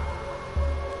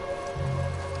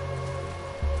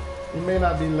 You may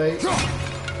not be late.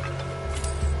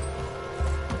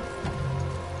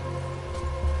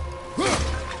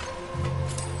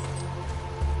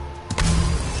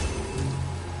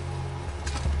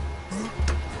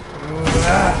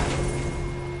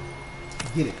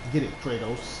 Get it,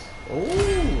 Kratos. Oh,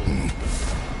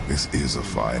 This is a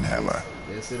fine hammer.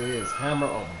 yes it is. Hammer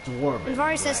of Dwarven. And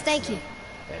Vari says thank you.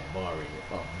 At Vari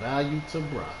of value to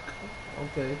Brock.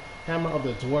 Okay. Hammer of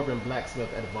the Dwarven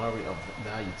blacksmith at Vari of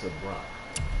value to Brock.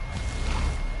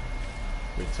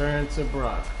 Return to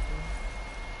Brock.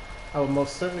 I will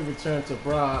most certainly return to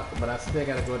Brock, but I still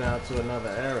gotta go down to another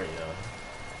area.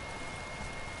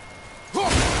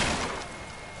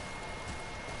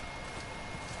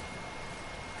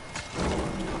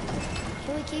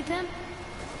 Can we keep him?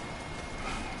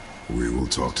 We will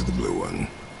talk to the blue one.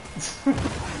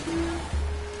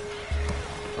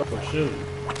 Oh shoot.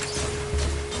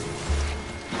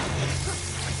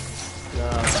 I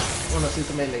wanna see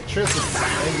some electricity.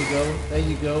 There you go. There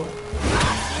you go.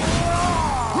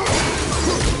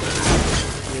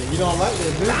 Yeah, you don't like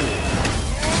that, do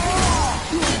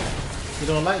you? You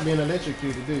don't like being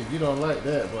electrocuted, do you? You don't like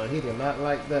that, but he did not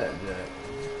like that, Jack.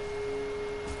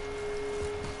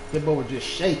 That boy was just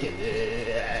shaking.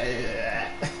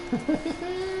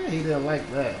 He didn't like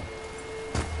that.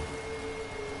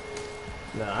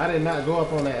 No, I did not go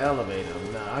up on that elevator.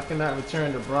 No, I cannot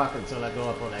return to Brock until I go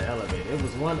up on that elevator. It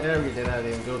was one area that I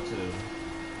didn't go to.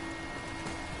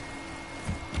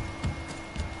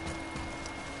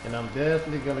 And I'm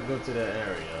definitely gonna go to that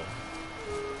area.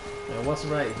 And what's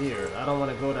right here? I don't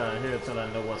want to go down here until I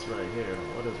know what's right here.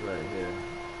 What is right here?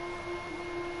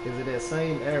 Is it that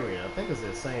same area? I think it's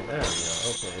that same area.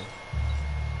 Okay.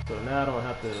 So now I don't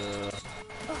have to...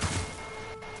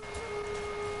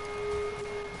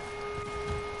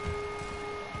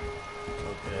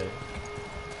 Okay.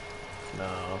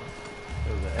 No.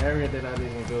 It was an area that I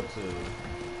didn't go to.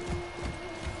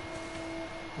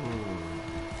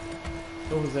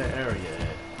 What was that area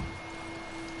at?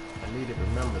 I need to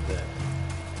remember that.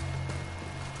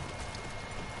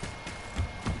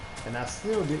 And I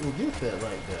still didn't get that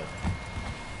right there.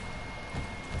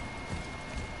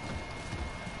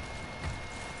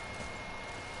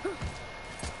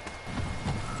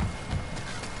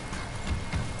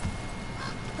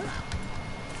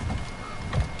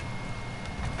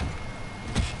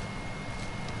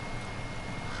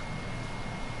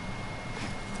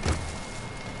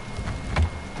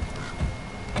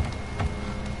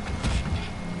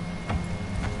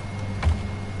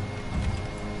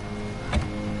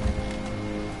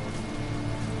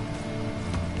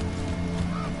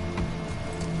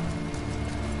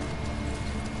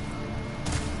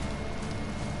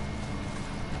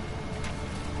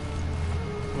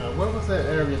 Now, what was that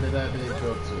area that I didn't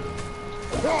go to?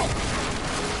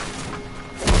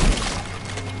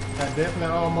 I definitely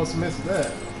almost missed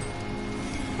that.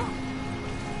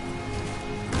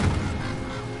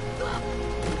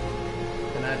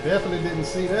 And I definitely didn't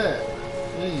see that.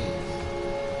 Jeez.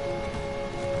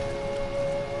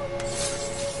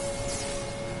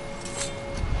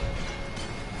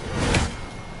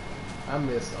 I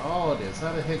missed all this.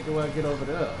 How the heck do I get over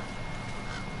there?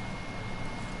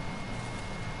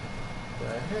 The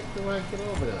heck do I get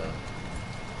over there?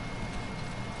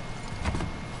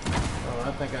 Oh,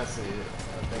 I think I see it.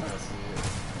 I think I see it.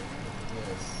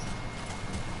 Yes.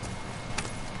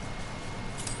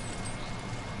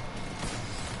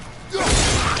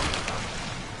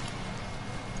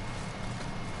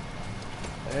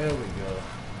 There we go.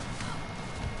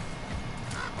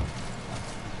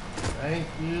 Thank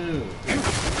you.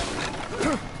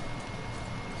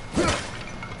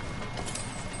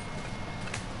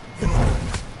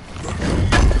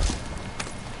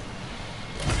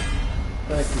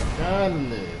 Thank you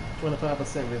kindly.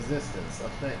 25% resistance.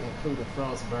 Effect including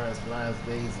frost, burns, blinds,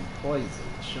 daze, and poison.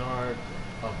 Shard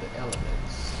of the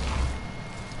elements.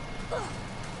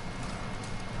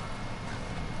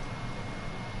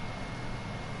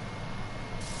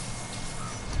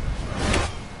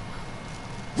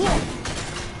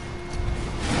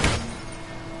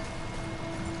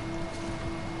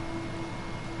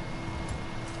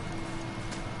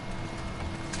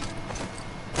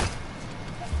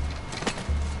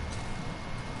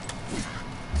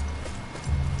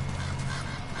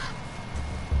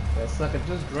 That sucker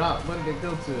just dropped. Where did it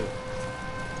go to?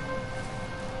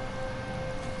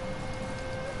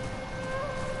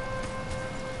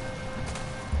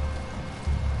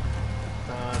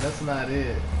 That's not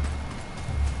it.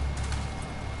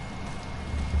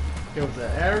 It was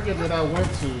an area that I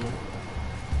went to.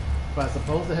 But I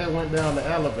supposed to have went down the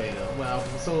elevator. Well, I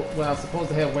was supposed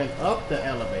to have went up the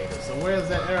elevator. So where's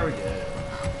that area at?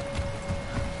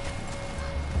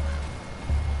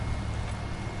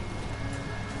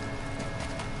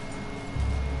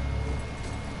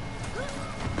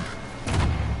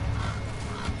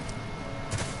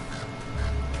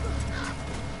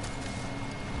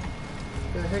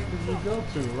 heck did you go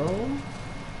to, Rome?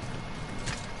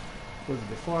 Was it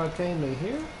before I came in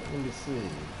here? Let me see.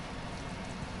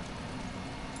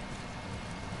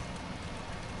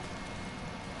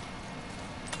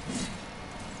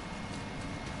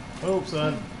 Oh,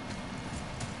 son.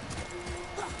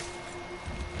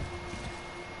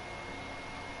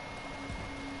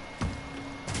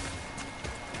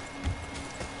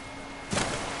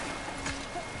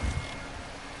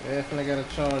 Definitely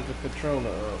gotta charge the controller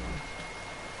up.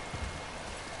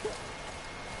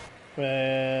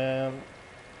 Man,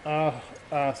 well,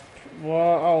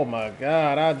 oh my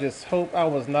God! I just hope I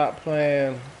was not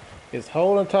playing this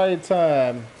whole entire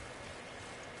time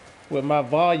with my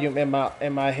volume in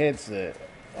my headset.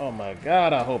 Oh my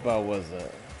God! I hope I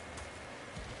wasn't.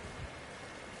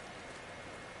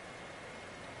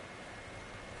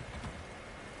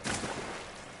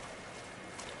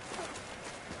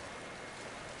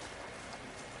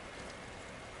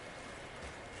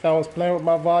 If I was playing with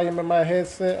my volume in my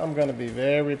headset, I'm gonna be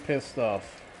very pissed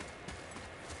off.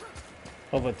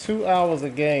 Over 2 hours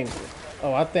of game.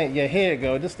 Oh, I think, yeah, here it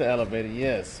go. This is the elevator.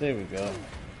 Yes, here we go.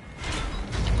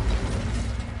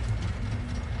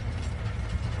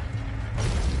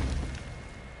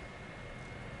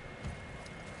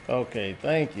 Okay,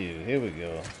 thank you. Here we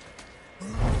go.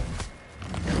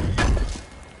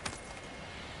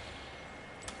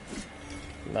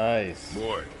 Nice.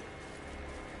 Boy.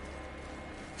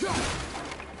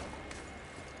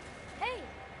 Hey,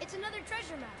 it's another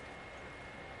treasure map.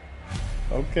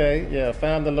 Okay, yeah,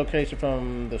 found the location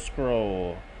from the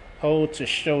scroll. Hold to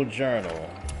show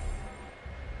journal.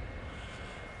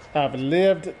 I've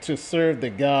lived to serve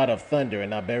the god of thunder,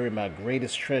 and I bury my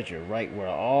greatest treasure right where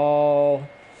all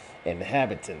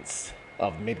inhabitants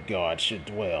of Midgard should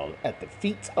dwell, at the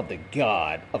feet of the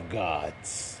god of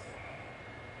gods.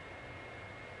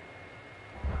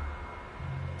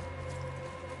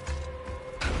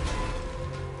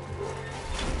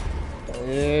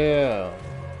 Yeah.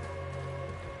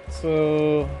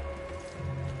 So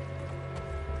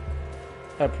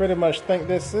I pretty much think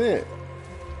that's it.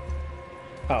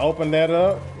 I opened that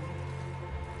up.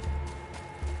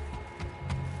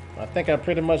 I think I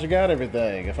pretty much got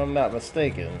everything, if I'm not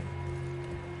mistaken.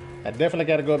 I definitely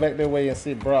got to go back that way and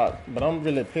see Brock, but I'm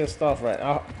really pissed off right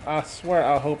now. I swear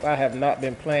I hope I have not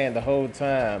been playing the whole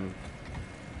time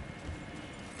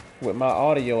with my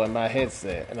audio in my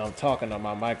headset and I'm talking on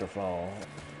my microphone.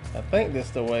 I think this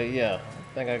the way, yeah.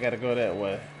 I think I got to go that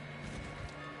way.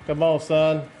 Come on,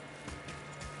 son.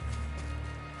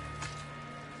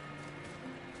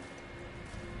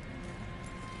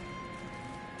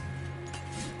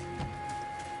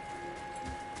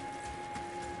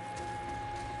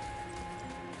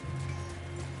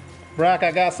 Brock,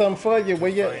 I got something for you. Will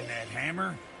you? Find that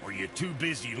hammer, or you too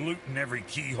busy looting every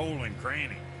keyhole and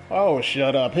cranny? Oh,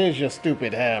 shut up. Here's your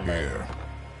stupid hammer. Here,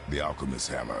 the alchemist's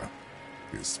hammer.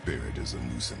 His spirit is a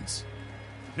nuisance.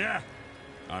 Yeah,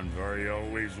 Andvari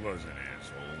always was an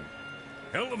asshole.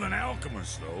 Hell of an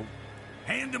alchemist, though.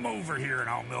 Hand him over here and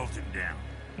I'll melt him down.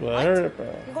 Well, I heard,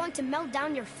 You're going to melt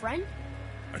down your friend?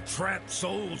 A trapped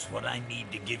soul's what I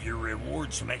need to give your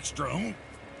reward some extra oomph.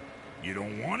 You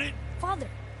don't want it? Father,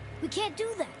 we can't do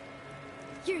that.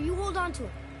 Here, you hold on to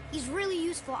him. He's really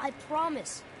useful, I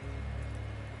promise.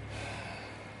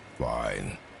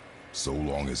 Fine. So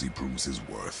long as he proves his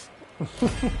worth.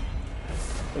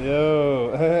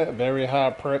 Yo, very high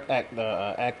perk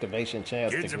activation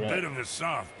chance Kid's to a grant. bit of a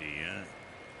softy, huh?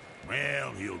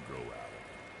 Well, he'll grow out of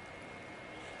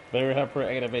it. Very high perk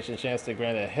activation chance to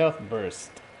grant a health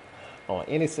burst on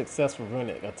any successful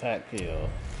runic attack kill.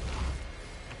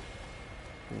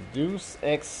 Deuce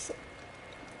X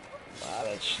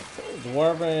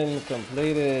Dwarven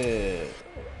completed.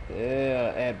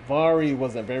 Yeah, Advari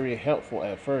wasn't very helpful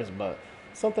at first, but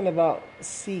something about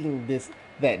seeing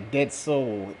that dead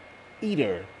soul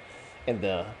eater in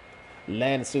the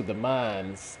lands through the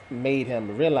mines made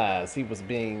him realize he was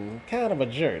being kind of a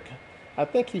jerk. I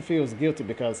think he feels guilty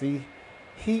because he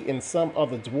and some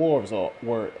other dwarves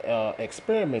were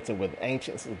experimenting with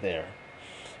ancients there.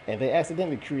 And they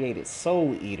accidentally created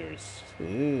soul eaters.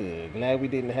 Ooh, glad we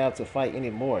didn't have to fight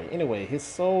anymore. Anyway, his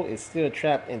soul is still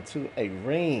trapped into a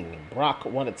ring. Brock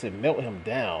wanted to melt him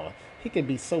down. He can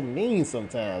be so mean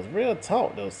sometimes. Real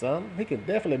talk though, son. He can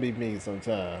definitely be mean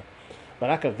sometimes. But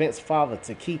I convinced Father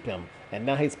to keep him, and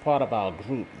now he's part of our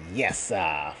group. Yes,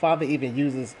 sir. Father even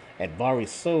uses Advari's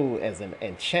soul as an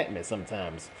enchantment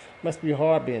sometimes. Must be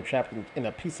hard being trapped in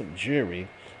a piece of jewelry,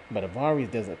 but Advari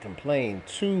doesn't complain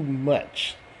too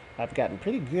much. I've gotten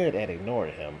pretty good at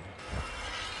ignoring him.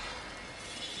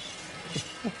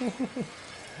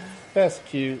 That's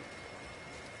cute.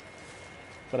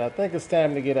 But I think it's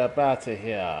time to get up out of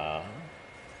here.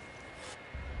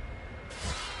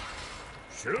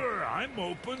 Sure, I'm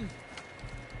open.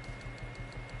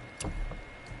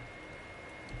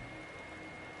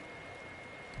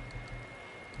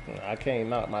 I can't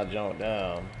knock my junk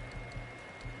down.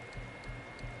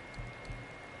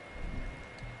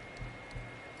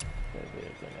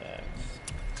 There's an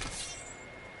axe.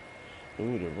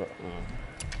 Ooh,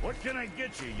 What can I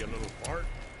get you, you little fart?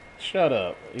 Shut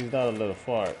up. He's not a little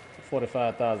fart.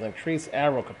 45,000. Increase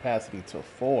arrow capacity to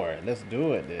 4. Let's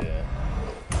do it then.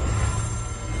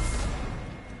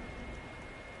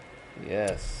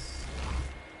 Yes.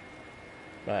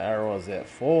 My arrow is at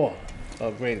 4.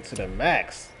 Upgraded to the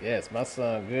max. Yes, my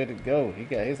son good to go. He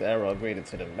got his arrow upgraded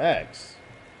to the max.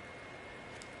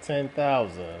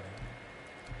 10,000.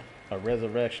 A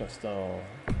resurrection stone.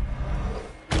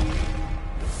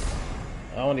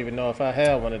 I don't even know if I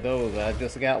have one of those. I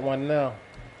just got one now.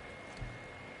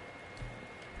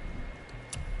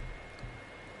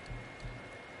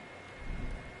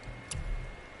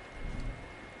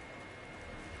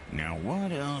 Now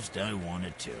what else do I want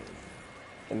to tell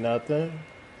you? Nothing.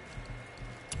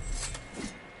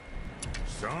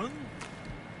 Son?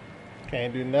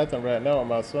 Can't do nothing right now with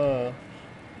my son.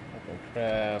 I can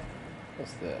craft.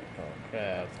 What's that?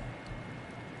 Craft.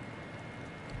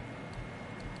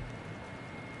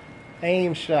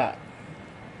 Aim shot.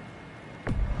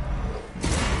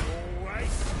 Alright.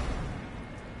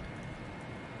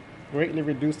 Greatly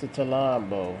reduce the Talon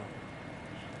bow.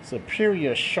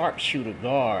 Superior sharpshooter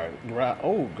garb.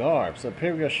 Garb.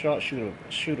 Superior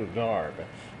sharpshooter garb.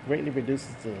 Greatly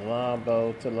reduces the Talon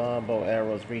bow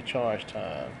arrows recharge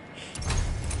time.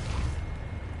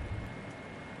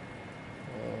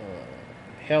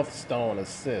 Health stone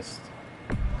assist.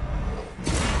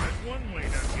 That's one way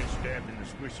not to get stabbed in the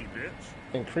squishy bits.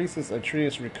 Increases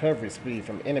Atreus recovery speed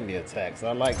from enemy attacks.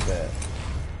 I like that.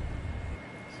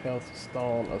 Health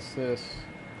stone assist.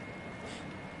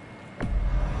 How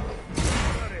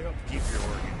to help keep your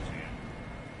organs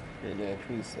in. Greatly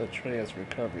increase Atreus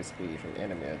recovery speed from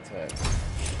enemy attacks.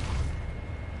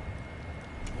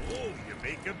 Oh, you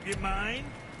make up your mind?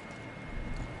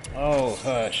 Oh,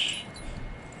 hush.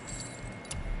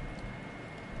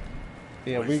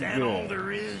 Yeah, Was we that good. all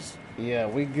there is? Yeah,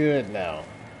 we good now.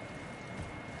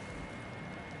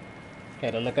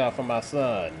 Had to look out for my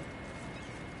son.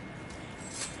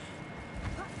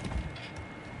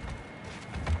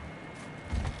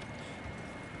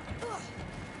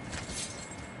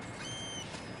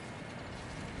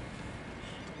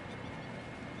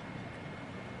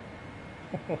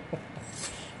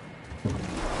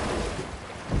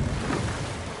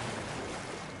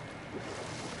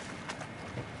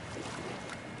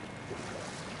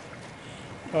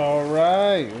 All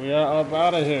right, we are up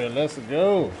out of here. Let's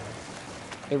go.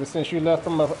 Ever since you left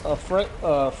from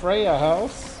Freya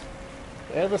house,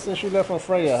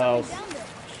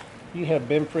 you have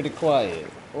been pretty quiet.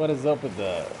 What is up with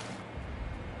that?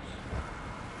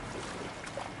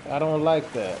 I don't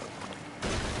like that.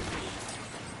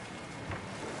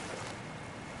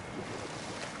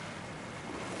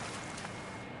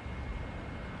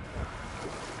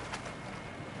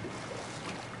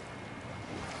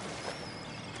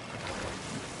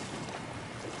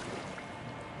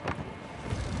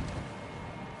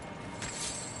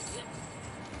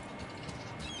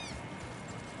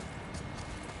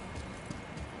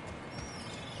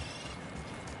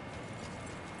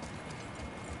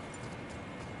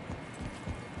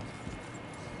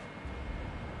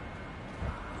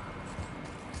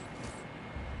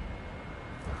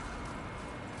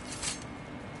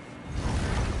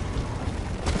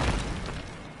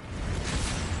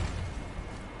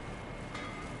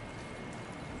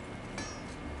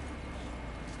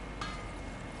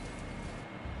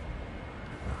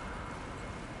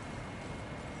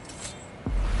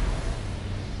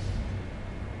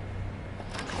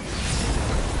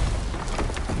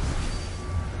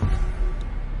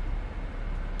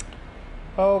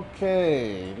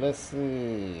 Okay, let's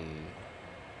see.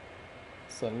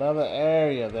 It's another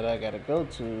area that I gotta go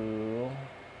to.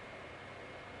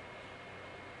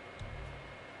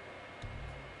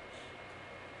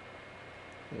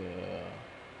 Yeah.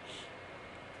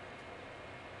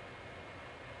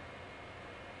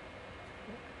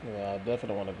 Yeah, I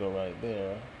definitely want to go right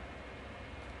there.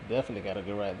 Definitely gotta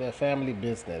go right there. Family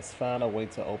business. Find a way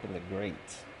to open the grate.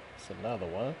 It's another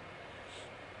one.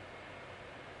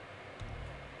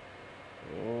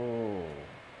 Oh,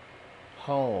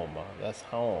 home. That's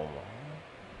home.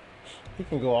 He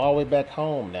can go all the way back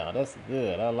home now. That's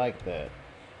good. I like that.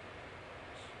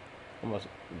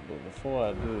 Before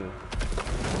I do,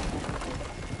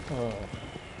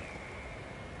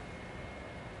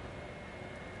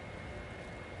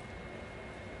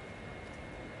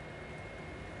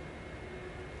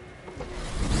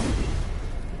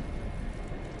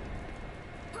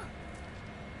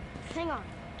 Hang on.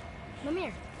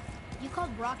 Mimir, you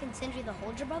called Brock and Sindri the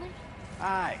Holger brothers?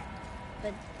 Aye.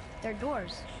 But they're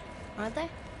dwarves, aren't they?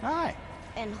 Aye.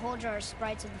 And Holger are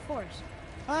sprites of the forest.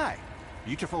 Aye.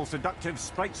 Beautiful, seductive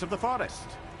sprites of the forest.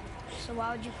 So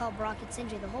why would you call Brock and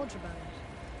Sindri the Holger brothers?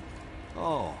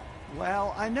 Oh,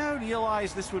 well, I now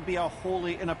realise this would be a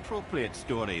wholly inappropriate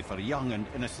story for young and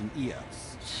innocent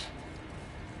ears.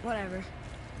 Whatever.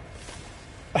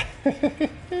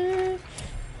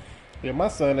 Yeah, my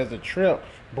son has a trip.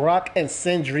 Brock and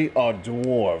Sindri are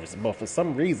dwarves, but for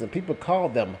some reason people call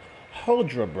them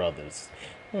Hodra brothers,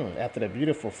 after the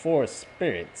beautiful forest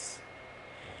spirits.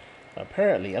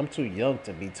 Apparently, I'm too young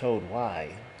to be told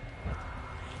why.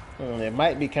 It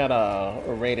might be kind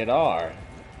of rated R.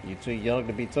 You too young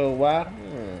to be told why?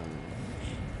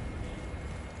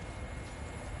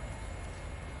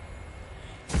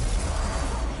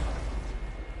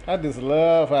 I just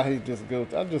love how he just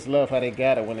goes. I just love how they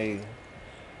got it when they.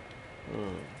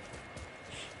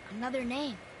 Another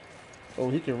name. Oh,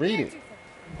 he can read it.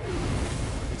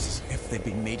 It's as if they've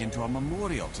been made into a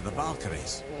memorial to the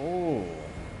Valkyries. Oh.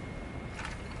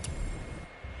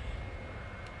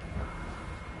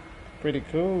 Pretty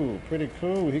cool, pretty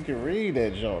cool. He can read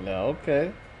that junk now.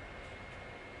 Okay.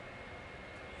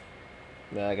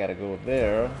 Now I gotta go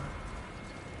there.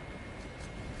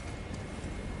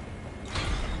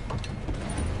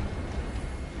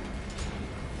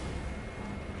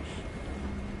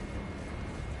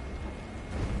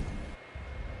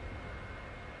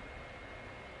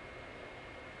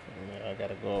 I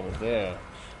gotta go over there.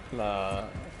 Nah, I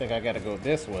think I gotta go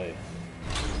this way.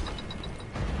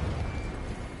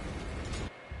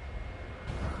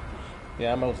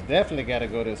 Yeah, I most definitely gotta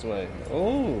go this way.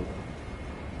 Ooh.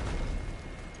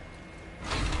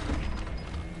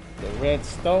 The red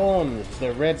stones.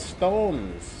 The red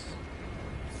stones.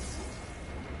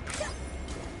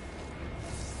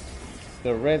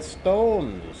 The red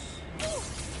stones.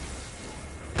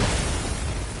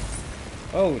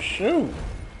 Oh, shoot.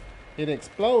 It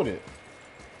exploded.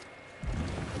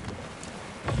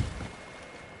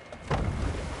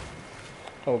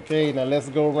 Okay, now let's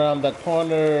go around the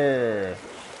corner.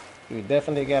 We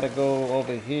definitely gotta go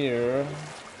over here.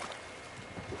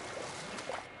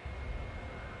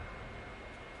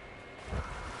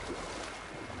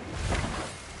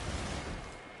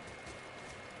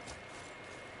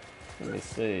 Let me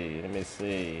see, let me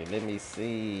see, let me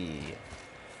see.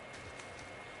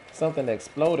 Something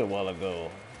exploded a while ago.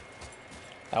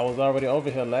 I was already over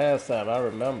here last time, I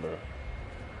remember.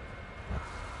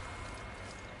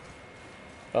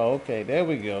 Oh, okay, there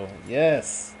we go.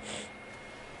 Yes.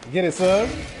 Get it, son.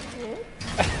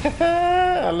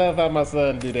 I love how my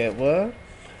son do that, boy.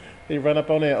 He run up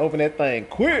on there and open that thing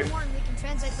quick. One, we can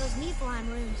translate those Niflheim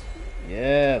runes.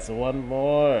 Yes, one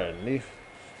more.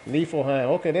 Niflheim.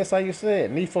 Okay, that's how you say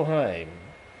it. Niflheim.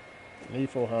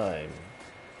 Niflheim.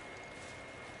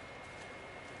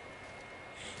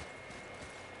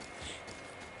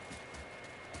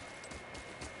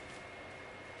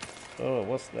 Oh,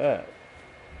 what's that?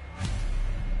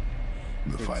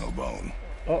 The final bone.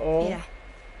 Uh-oh. Yeah.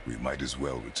 We might as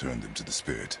well return them to the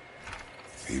spirit.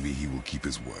 Maybe he will keep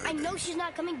his word. I know she's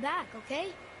not coming back, okay?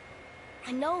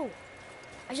 I know.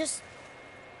 I just...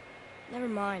 Never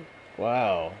mind.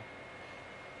 Wow.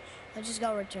 I just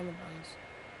gotta return the bones.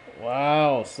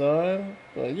 Wow, son.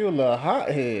 Well, you a little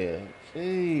hothead.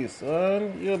 Jeez,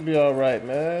 son. You'll be all right,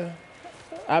 man.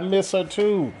 I miss her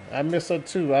too. I miss her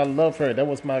too. I love her. That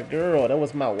was my girl. That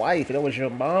was my wife. That was your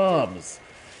mom's.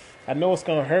 I know it's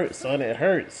gonna hurt, son. It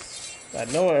hurts. I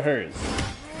know it hurts.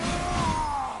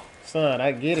 Son,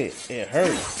 I get it. It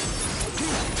hurts.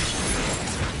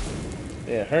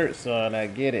 It hurts, son. I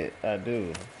get it. I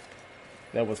do.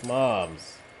 That was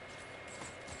mom's.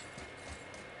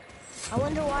 I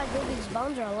wonder why Bilby's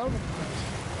bones are all over the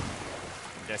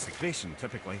place. Desecration,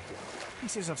 typically.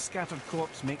 Pieces of scattered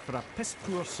corpse make for a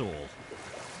piss-poor soul.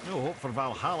 No hope for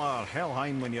Valhalla or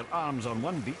Helheim when your arm's on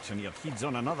one beach and your head's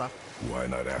on another. Why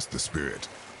not ask the spirit?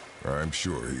 I'm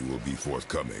sure he will be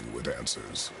forthcoming with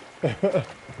answers. I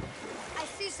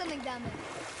see something down there.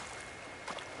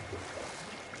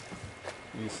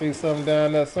 You see something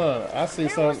down there, son? I see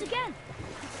There it was something. again.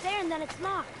 It's there and then it's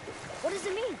not. What does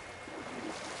it mean?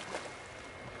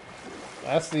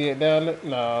 I see it down there.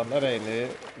 No, that ain't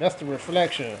it. That's the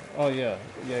reflection. Oh, yeah.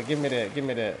 Yeah, give me that. Give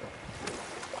me that.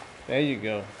 There you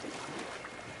go.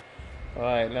 All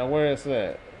right, now where is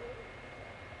that?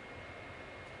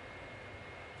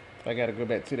 I got to go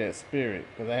back to that spirit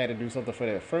because I had to do something for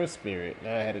that first spirit.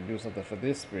 Now I had to do something for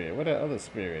this spirit. Where that other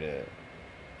spirit at?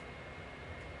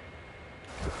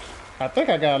 I think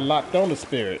I got locked on the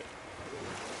spirit.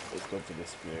 Let's go to the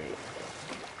spirit.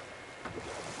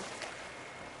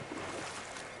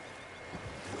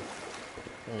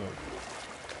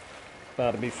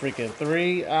 About to be freaking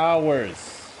 3 hours.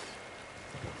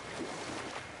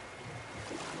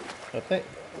 I think.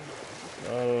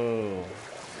 Oh.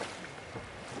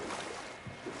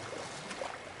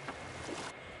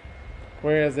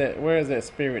 Where is that? Where is that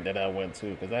spirit that I went to?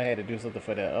 Because I had to do something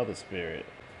for that other spirit.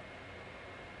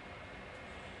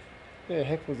 Where the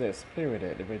heck was that spirit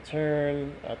at? The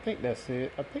return. I think that's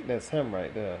it. I think that's him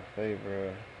right there.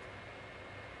 Favor.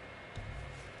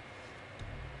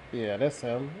 Yeah, that's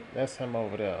him. That's him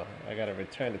over there. I gotta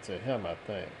return it to him, I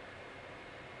think.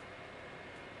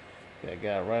 Yeah,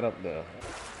 guy right up there.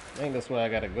 I think that's where I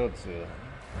gotta go to.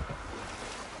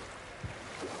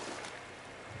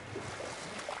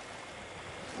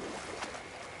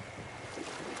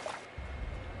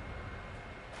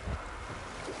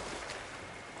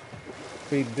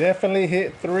 We definitely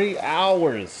hit 3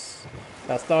 hours.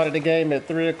 I started the game at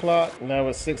 3 o'clock. Now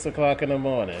it's 6 o'clock in the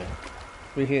morning.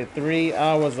 We hit 3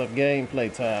 hours of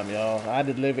gameplay time, y'all. I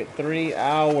delivered 3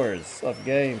 hours of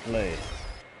gameplay.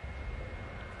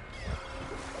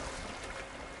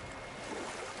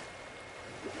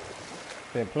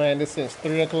 Been playing this since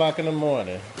 3 o'clock in the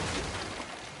morning.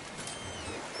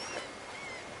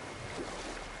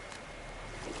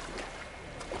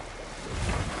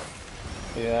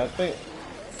 Yeah, I think.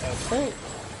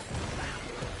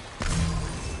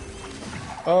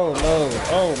 Oh no,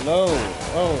 oh no,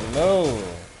 oh no.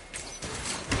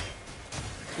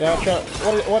 Y'all trying,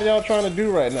 what are y'all trying to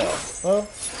do right now? Huh?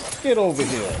 Get over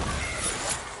here.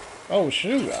 Oh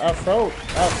shoot, I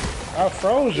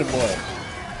froze your boy.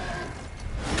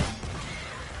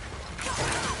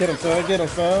 Get him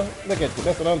son. Look at you,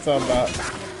 that's what I'm talking about.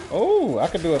 Oh, I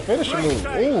could do a finishing move.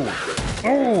 Ooh,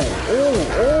 ooh, ooh,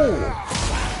 ooh.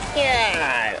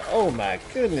 Yeah. Oh my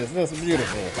goodness, that's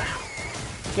beautiful.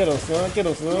 Get him son, get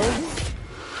him son.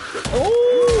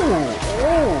 Ooh,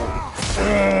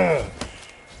 ooh.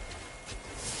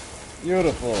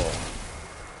 Beautiful.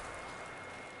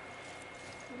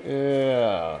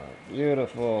 Yeah,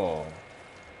 beautiful.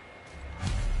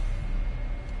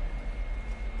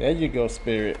 There you go,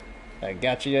 spirit. I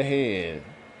got you ahead.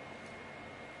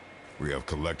 We have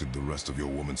collected the rest of your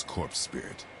woman's corpse,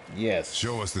 spirit. Yes.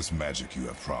 Show us this magic you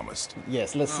have promised.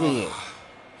 Yes, let's see it.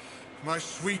 My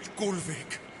sweet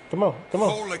Gulvik. Come on, come on.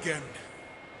 Whole again.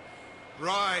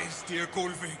 Rise, dear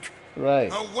Gulvik.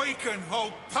 Right. Awaken,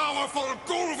 oh powerful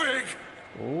Gulvik!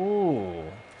 Ooh.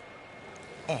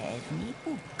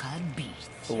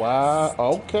 Wow.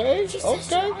 Okay. She says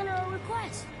to Okay. honor our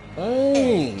request.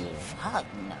 Hey.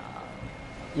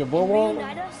 Your boy won't.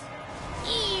 Reunite us?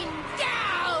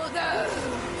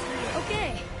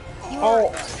 Okay.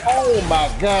 Oh my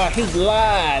God. He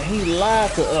lied. He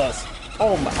lied to us.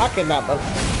 Oh my.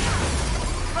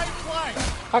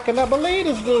 I cannot believe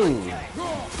this dude.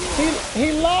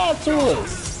 He lied to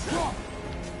us.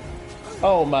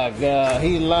 Oh my God,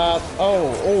 he lied.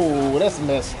 Oh, that's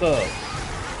messed up.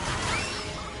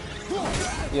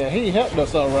 Yeah, he helped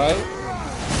us all right.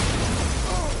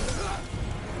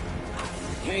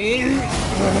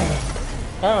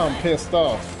 I'm pissed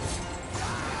off.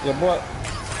 Yeah, boy.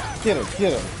 Get him,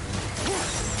 get him.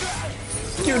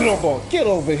 Get over, get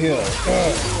over here.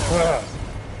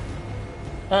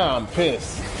 I'm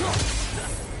pissed.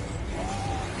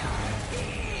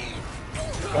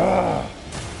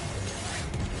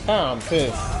 I'm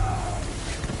pissed.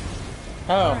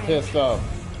 I'm pissed off.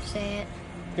 Say it.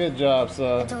 Good job,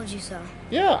 sir. I told you so.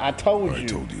 Yeah, I told you. I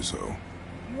told you so.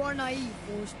 You are naive,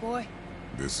 foolish boy.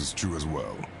 This is true as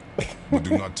well. But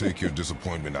do not take your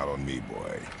disappointment out on me,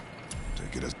 boy.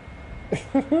 Take it as...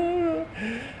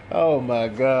 Oh my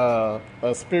God.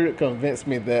 A spirit convinced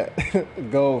me that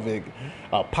Govig,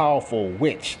 a powerful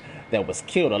witch that was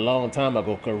killed a long time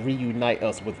ago, could reunite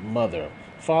us with Mother.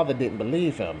 Father didn't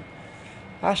believe him.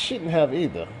 I shouldn't have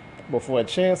either. But for a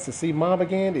chance to see Mom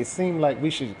again, it seemed like we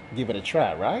should give it a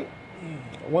try, right?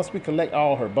 Once we collect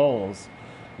all her bones,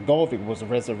 Govig was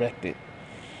resurrected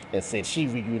and said she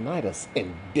reunite us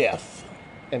in death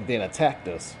and then attacked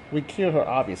us. We killed her,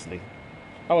 obviously.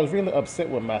 I was really upset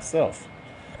with myself.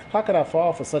 How could I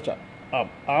fall for such a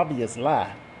obvious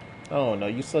lie? I don't know,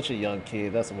 you're such a young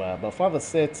kid, that's why. But Father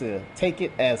said to take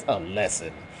it as a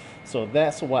lesson. So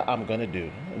that's what I'm gonna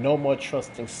do. No more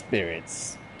trusting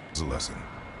spirits. It's a lesson.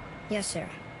 Yes, sir.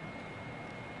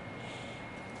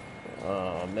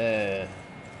 Oh, man.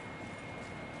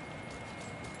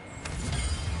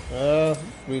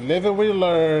 We live and we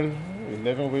learn. We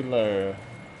live and we learn.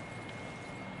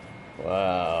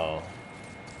 Wow.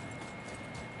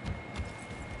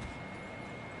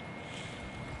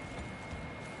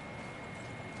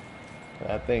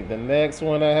 I think the next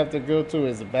one I have to go to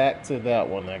is back to that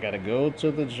one. I gotta go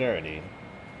to the journey.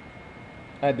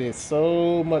 I did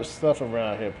so much stuff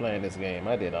around here playing this game.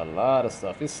 I did a lot of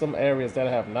stuff. There's some areas that I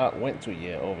have not went to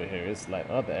yet over here. It's like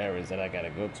other areas that I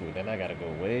gotta go to. Then I gotta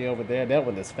go way over there. That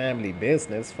one is family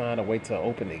business. Find a way to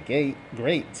open the gate.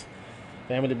 Great.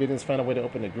 Family business. Find a way to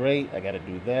open the grate. I gotta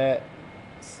do that.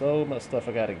 So much stuff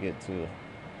I gotta get to.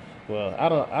 Well,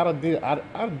 I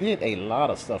did a lot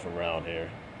of stuff around here.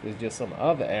 There's just some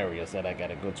other areas that I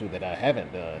gotta go to that I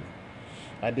haven't done.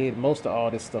 I did most of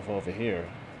all this stuff over here.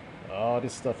 All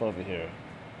this stuff over here.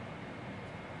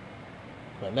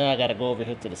 But now I gotta go over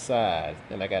here to the side.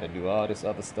 And I gotta do all this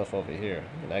other stuff over here.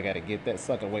 And I gotta get that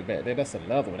sucker way back there. That's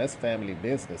another one. That's family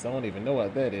business. I don't even know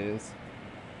what that is.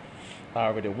 I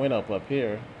already went up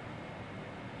here.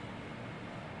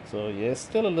 So yeah, it's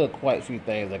still a little quite few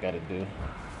things I gotta do.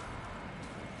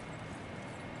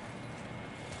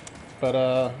 But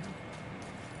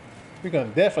we're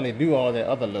gonna definitely do all that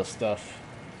other little stuff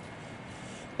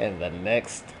in the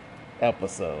next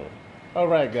episode.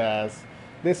 Alright guys,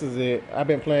 this is it. I've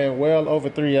been playing well over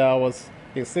 3 hours.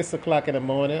 It's 6 o'clock in the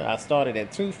morning. I started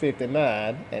at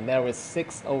 2:59 and now it's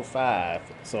 6:05.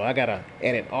 So I gotta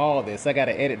edit all this. I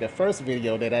gotta edit the first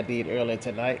video that I did earlier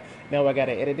tonight. Now I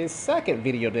gotta edit this second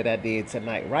video that I did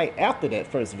tonight right after that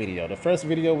first video. The first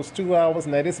video was 2 hours.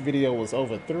 Now this video was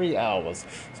over 3 hours.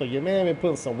 So your man been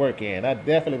putting some work in. I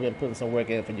definitely been putting some work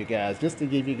in for you guys just to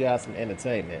give you guys some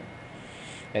entertainment.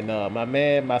 And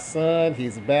my son,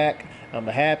 he's back. I'm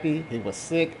happy. He was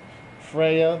sick.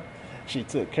 Freya, she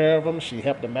took care of him. She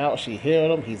helped him out. She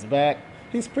healed him. He's back.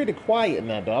 He's pretty quiet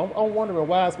now, though. I'm wondering,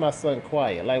 why is my son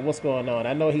quiet? Like, what's going on?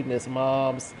 I know he missed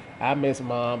moms. I miss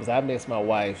moms. I miss my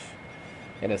wife.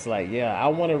 And it's like, yeah, I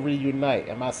want to reunite.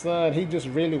 And my son, he just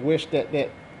really wished that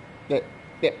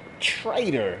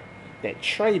traitor,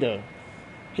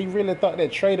 he really thought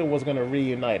that traitor was going to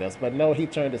reunite us. But no, he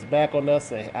turned his back on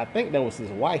us. And I think that was his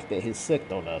wife that he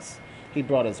sicked on us. He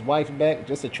brought his wife back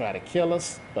just to try to kill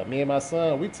us. But me and my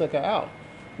son, we took her out.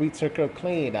 We took her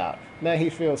clean out. Now he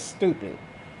feels stupid.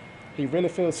 He really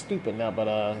feels stupid now. But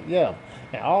yeah.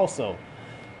 And also,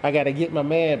 I got to get my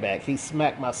man back. He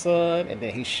smacked my son and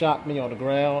then he shot me on the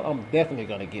ground. I'm definitely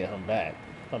going to get him back.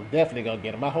 I'm definitely going to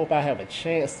get him. I hope I have a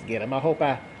chance to get him. I hope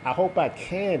I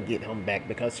can get him back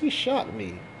because he shot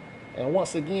me. And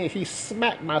once again, he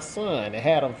smacked my son and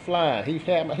had him flying.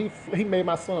 He made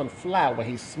my son fly when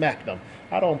he smacked him.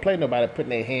 I don't play nobody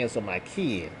putting their hands on my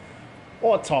kid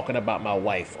or talking about my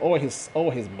wife or his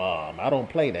mom. I don't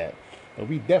play that. But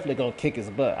we definitely going to kick his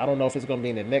butt. I don't know if it's going to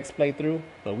be in the next playthrough,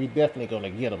 but we definitely going to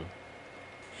get him.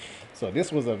 So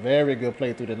this was a very good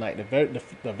playthrough tonight.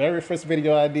 The very first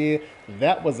video I did,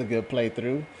 that was a good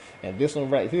playthrough. And this one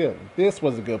right here, this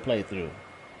was a good playthrough.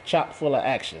 Chock full of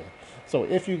action. So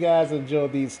if you guys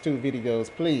enjoyed these two videos,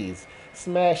 please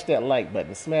smash that like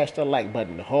button. Smash that like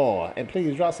button hard. And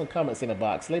please drop some comments in the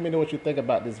box. Let me know what you think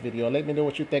about this video. Let me know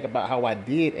what you think about how I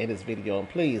did in this video. And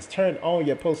please turn on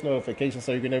your post notifications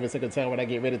so you can every single time when I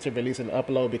get ready to release and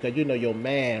upload, because you know your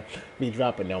man be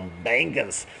dropping them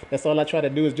bangers. That's all I try to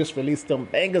do is just release them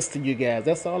bangers to you guys.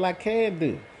 That's all I can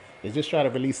do. Is just try to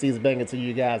release these bangers to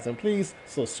you guys. And please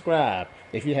subscribe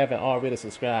if you haven't already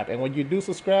subscribed. And when you do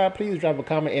subscribe, please drop a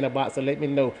comment in the box and let me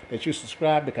know that you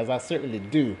subscribe, because I certainly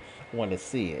do want to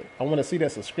see it. I want to see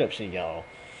that subscription, y'all.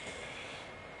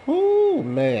 Whoo,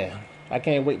 man. I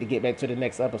can't wait to get back to the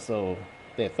next episode.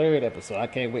 That third episode. I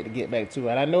can't wait to get back to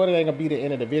it. And I know that ain't going to be the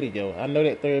end of the video. I know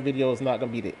that third video is not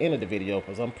going to be the end of the video,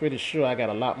 because I'm pretty sure I got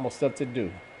a lot more stuff to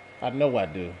do. I know I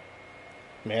do.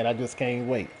 Man, I just can't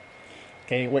wait.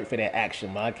 Can't wait for that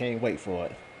action, man. I can't wait for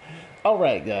it.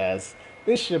 Alright, guys.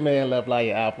 This your man,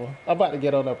 LoveLierApple. I'm about to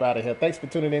get on up out of here. Thanks for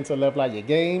tuning in to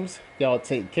LoveLierGames. Y'all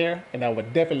take care. And I will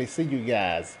definitely see you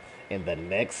guys in the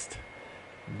next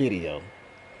video.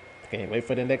 Can't wait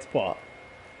for the next part.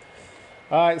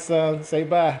 Alright, son. Say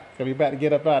bye. Because we about to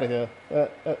get up out of here.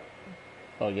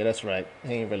 Oh, yeah, that's right.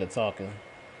 He ain't really talking.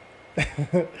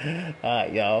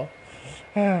 Alright, y'all.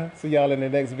 See y'all in the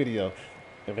next video.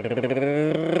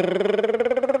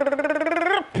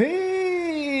 Peace.